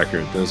cool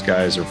record. Those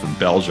guys are from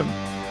Belgium.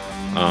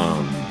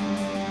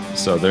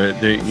 So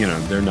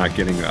they're not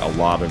getting a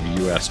lot of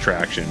US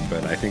traction,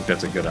 but I think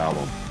that's a good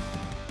album.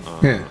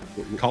 Yeah.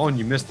 Colin,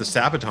 you missed the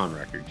Sabaton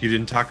record. You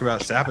didn't talk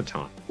about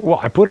Sabaton. well,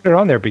 I put it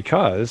on there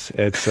because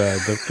it's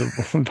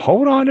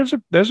hold on.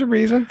 There's a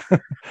reason.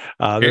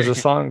 There's a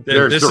song.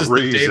 There's This the is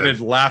reason. the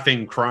David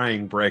laughing,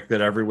 crying break that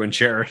everyone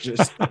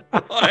cherishes.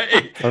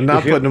 Like, I'm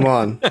not putting them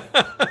on.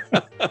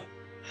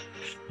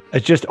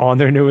 It's just on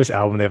their newest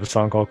album. They have a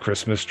song called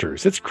Christmas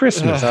Truce. It's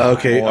Christmas.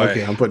 Okay, boy.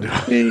 okay, I'm putting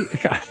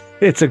it on.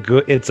 It's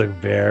a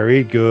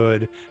very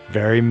good,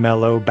 very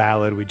mellow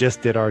ballad. We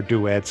just did our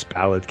duets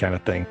ballad kind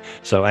of thing.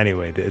 So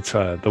anyway, it's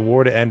the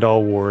war to end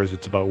all wars.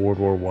 It's about World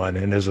War I,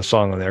 and there's a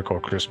song on there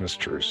called Christmas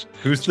Truce.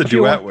 who's the If you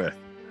duet want-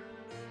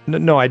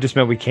 with? No, I just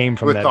meant we came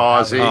from With that.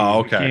 Ozzy. ballad.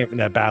 Oh, We okay. came from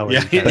that ballad.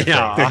 Yeah, kind of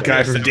yeah. thing. The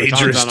guy from Sabaton's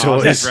Dangerous on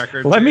Ozzy's Toys.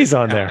 record, Lemmy's too.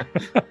 on Yeah.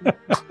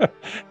 there.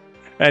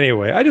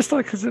 Anyway, I just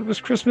thought because it was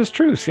Christmas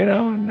Truce, and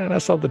I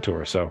saw the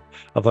tour, so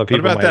I thought What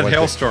people about might that want to-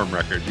 Hailstorm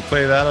record? You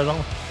play that at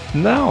all?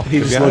 No, He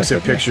to just be looks honest at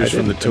with you, pictures I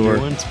from the didn't.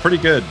 tour. It's pretty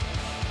good.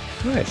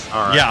 Nice.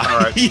 All right. Yeah. All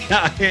right.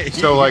 Yeah.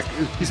 So, like,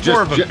 he's just-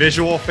 more of a ju-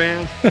 visual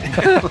fan.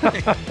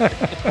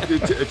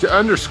 to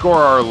underscore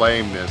our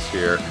lameness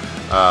here,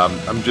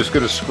 I'm just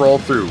going to scroll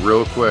through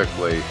real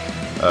quickly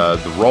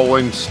the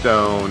Rolling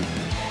Stone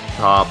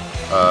top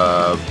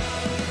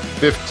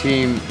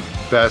 15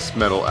 best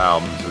metal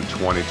albums of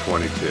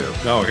 2022.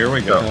 No, here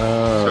we go.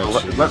 Oh,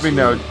 So let me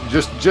know,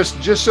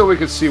 just so we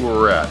can see where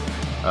we're at.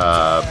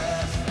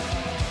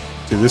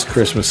 Dude, this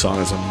Christmas song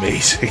is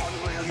amazing.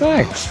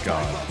 Thanks.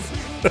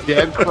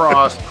 Dead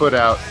Cross put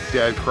out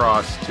Dead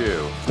Cross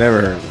 2.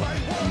 Never heard of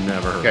it.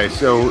 Never heard. Okay,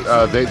 so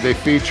they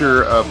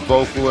feature a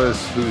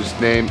vocalist whose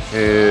name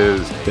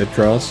is Dead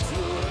Cross?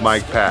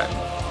 Mike Patton.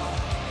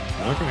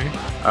 Okay.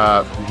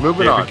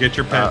 Moving David, on. get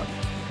your pen.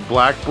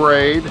 Black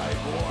Braid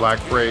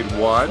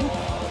 1.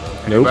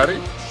 Nope. Anybody?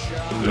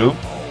 Nope.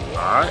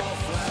 All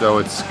right. So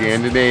it's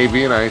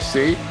Scandinavian, I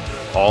see.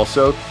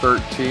 Also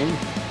 13,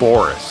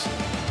 Boris,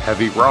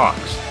 Heavy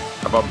Rocks.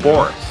 How about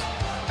Boris?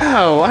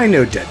 Oh, I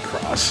know Dead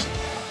Cross.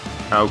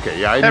 Okay,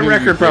 yeah, I That knew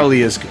record you'd-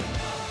 probably is good.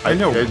 I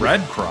know I-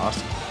 Red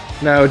Cross.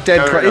 No, Dead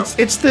No, no, Cross.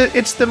 no.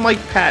 It's the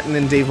Mike Patton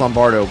and Dave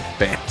Lombardo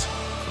band.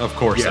 Of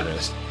course Yeah. it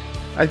is.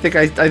 I think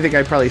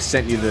I probably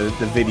sent you the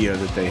video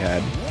that they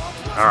had.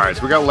 All right,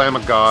 so we got Lamb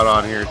of God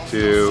on here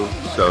too.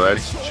 So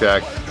let's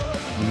check.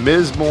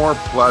 Mizmor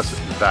plus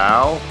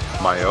Thou,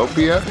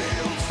 Myopia.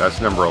 That's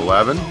number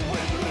 11.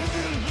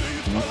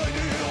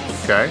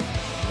 Okay.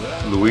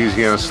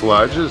 Louisiana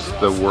Sludge is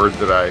the word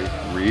that I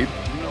read.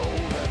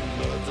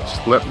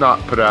 Slipknot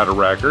put out a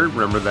record.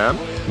 Remember them?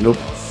 Nope.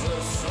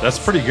 That's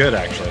pretty good,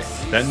 actually.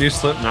 That new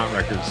Slipknot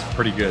record's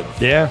pretty good.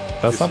 Yeah,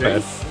 that's not You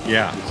bad. see?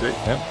 Yeah. You see?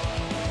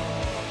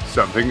 Yep.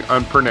 Something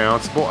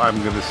unpronounceable. I'm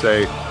going to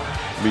say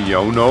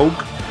Mionog,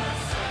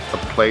 a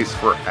place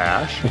for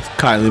ash. It's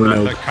Kylie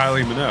Minogue.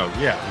 Kylie Minogue.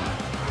 Yeah.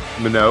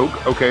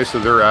 Minogue. Okay, so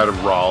they're out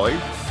of Raleigh.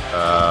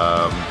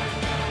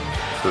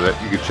 So that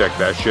you can check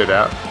that shit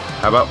out.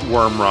 How about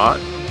Wormrot?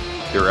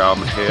 Their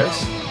album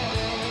Hiss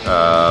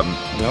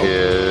Nope.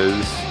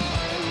 is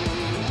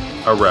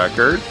a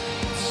record.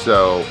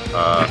 So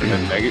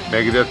and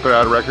Megadeth put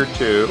out a record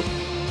too.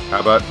 How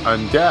about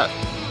Undeath?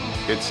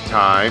 It's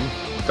time ...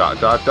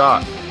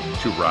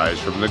 to rise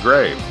from the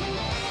grave.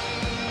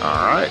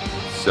 All right.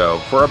 So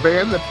for a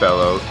band that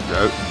bellowed,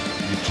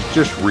 you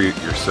just read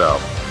it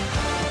yourself.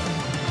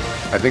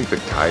 I think the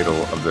title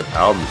of the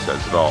album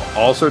says it all.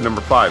 Also, number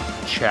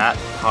 5, Chat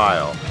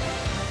Pile,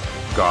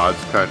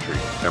 God's Country.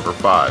 Number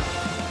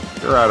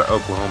 5. They're out of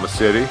Oklahoma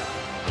City.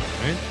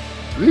 Right.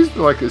 These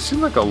it seem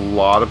like a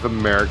lot of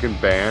American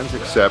bands,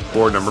 except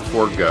for number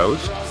 4,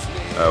 Ghost.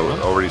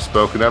 Already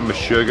spoken of,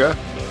 Meshuggah.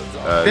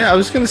 Yeah, I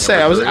was gonna say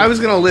number I 3. was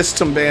gonna list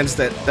some bands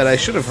that I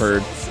should have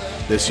heard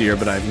this year,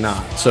 but I've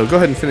not. So go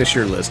ahead and finish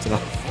your list. And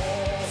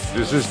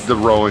This is the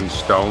Rolling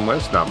Stone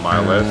list, not my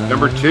list.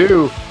 Number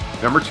two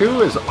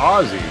is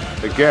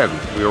Ozzy. Again,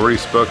 we already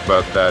spoke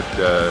about that.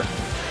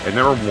 And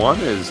number 1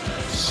 is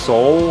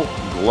Soul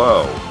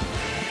Glow,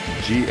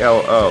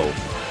 GLO,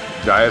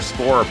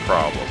 Diaspora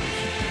Problems.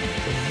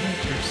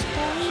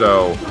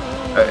 So,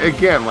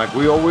 again, like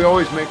we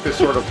always make this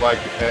sort of like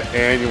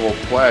annual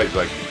pledge.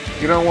 Like,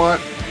 you know what?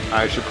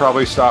 I should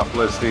probably stop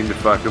listening to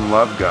fucking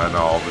Love Gun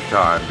all the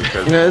time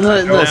because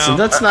listen,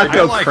 let's not I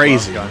go like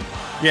crazy. Love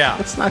Gun. Yeah.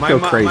 Let's not my, go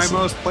my- crazy. My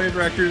most played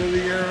record of the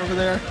year over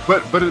there.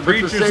 but at the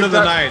Creatures same of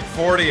the time, Night,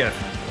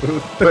 40th.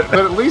 but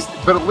at least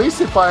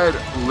if I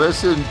had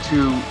listened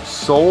to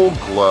Soul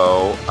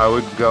Glow, I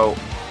would go,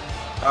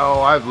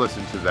 oh, I've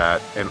listened to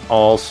that, and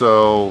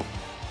also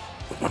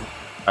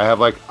I have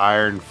like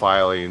iron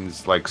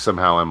filings like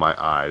somehow in my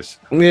eyes.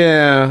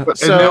 Yeah. And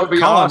So that would be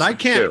Colin, awesome,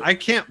 too. I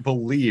can't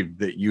believe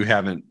that you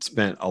haven't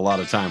spent a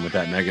lot of time with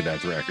that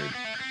Megadeth record.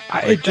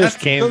 It just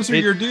came. Those are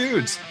it- your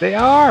dudes. They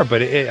are,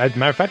 but as a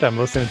matter of fact, I'm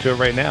listening to it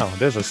right now.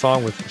 There's a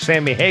song with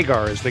Sammy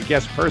Hagar as the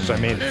guest person. I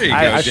mean, There you go,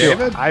 I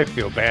David.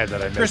 feel bad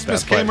that I missed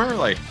Christmas that. but came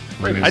early.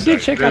 Wait a I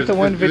did second. check out the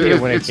one There's-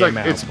 video when it it's came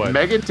like, out, It's but-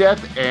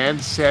 Megadeth and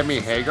Sammy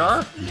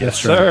Hagar. yes,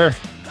 sir.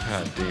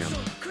 God damn.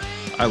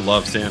 I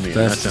love Sammy. and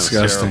That's that sounds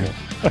disgusting. terrible.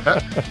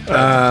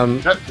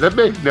 That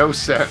made no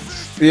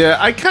sense. Yeah,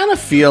 I kind of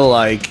feel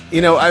like,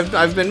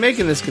 I've been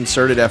making this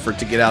concerted effort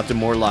to get out to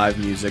more live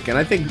music, and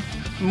I think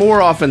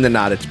more often than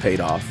not, it's paid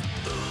off.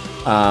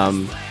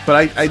 But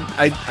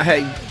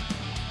I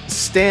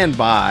stand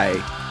by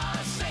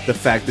the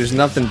fact there's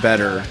nothing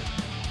better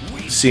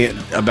seeing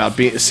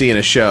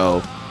a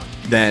show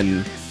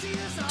than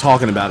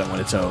talking about it when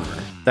it's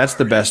over. That's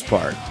the best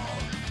part.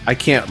 I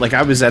can't, like,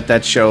 I was at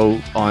that show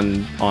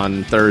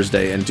on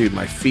Thursday, and dude,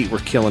 my feet were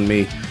killing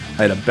me.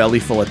 I had a belly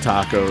full of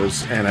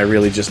tacos, and I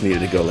really just needed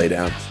to go lay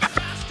down.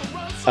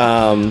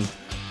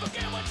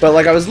 But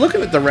like, I was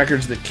looking at the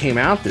records that came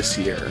out this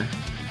year.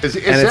 Is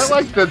And that it's-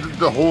 like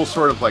the whole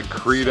sort of like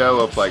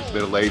credo of like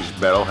middle-aged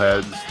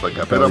metalheads? Like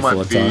I've been on my Belly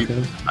full of feet.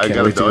 tacos. I Can't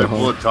got a wait to go belly home.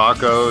 full of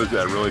tacos.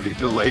 I really need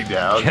to lay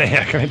down.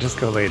 Yeah, can I just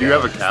go lay Do you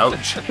down? have a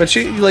couch? But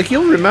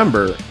you'll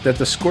remember that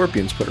the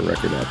Scorpions put a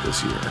record out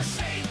this year.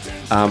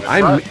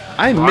 I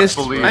right. missed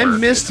Rock I believer.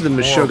 missed the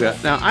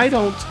Meshuggah. Now I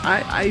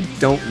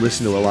don't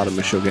listen to a lot of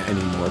Meshuggah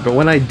anymore, but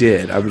when I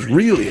did, I was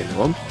really into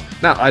them.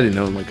 Now I didn't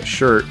own like a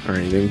shirt or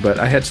anything, but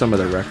I had some of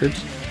their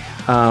records.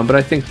 But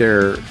I think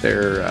their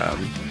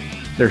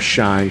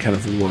shine kind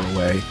of wore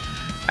away.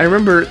 I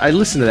remember I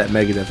listened to that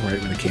Megadeth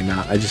right when it came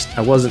out. It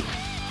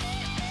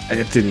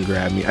didn't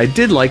grab me. I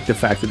did like the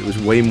fact that it was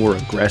way more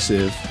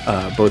aggressive,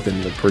 both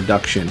in the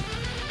production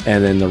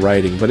and in the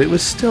writing, but it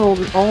was still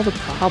all the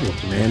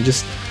problems, man.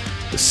 Just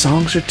the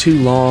songs are too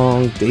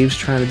long. Dave's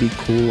trying to be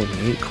cool and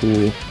he ain't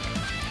cool.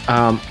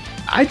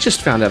 I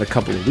just found out a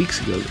couple of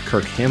weeks ago that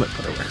Kirk Hammett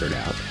put a record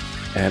out,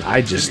 and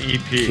I just An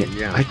EP, can't,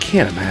 yeah. I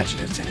can't imagine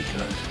it's any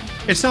good.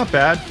 It's not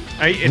bad.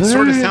 It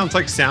sort of sounds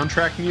like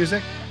soundtrack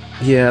music.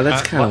 Yeah,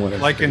 that's kind of what I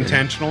like figured.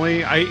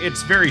 intentionally.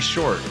 It's very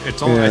short.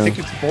 It's only I Yeah. think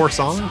it's 4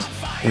 songs.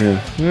 Yeah.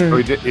 Oh,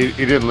 he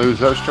didn't lose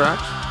those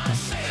tracks.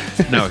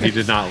 No, he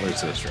did not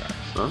lose those tracks.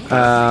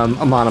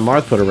 Amon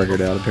Amarth put a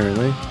record out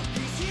apparently,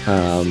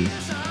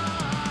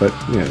 but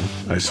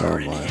I saw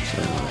him live.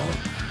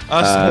 So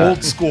Us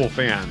old school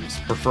fans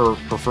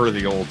prefer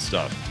the old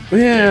stuff.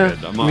 yeah,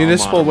 David, I'm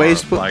Municipal on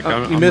Waste Amarth. put Like,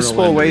 I'm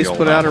Municipal real into the Waste old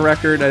put out a album.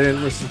 record. I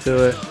didn't listen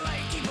to it.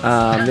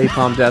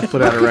 Napalm Death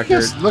put out a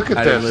record. Look at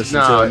I didn't this.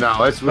 listen to No, it.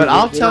 no. It's, But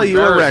I'll we're tell you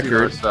a embarrassing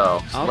record.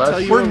 ourselves. I'll Let's- tell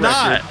you We're a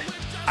not. record.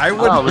 I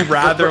would Oh,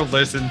 rather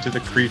listen to the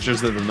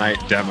Creatures of the Night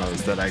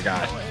demos that I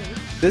got.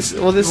 This is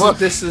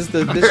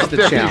the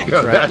There you challenge, go,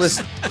 right? that's-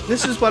 Listen,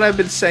 this is what I've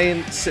been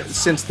saying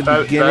since the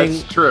That- beginning.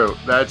 That's true.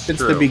 That's Since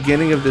true. the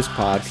beginning of this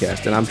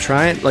podcast, and I'm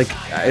trying. Like,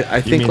 I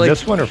You think mean like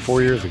this one or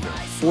 4 years ago?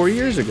 4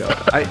 years ago,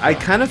 I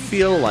kind of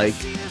feel like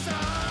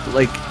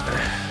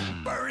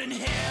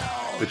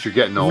that you're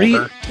getting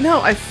older.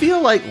 no, I feel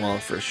like, well,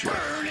 for sure.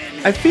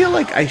 I feel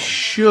like I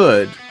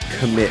should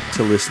commit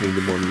to listening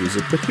to more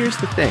music, but here's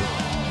the thing.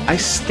 I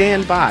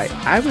stand by.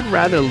 I would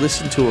rather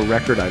listen to a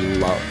record I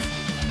love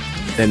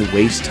than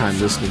waste time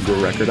listening to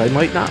a record I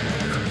might not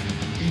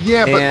love.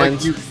 Yeah, but And,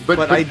 like you.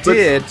 but I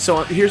did.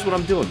 So here's what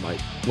I'm doing,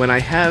 Mike. When I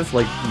have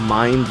like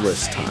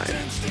mindless time,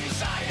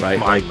 right?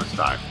 Mindless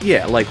time.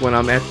 Yeah, like when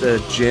I'm at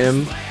the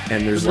gym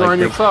and there's You're like on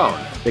your phone.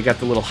 they got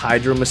the little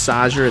hydro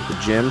massager at the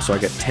gym, so I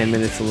got 10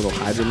 minutes of little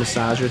hydro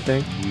massager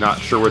thing. Not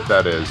sure what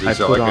that is. I Is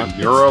it put like on- a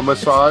neuro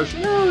massage?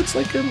 No, it's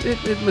like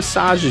it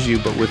massages you,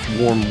 but with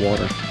warm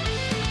water.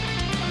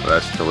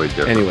 That's totally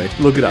different. Anyway,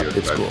 look it up. Videos,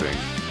 It's I cool. think.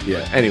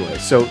 Yeah. Anyway,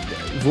 so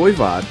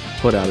Voivod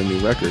put out a new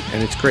record,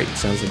 and it's great. It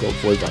sounds like old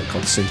Voivod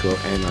called Synchro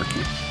Anarchy.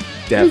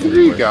 Definitely There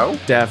you worth, go.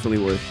 Definitely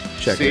worth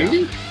checking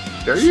See? out.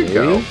 There you See?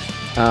 go.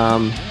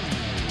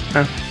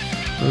 What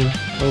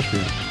else we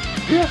got?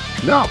 Yeah.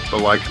 No,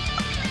 but like,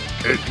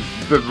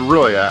 but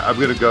really, I'm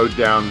gonna go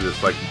down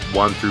this like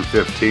 1 through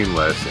 15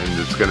 list, and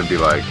it's gonna be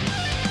like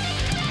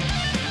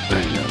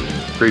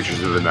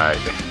Creatures of the Night.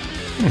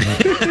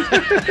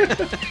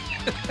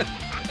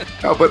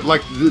 No, but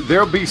like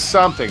there'll be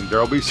something.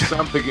 There'll be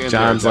something in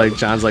John's there.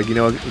 like, you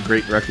know, a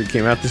great record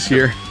came out this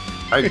year.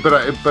 But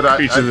I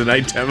Creature of the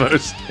Night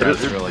demos.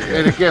 That's really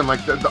And good. again,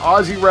 like the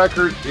Aussie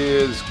record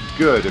is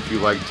good if you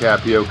like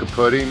tapioca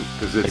pudding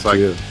because it's I like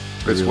do.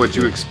 it's I what really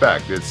you do.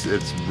 expect. It's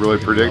really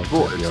love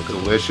predictable. It's tapioca.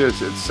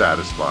 delicious. It's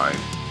satisfying.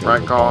 Got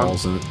Right, little Colin?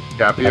 balls in it.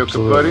 Tapioca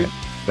Absolutely.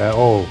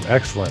 pudding.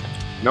 Excellent.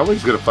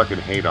 Nobody's gonna fucking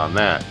hate on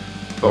that.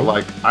 But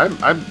like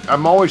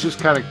I'm always just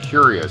kind of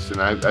curious,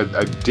 and I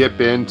dip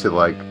into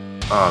like,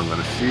 oh, I'm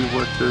gonna see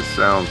what this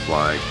sounds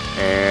like,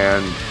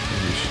 and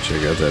You should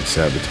check out that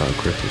Sabaton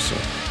Christmas song.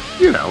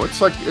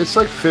 it's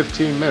like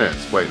 15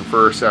 minutes waiting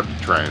for a septic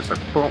train. It's like,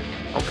 boom,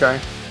 okay.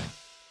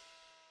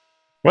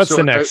 What's So,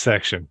 the next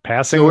section?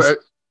 Passing. So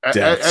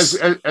Deaths.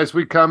 as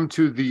we come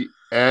to the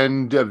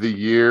end of the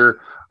year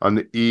on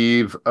the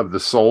eve of the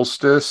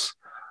solstice,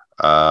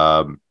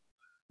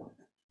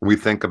 we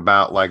think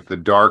about like the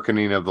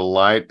darkening of the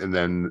light, and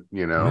then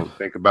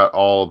think about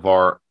all of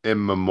our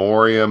in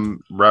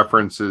memoriam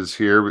references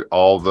here,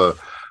 all the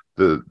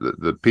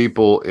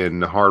people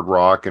in hard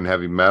rock and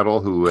heavy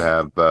metal who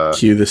have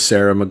Cue the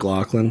Sarah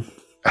McLachlan.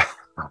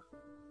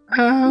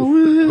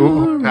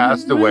 who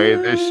passed away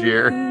this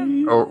year.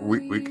 Or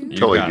we can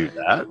totally do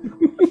that.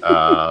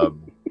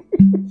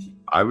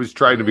 I was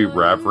trying to be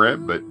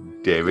reverent, but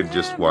David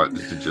just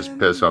wants to just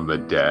piss on the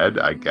dead,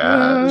 I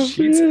guess.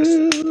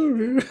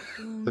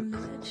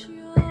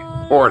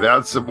 Poured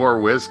out some more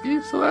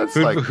whiskey, so that's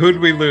Who'd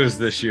we lose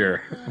this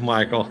year,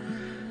 Michael?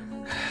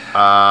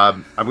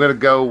 I'm gonna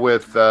go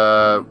with.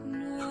 I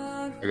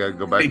gotta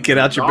go back. Get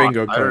out your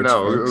bingo I don't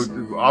cards.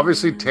 know.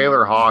 Obviously,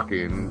 Taylor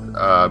Hawking,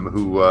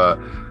 who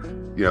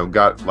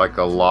got like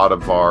a lot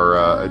of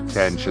our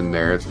attention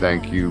there.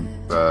 Thank you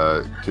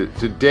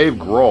to Dave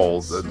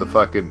Grohl, the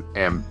fucking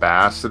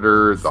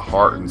ambassador, the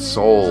heart and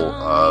soul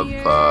of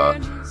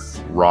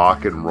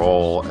rock and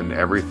roll and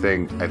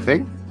everything. I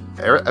think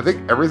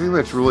everything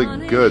that's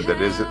really good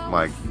that isn't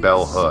like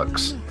bell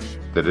hooks,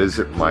 that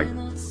isn't like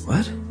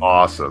What?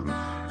 awesome.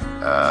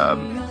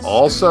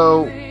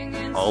 Also,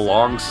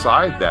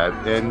 alongside that,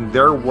 and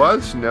there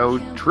was no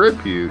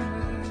tribute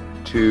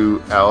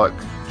to Alec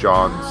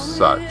John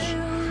Such.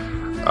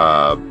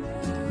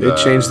 They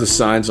changed the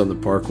signs on the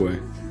Parkway.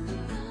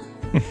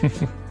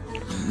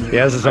 He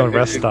has his own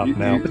rest stop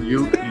now.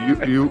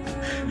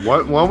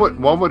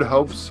 One would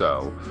hope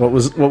so. What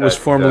was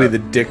formerly the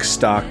Dick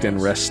Stockton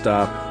rest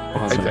stop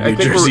on the New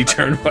think Jersey we're-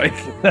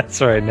 Turnpike?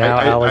 That's right. Now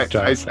Alex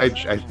I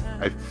Johnson.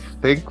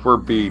 think we're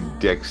being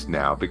dicks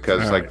now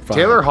because All like right, fine.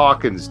 Taylor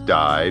Hawkins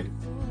died,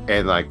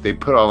 and like they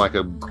put on like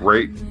a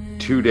great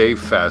 2-day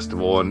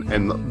festival,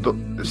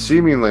 and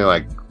seemingly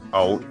like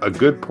a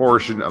good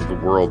portion of the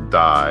world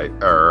died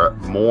or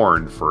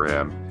mourned for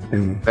him.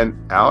 Mm.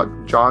 And Alec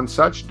John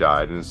Such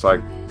died, and it's like,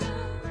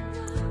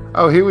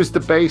 oh, he was the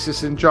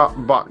bassist in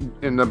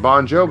the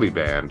Bon Jovi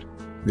band.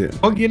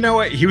 Well, you know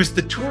what? He was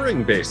the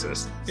touring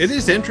bassist. It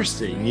is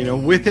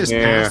interesting, with his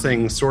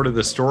passing, sort of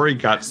the story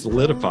got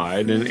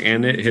solidified,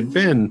 and it had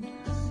been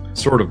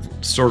sort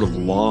of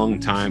long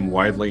time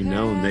widely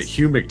known that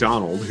Hugh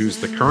McDonald, who's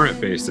the current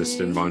bassist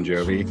in Bon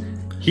Jovi,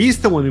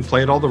 he's the one who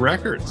played all the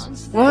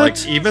records. What?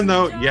 Like, even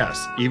though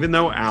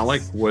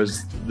Alec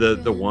was the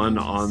one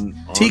on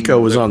Tico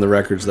was on the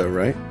records though,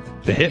 right?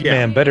 The Hitman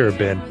Yeah. better have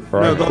been.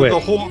 Or No, I quit. the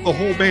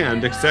whole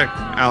band except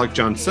Alec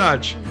John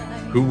Such,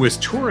 who was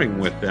touring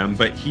with them,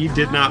 but he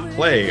did not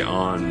play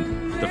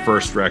on the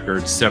first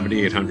record,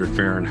 7800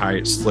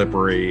 Fahrenheit,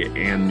 Slippery,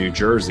 and New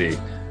Jersey.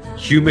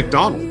 Hugh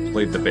McDonald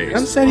played the bass. How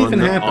does that even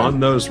happen? On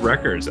those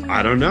records?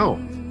 I don't know.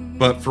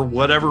 But for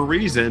whatever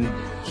reason,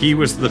 he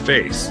was the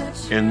face.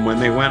 And when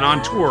they went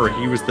on tour,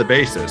 he was the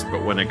bassist.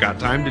 But when it got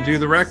time to do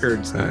the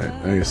records, All right,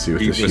 I gotta see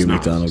what He this was Hugh not.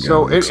 McDonald guy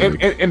So looks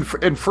like.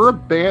 and for a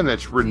band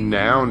that's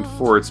renowned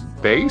for its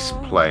bass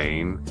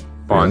playing,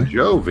 Bon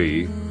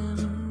Jovi,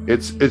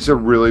 it's a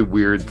really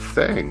weird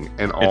thing.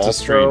 And it's also, a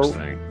strange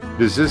thing.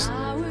 does this?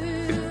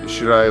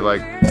 Should I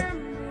like?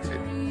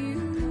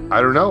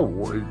 I don't know.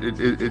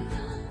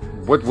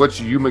 What's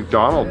Hugh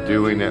McDonald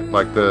doing at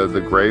like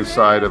the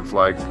graveside of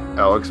like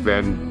Alex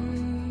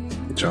Van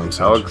John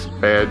Such.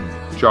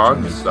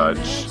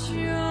 Such?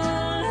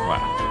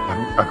 Wow.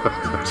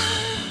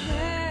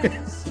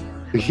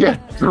 Yeah,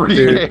 3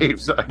 Dude.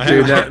 names.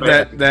 Dude,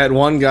 that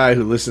one guy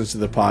who listens to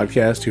the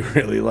podcast who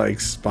really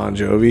likes Bon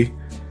Jovi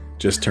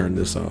just turned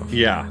this off.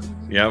 Yeah.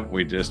 Yep.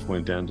 We just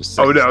went down to 6.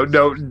 Oh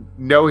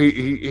no!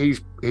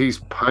 He's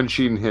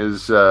punching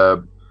his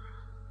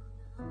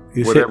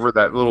He's whatever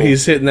that little.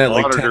 He's hitting that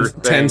like monitor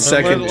 10 thing.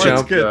 second Let's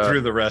jump. get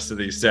through the rest of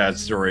these sad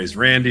stories.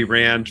 Randy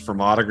Rand from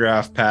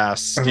Autograph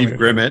Pass. Steve Oh, yeah.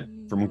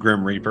 Grimmett from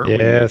Grim Reaper. We Yeah,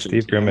 mentioned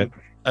Steve him. Grimmett.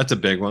 That's a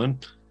big one.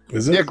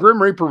 Is it? Yeah, Grim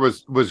Reaper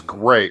was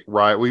great,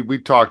 right? We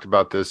talked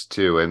about this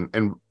too,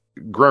 and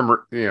Grim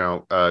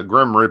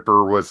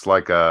Reaper was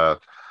like a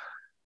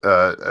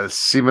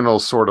seminal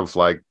sort of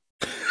like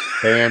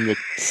band that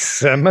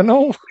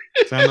Seminole?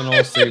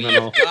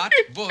 Seminole. Got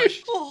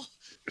Bush. Oh,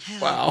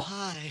 Wow.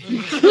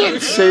 you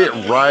can't say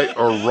it right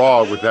or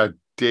wrong without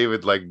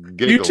David like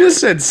giggling. You just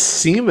said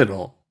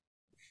seminal.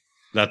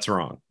 That's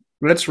wrong.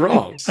 That's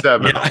wrong.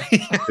 seminal.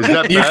 Yeah. Is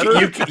that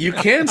better? you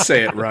can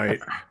say it right.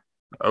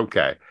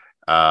 Okay.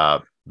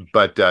 But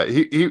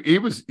he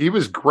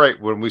was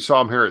great when we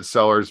saw him here at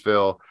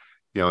Sellersville.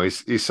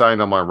 He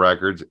signed on my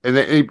records, and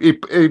then he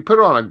put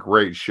on a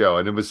great show.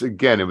 And it was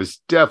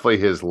definitely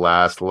his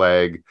last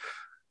leg.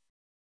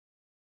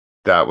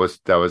 That was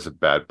a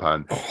bad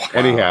pun. Oh, wow.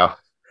 Anyhow,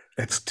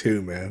 That's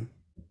 2, man.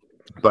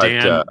 but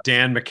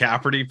Dan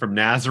McCafferty from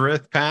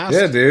Nazareth passed.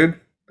 Yeah, dude.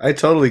 I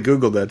totally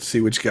Googled that to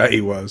see which guy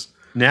he was.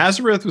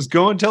 Nazareth was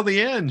going till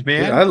the end,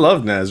 man. Dude, I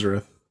love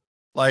Nazareth.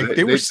 Like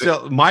they were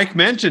still. Mike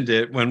mentioned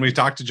it when we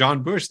talked to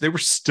John Bush. They were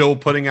still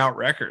putting out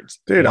records,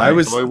 dude.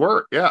 They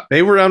were, yeah.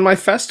 They were on my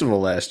festival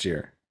last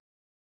year,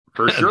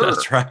 for sure.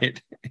 That's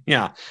right.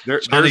 Yeah,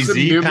 there's Johnny some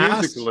Z new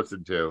passed. music to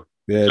listen to.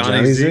 Yeah,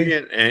 Johnny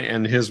Z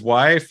and his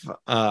wife.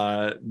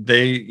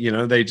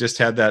 They just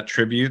had that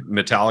tribute.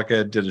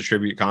 Metallica did a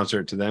tribute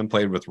concert to them.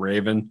 Played with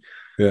Raven.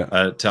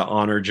 Yeah, to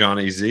honor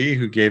Johnny Z,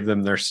 who gave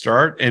them their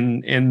start,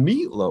 and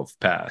Meatloaf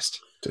passed.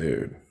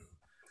 Dude,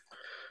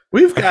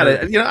 we've got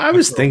it. I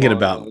was thinking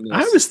about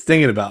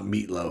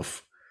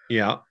Meatloaf.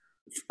 Yeah,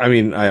 I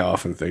mean, I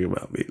often think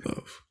about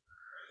Meatloaf,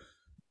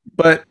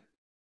 but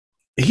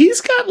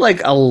he's got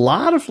like a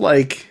lot of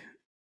like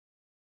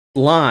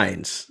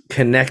lines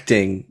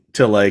connecting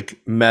to like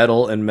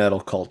metal and metal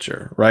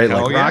culture, right?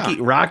 Hell like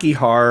Rocky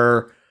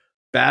Horror,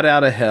 Bat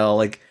Out of Hell,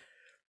 like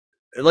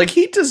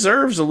he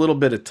deserves a little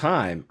bit of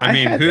time. I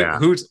mean,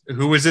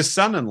 who was his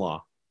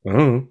son-in-law?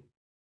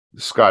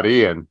 Scott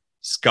Ian.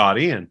 Scott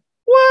Ian.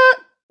 What?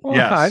 Well,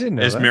 Yes, I didn't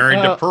know is that.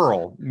 married to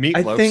Pearl.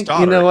 Meatloaf's I think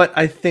daughter. you know what?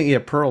 I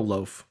think Pearl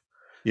Loaf.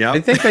 Yeah,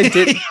 I think I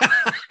did.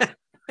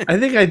 I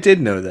think I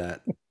did know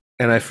that,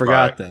 and I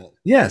forgot that.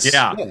 Yes.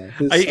 Yeah.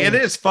 It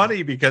is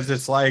funny because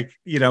it's like,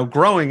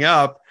 growing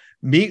up,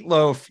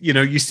 Meatloaf,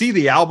 you see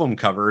the album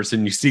covers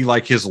and you see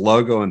like his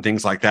logo and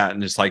things like that.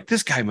 And it's like,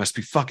 this guy must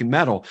be fucking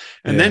metal.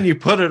 And then you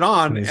put it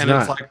on and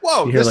it's like,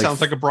 whoa, this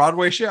sounds like a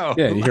Broadway show.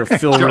 Yeah, you hear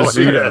Phil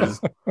Rizzuto.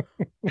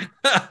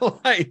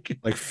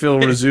 like Phil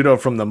Rizzuto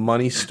from the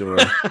Money Store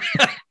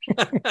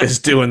is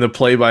doing the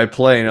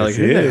play-by-play. And they're like,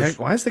 who the heck?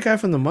 Why is the guy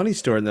from the Money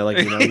Store? And they're like,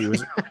 he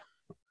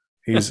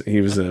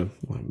was a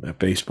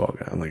baseball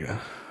guy. I'm like,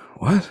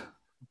 what?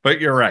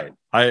 But you're right.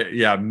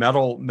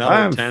 Metal.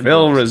 I'm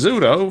Phil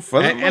Rizzuto.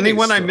 For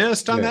anyone I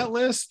missed on that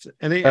list?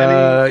 Any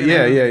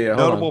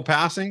notable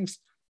passings?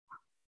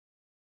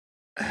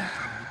 Well,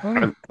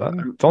 I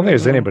don't think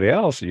there's anybody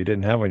else you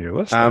didn't have on your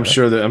list. I'm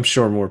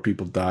sure more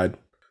people died.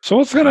 So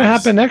what's going to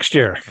happen next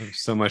year?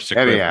 So much to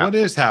quit. What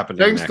is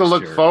happening? Things to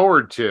look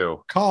forward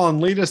to.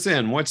 Colin, lead us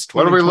in. What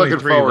are we looking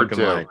forward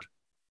to? like?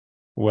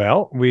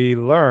 Well, we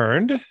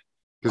learned.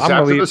 Because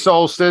after the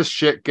solstice,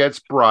 shit gets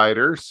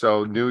brighter.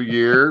 So New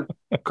Year,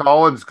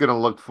 Colin's going to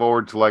look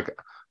forward to like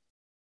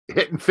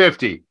hitting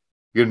 50.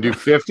 You're going to do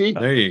 50?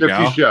 There you 50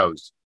 go.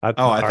 shows. I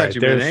thought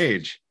you meant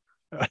age.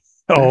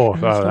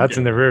 That's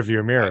in the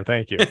rearview mirror.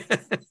 Thank you.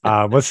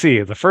 Let's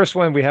see. The first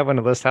one we have on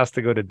the list has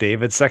to go to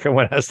David. Second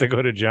one has to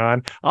go to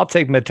John. I'll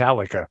take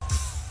Metallica.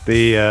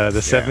 The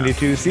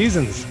 72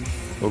 seasons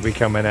will be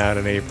coming out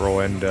in April,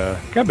 and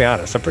gotta be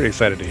honest, I'm pretty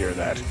excited to hear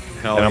that.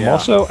 I'm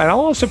also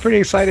pretty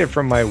excited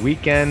from my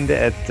weekend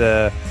at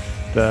the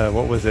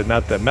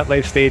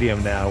MetLife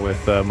Stadium now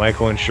with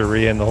Michael and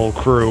Cherie and the whole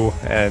crew,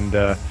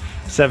 and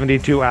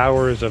 72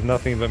 hours of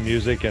nothing but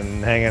music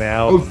and hanging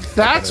out. Oh,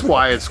 that's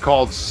why it's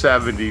called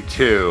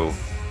 72.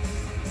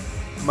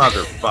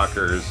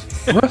 Motherfuckers.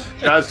 What?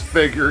 Just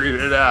figuring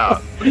it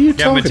out. What are you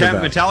talking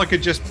about?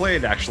 Metallica just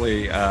played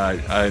actually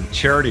a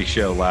charity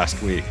show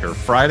last week or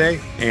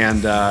Friday,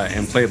 and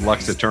played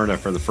Lux Eterna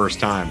for the first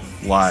time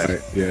live.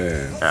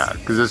 Yeah,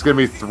 because it's gonna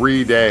be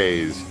 3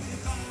 days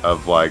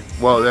of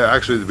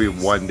actually there'll be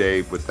 1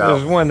 day without.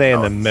 There's 1 day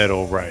in the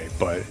middle, right?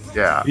 But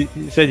yeah,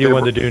 you said you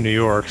wanted to do New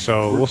York,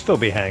 so we'll still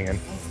be hanging.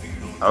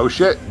 Oh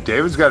shit,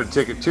 David's got a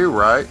ticket too,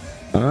 right?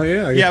 Oh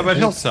yeah. Yeah, but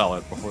he'll sell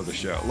it before the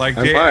show. Like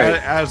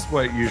as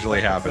what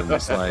usually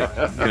happens. Like,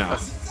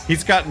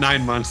 he's got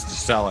 9 months to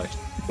sell it.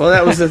 Well,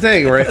 that was the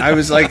thing, right? I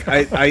was like,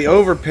 I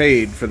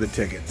overpaid for the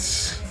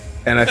tickets,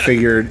 and I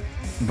figured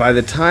by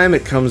the time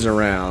it comes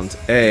around,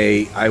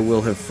 I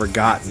will have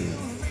forgotten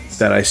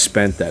that I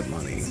spent that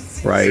money,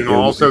 right? And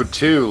also,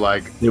 too,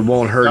 like it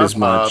won't hurt as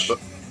much.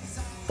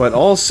 But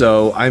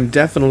also, I'm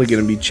definitely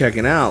going to be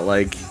checking out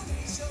like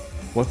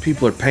what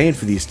people are paying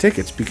for these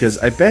tickets, because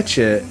I bet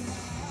you.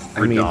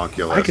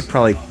 Ridiculous. I could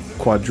probably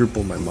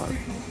quadruple my money.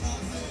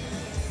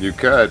 You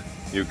could.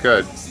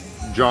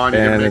 John, you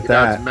can make it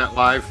out to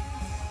MetLife?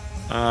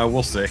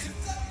 We'll see.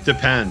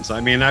 Depends.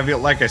 I mean,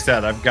 like I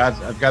said, I've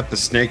got the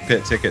Snake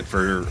Pit ticket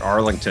for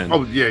Arlington.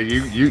 Oh yeah,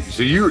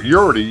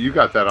 you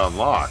got that on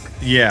lock.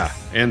 Yeah,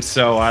 and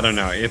so I don't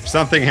know if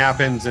something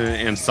happens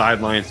and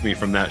sidelines me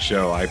from that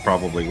show, I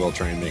probably will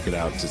try and make it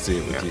out to see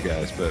it with you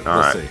guys. But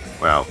we'll see.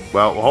 Well,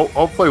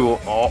 hopefully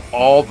we'll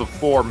all the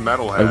four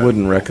metalheads. I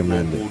wouldn't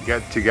recommend it. We'll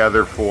get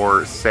together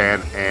for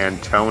San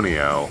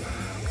Antonio.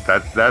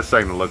 That's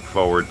something to look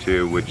forward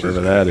to, which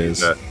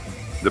is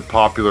the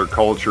Popular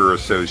Culture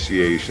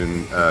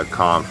Association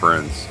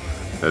conference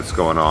that's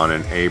going on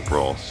in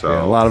April. So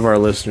yeah, a lot of our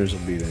listeners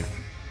will be there.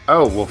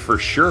 Oh well, for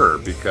sure,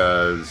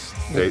 because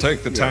we'll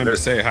take the time to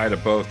say hi to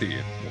both of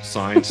you. We'll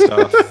sign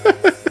stuff.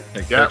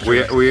 Yeah, we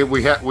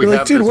have.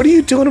 Dude, what are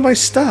you doing to my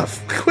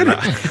stuff? Quit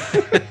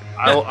it.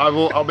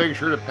 I'll make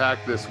sure to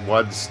pack this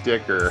one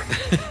sticker.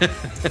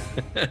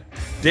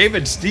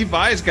 David, Steve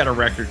Vai's got a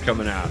record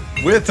coming out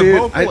with a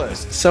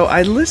vocalist. So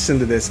I listened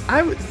to this.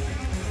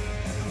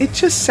 It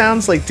just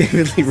sounds like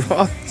David Lee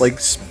Roth, like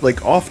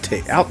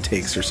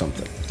outtakes or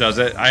something. Does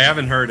it? I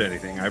haven't heard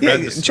anything. I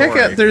read the story. Check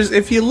out.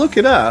 If you look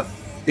it up,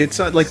 It's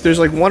like there's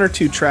like 1 or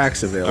 2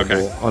 tracks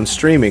available on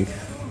streaming,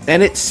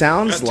 and it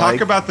sounds like.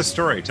 Talk about the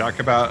story. Talk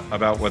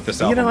about what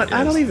this album. You know what? Is.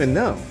 I don't even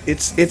know.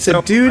 It's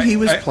a dude he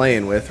was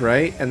playing with,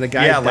 right? And the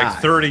guy died.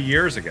 like 30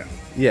 years ago.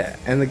 Yeah,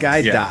 and the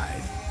guy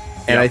died,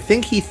 and I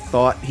think he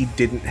thought he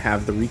didn't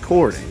have the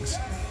recordings,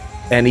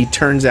 and he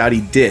turns out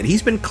he did.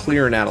 He's been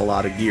clearing out a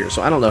lot of gear,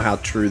 so I don't know how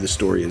true the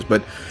story is,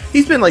 but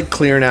he's been like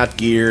clearing out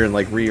gear and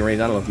like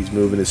rearranging. I don't know if he's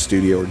moving his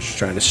studio or just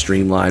trying to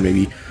streamline,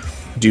 maybe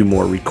do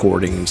more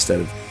recording instead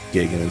of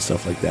gigging and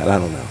stuff like that. I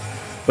don't know.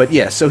 But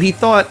yeah, so he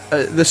thought,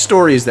 the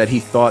story is that he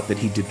thought that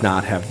he did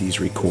not have these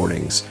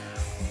recordings,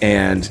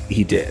 and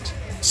he did.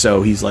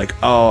 So he's like,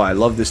 oh, I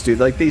love this dude.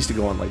 Like, they used to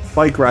go on like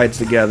bike rides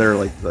together,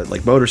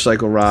 like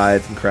motorcycle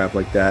rides and crap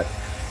like that.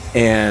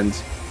 And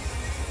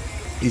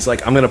he's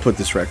like, I'm gonna put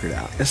this record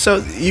out. And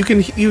so you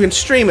can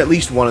stream at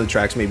least one of the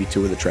tracks, maybe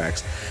 2 of the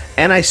tracks.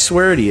 And I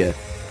swear to you,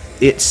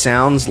 it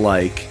sounds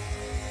like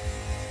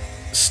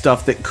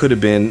stuff that could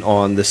have been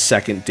on the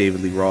second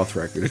David Lee Roth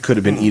record. It could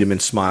have been Eat 'Em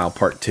and Smile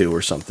Part 2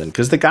 or something,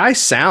 because the guy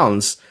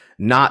sounds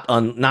not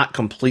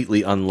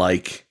completely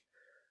unlike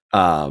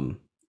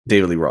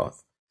David Lee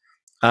Roth.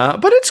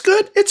 But it's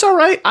good. It's all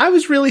right. I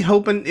was really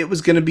hoping it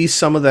was going to be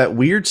some of that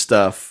weird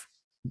stuff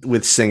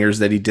with singers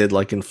that he did,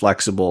 like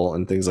Inflexible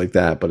and things like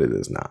that, but it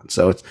is not.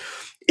 So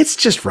it's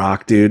just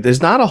rock, dude.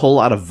 There's not a whole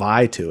lot of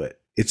vibe to it.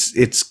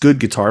 It's good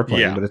guitar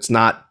playing, but it's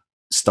not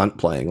stunt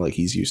playing like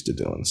he's used to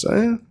doing. So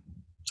yeah,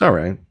 it's all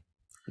right.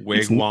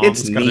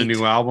 Wigwam's got a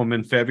new album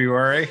in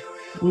February.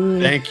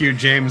 Thank you,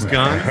 James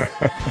Gunn.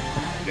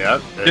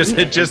 Yeah.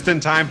 Just in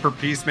time for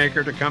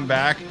Peacemaker to come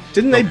back.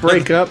 Didn't they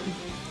break up?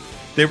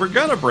 They were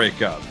gonna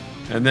break up,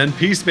 and then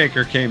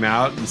Peacemaker came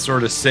out and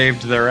sort of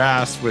saved their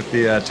ass with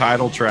the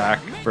title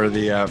track for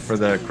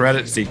the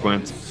credit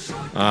sequence.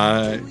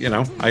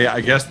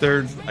 I guess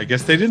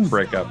they didn't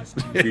break up.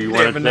 Do you They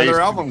want have another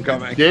album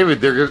coming?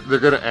 David? They're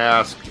gonna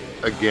ask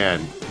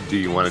again. Do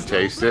you want to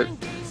taste it?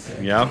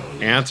 Yep.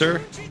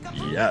 Answer: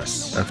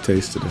 yes. I've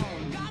tasted it.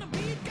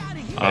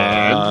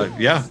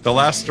 The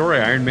last story,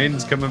 Iron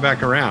Maiden's coming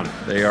back around.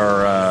 They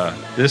are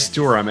this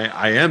tour.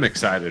 I am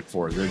excited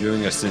for. They're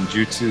doing a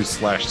Senjutsu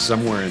 /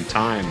 Somewhere in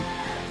Time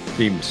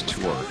themed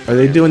tour. Are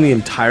they doing the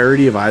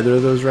entirety of either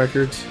of those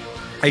records?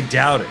 I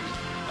doubt it.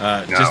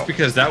 No. Just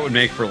because that would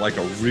make for like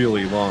a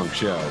really long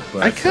show.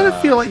 But I kind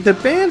of feel like the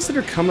bands that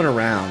are coming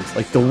around,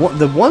 like the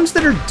ones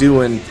that are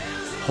doing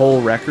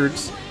whole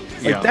records,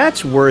 like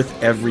that's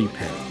worth every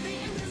penny.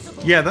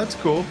 Yeah, that's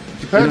cool.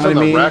 Depends You know on what the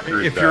I mean?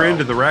 record. If you're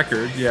into the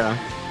record, yeah.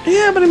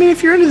 Yeah, but I mean,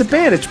 if you're into the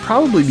band, it's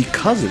probably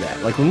because of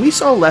that. Like when we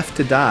saw Left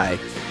to Die,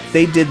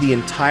 they did the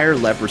entire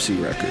Leprosy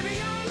record,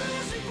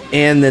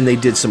 and then they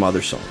did some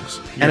other songs.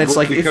 And it's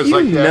like, if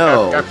you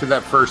know, after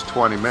that first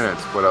 20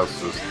 minutes, what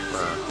else is?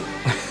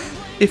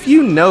 if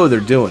you know they're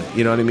doing it,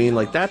 you know what I mean?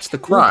 Like that's the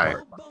cool Right.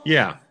 part.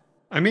 Yeah.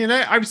 I mean,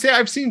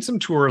 I've seen some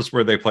tours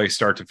where they play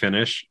start to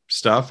finish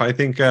stuff. I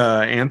think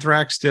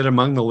Anthrax did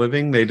Among the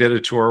Living. They did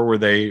a tour where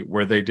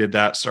they did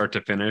that start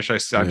to finish.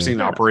 I've seen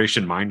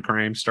Operation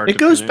Mindcrime start to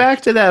finish. It goes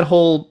back to that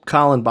whole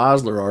Colin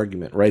Bosler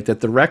argument, right?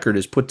 That the record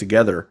is put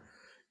together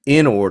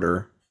in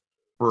order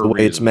the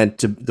way it's meant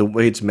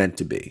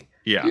to be.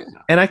 Yeah.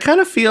 And I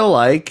kind of feel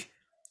like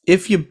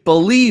if you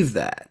believe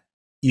that,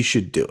 you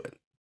should do it.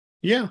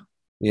 Yeah.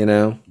 You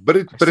know, But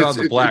it's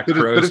the Black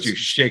Crowes. it's, You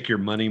shake your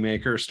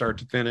moneymaker start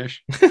to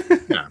finish.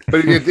 yeah,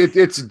 but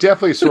it's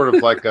definitely sort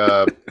of like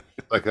a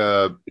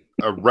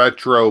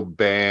retro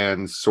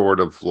band, sort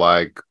of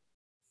like,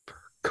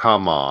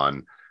 come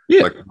on,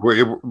 like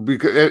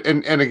because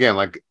and again,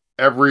 like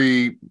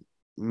every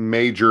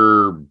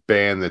major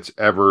band that's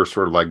ever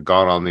sort of like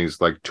gone on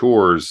these like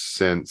tours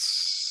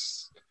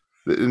since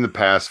in the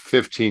past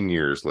 15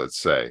 years, let's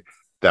say,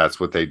 that's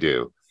what they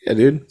do. Yeah,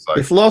 dude. Like,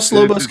 if Los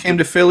Lobos came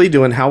to Philly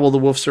doing How Will the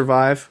Wolf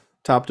Survive,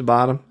 top to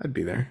bottom, I'd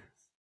be there.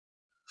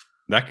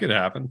 That could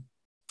happen.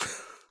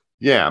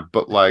 Yeah,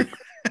 but like,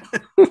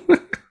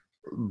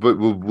 but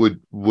would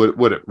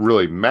it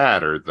really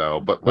matter though?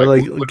 But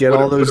like, get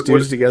all those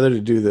dudes together to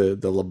do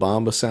the La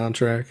Bamba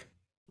soundtrack.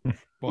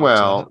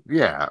 Well,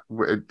 yeah,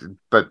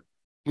 but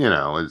you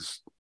know,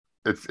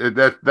 that's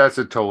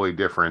a totally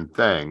different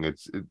thing.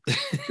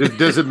 It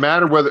doesn't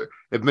matter whether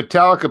if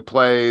Metallica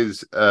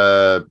plays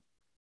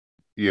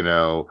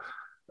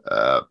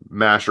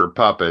Master of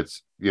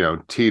Puppets,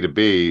 T to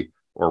B,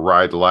 or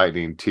Ride the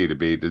Lightning T to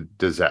B.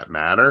 Does that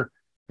matter?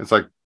 It's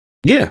like,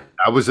 yeah,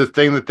 that was a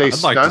thing that they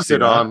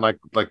stunted on, like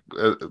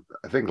I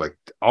think like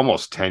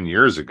almost 10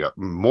 years ago,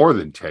 more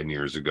than 10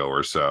 years ago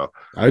or so.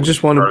 I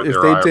just wonder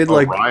if they did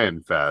like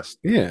Orion Fest.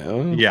 Yeah.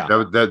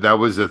 That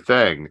was a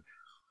thing,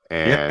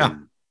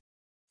 and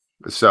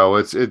so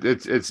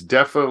it's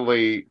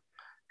definitely.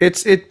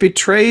 It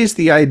betrays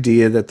the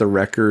idea that the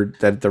record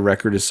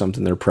is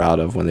something they're proud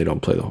of when they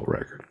don't play the whole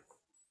record.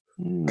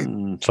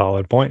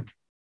 Solid point.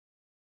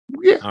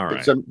 Yeah. All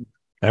right.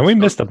 And we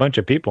missed a bunch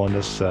of people on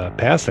this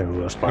passing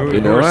list.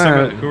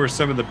 Who are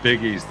some of the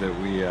biggies that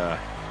we?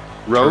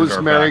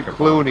 Rosemary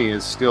Clooney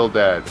is still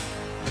dead.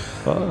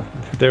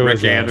 There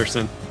was Rick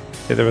Anderson.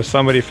 There was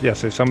somebody.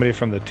 Yes, there's somebody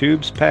from the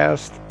Tubes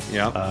passed.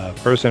 Yeah.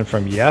 Person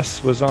from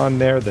Yes was on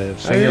there. The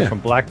singer from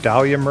Black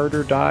Dahlia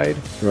Murder died.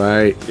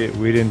 Right.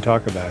 We didn't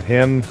talk about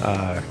him.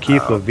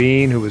 Keith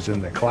Levine, who was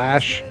in the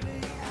Clash,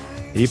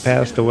 he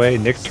passed away.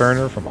 Nick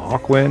Turner from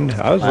Hawkwind.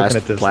 I was looking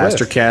at this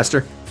Plaster list.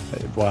 Caster.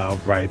 Wow,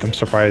 right. I'm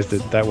surprised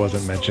that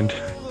wasn't mentioned.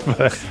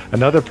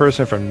 Another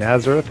person from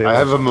Nazareth. I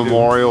have a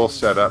memorial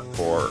set up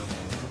for her.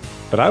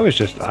 But I was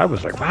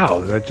like,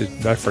 wow.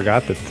 I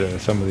forgot that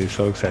some of these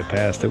folks had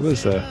passed. It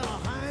was a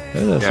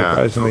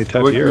surprisingly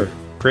tough year.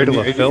 Cradle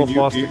of Filth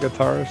lost a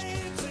guitarist.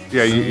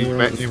 Yeah,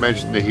 you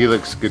mentioned the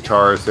Helix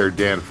guitarist there,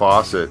 Dan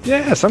Fawcett.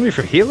 Yeah, somebody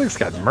from Helix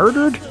got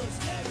murdered.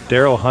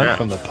 Daryl Hunt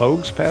from the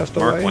Pogues passed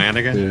Mark away.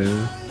 Lanigan.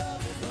 Yeah.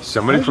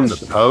 Somebody from the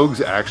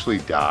Pogues actually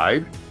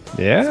died.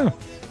 Yeah.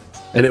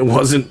 And it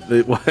wasn't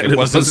Shane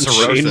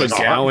cirrhosis.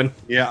 McGowan.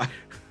 Yeah.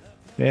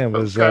 Yeah, it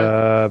was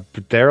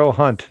Daryl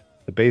Hunt,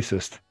 the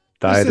bassist,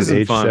 died This at isn't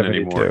age fun 72.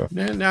 anymore.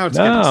 Now it's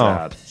getting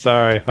sad.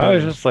 Sorry. I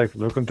was just like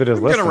looking through this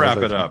I'm list. gonna and I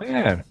was wrap like, it up.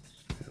 Man,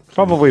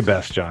 probably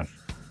best, John.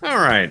 All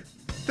right.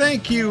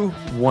 Thank you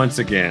once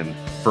again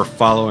for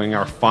following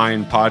our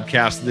fine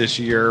podcast this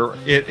year.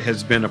 It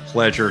has been a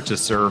pleasure to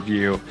serve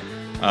you.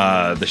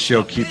 The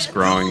show keeps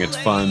growing. It's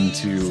fun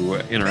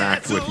to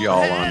interact with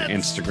y'all on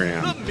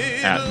Instagram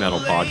at Metal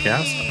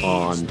Podcast,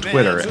 on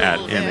Twitter at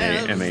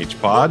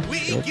MAMHpod,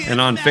 and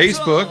on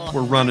Facebook,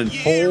 we're running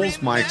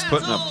polls. Mike's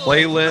putting up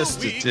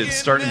playlists. It's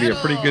starting to be a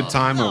pretty good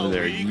time over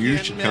there. You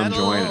should come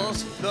join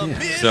us.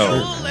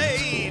 So,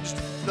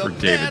 for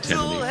David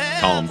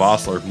Timoney, Colin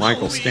Bossler,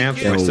 Michael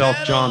Stamps, myself,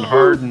 John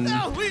Harden,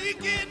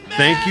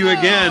 thank you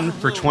again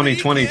for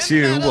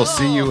 2022. We'll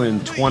see you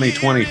in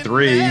 2023.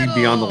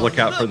 Be on the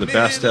lookout for the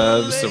best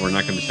ofs. So we're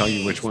not going to tell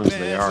you which ones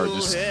they are.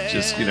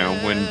 Just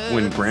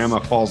when Grandma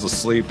falls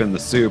asleep in the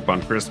soup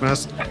on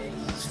Christmas,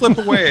 slip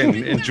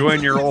away and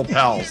join your old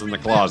pals in the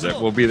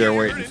closet. We'll be there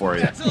waiting for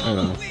you.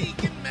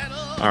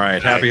 All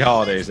right. Happy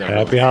holidays,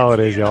 everyone. Happy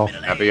holidays, y'all.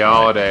 Happy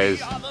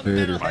holidays.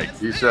 Later.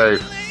 Be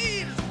safe.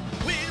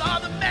 We are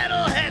the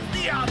metalheads,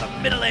 we are the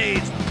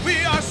middle-aged.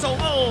 We are so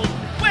old,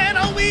 when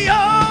are we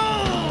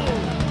old?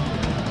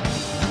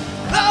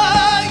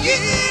 The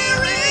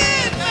year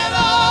in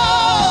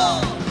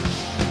metal.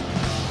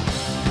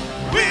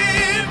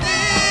 We're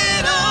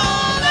middle-aged.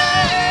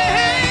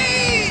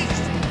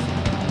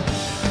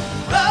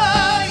 The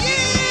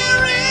year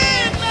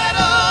in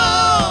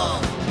metal.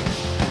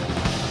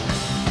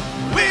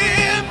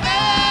 We're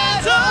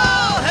metalheads.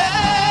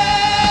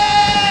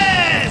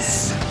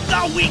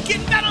 The week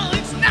in metal,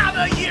 it's now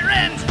the year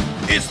end.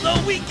 It's the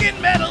week in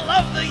metal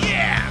of the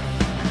year.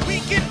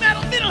 Week in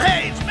metal,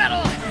 middle-aged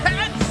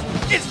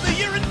metalheads. It's the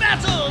year in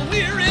metal,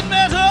 we're in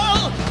metal.